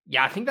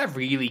 Yeah, I think that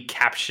really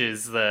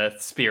captures the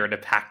spirit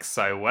of PAX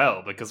so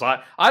well, because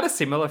I had a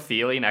similar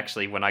feeling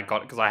actually when I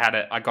got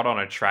on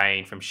a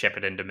train from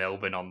Shepparton to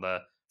Melbourne on the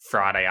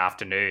Friday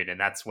afternoon, and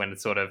that's when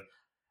it sort of,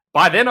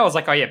 by then I was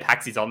like, oh yeah,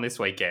 PAX is on this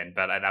weekend,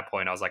 but at that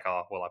point I was like,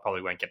 oh well, I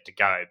probably won't get to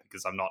go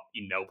because I'm not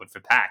in Melbourne for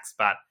PAX.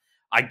 But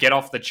I get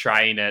off the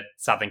train at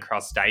Southern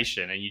Cross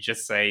Station and you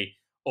just see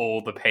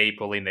all the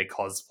people in their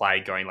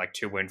cosplay going like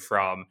to and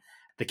from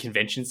the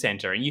convention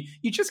center, and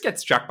you just get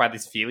struck by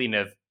this feeling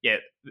of, yeah,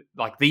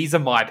 like these are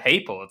my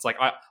people. It's like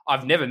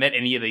I've never met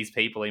any of these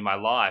people in my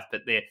life,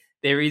 but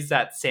there is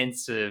that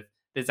sense of,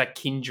 there's that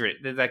kindred,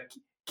 there's that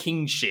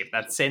kingship,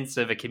 that sense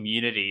of a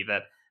community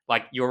that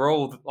like you're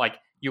all like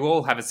you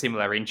all have a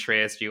similar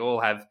interest. You all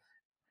have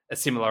a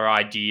similar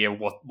idea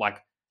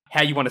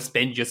how you want to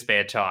spend your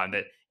spare time.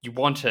 That you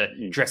want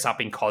to dress up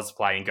in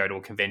cosplay and go to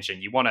a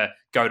convention. You want to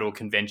go to a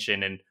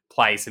convention and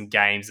play some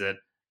games, that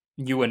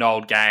new and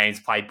old games,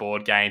 play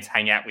board games,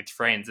 hang out with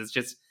friends. It's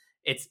just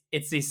it's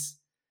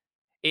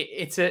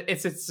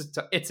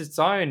its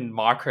own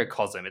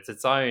microcosm. It's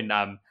its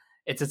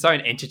own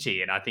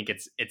entity, and I think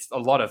it's a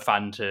lot of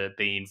fun to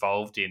be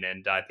involved in.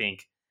 And I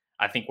think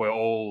we're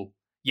all,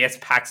 yes,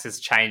 PAX has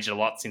changed a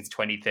lot since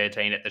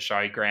 2013 at the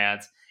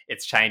showgrounds.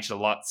 It's changed a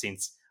lot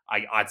since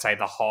I'd say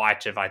the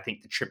height of, I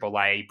think, the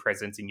AAA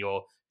presence in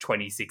your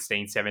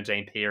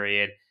 2016-17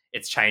 period.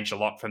 It's changed a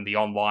lot from the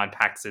online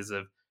PAXs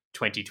of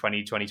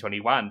 2020,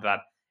 2021, but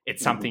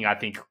it's something I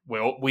think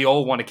we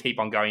all want to keep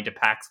on going to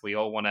PAX. We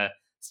all want to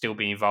still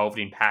be involved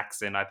in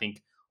PAX, and I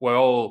think we're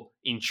all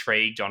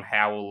intrigued on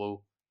how it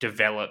will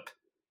develop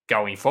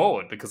going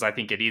forward, because I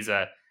think it's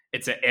an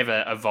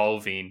ever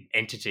evolving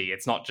entity.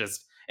 It's not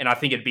just, and I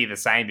think it'd be the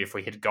same if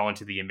we had gone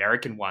to the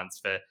American ones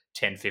for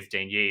 10,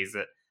 15 years,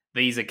 that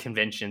these are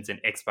conventions and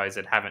expos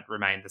that haven't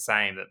remained the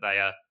same, that they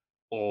are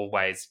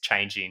always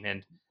changing,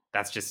 and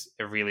that's just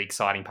a really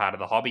exciting part of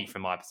the hobby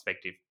from my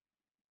perspective.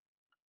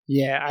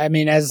 Yeah,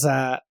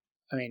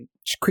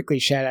 quickly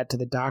shout out to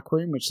the Dark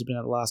Room, which has been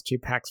at the last 2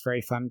 PAX,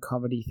 very fun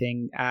comedy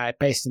thing,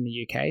 based in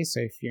the UK.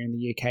 So if you're in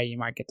the UK, you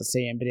might get to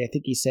see him. But I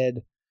think he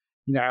said,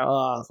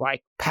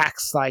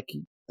 PAX,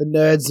 the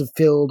nerds have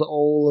filled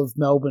all of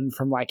Melbourne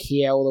from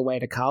here all the way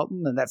to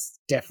Carlton, and that's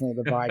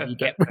definitely the vibe you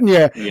get when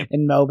you're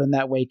in Melbourne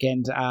that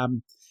weekend.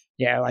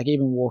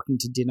 Even walking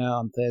to dinner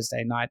on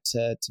Thursday night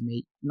to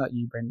meet, not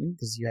you, Brendan,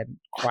 because you hadn't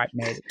quite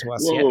made it to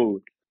us yet,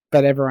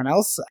 but everyone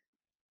else.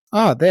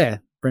 Oh,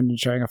 there, Brendan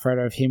showing a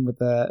photo of him with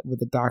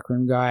the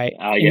darkroom guy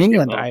in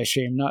England, I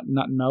assume, not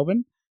in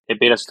Melbourne. It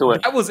beat us to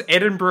it. That was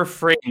Edinburgh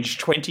Fringe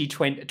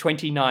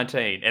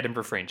 2019,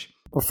 Edinburgh Fringe.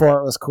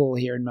 Before it was cool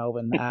here in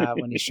Melbourne,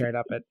 when he showed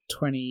up at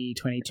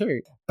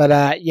 2022.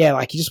 But you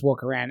just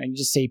walk around and you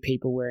just see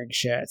people wearing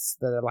shirts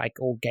that are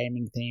all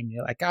gaming themed.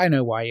 You're like, I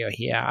know why you're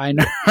here. I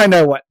know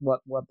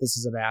what this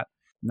is about.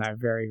 No,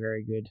 very,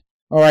 very good.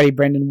 Alrighty,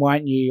 Brendan, why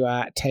don't you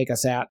take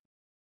us out?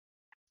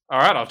 All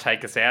right, I'll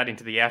take us out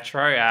into the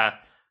outro.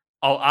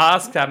 I'll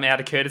ask, out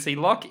of courtesy,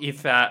 Locke,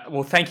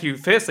 thank you.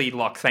 Firstly,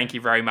 Locke, thank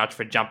you very much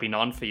for jumping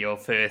on for your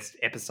first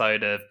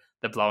episode of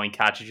the Blowing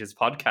Cartridges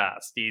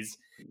podcast.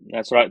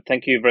 That's right.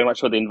 Thank you very much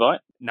for the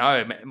invite.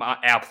 No,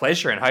 our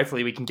pleasure, and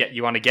hopefully we can get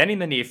you on again in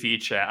the near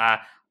future.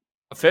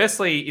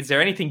 Firstly, is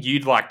there anything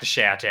you'd like to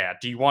shout out?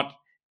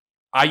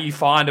 Are you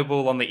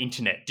findable on the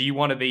internet? Do you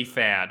want to be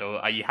found, or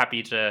are you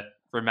happy to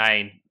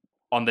remain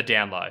on the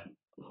down low?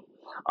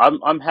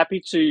 I'm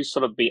happy to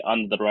sort of be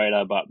under the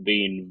radar, but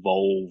be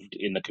involved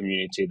in the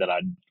community that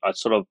I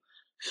sort of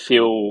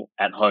feel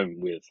at home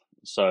with.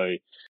 So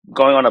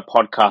going on a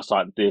podcast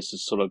like this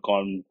has sort of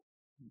gone,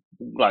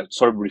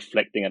 sort of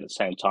reflecting at the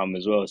same time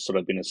as well. It's sort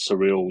of been a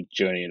surreal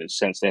journey in a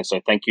sense there.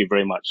 So thank you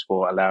very much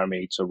for allowing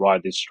me to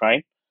ride this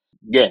train.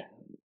 Yeah.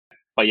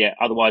 But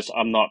otherwise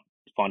I'm not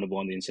findable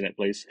on the internet,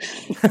 please.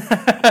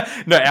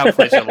 No, our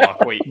pleasure,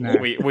 Locke.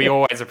 We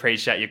always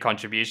appreciate your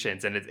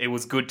contributions, and it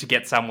was good to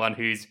get someone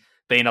who's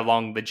been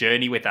along the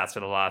journey with us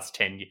for the last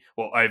 10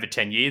 or over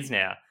 10 years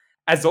now.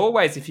 As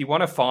always, if you want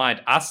to find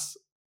us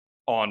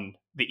on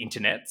the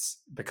internets,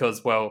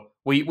 because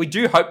we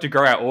do hope to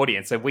grow our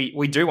audience, so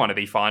we do want to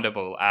be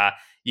findable.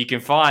 You can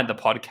find the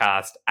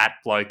podcast at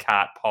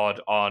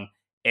BlowCartPod on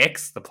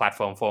X, the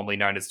platform formerly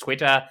known as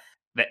Twitter.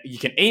 That you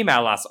can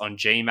email us on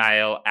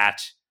Gmail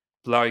at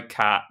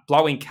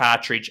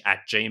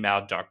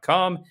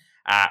blowingcartridge@gmail.com.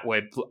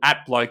 We're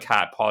at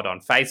BlowCartPod on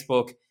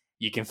Facebook.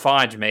 You can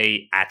find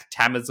me at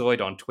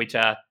Tamazoid on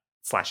Twitter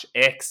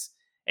 /X,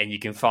 and you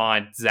can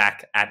find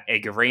Zach at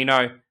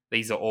Eggerino.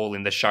 These are all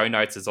in the show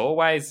notes as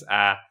always.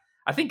 I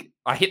think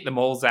I hit them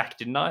all, Zach,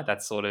 didn't I?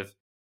 That's sort of...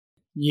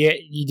 Yeah,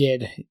 you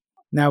did.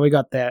 No, we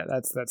got that.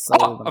 That's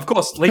all of them. Of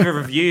course, leave a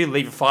review,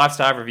 leave a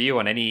 5-star review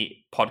on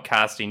any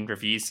podcasting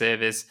review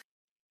service.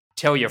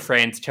 Tell your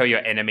friends, tell your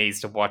enemies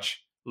to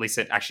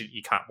listen. Actually,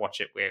 you can't watch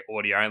it. We're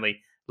audio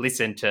only.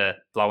 Listen to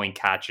Blowing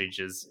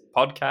Cartridges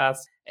podcast,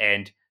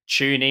 and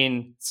tune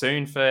in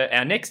soon for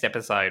our next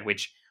episode,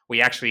 which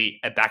we actually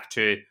are back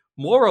to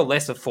more or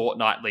less a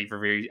fortnightly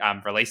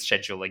release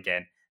schedule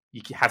again.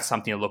 You can have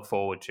something to look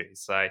forward to.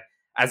 So,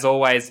 as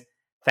always,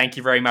 thank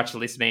you very much for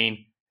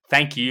listening.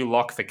 Thank you,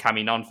 Locke, for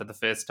coming on for the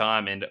first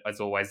time. And as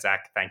always,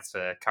 Zach, thanks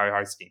for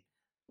co-hosting.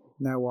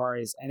 No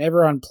worries. And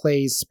everyone,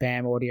 please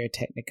spam Audio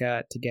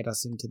Technica to get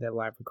us into their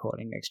live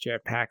recording next year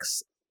at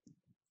PAX.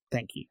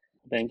 Thank you.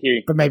 Thank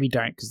you. But maybe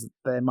don't, because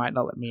they might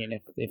not let me in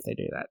if they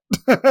do that.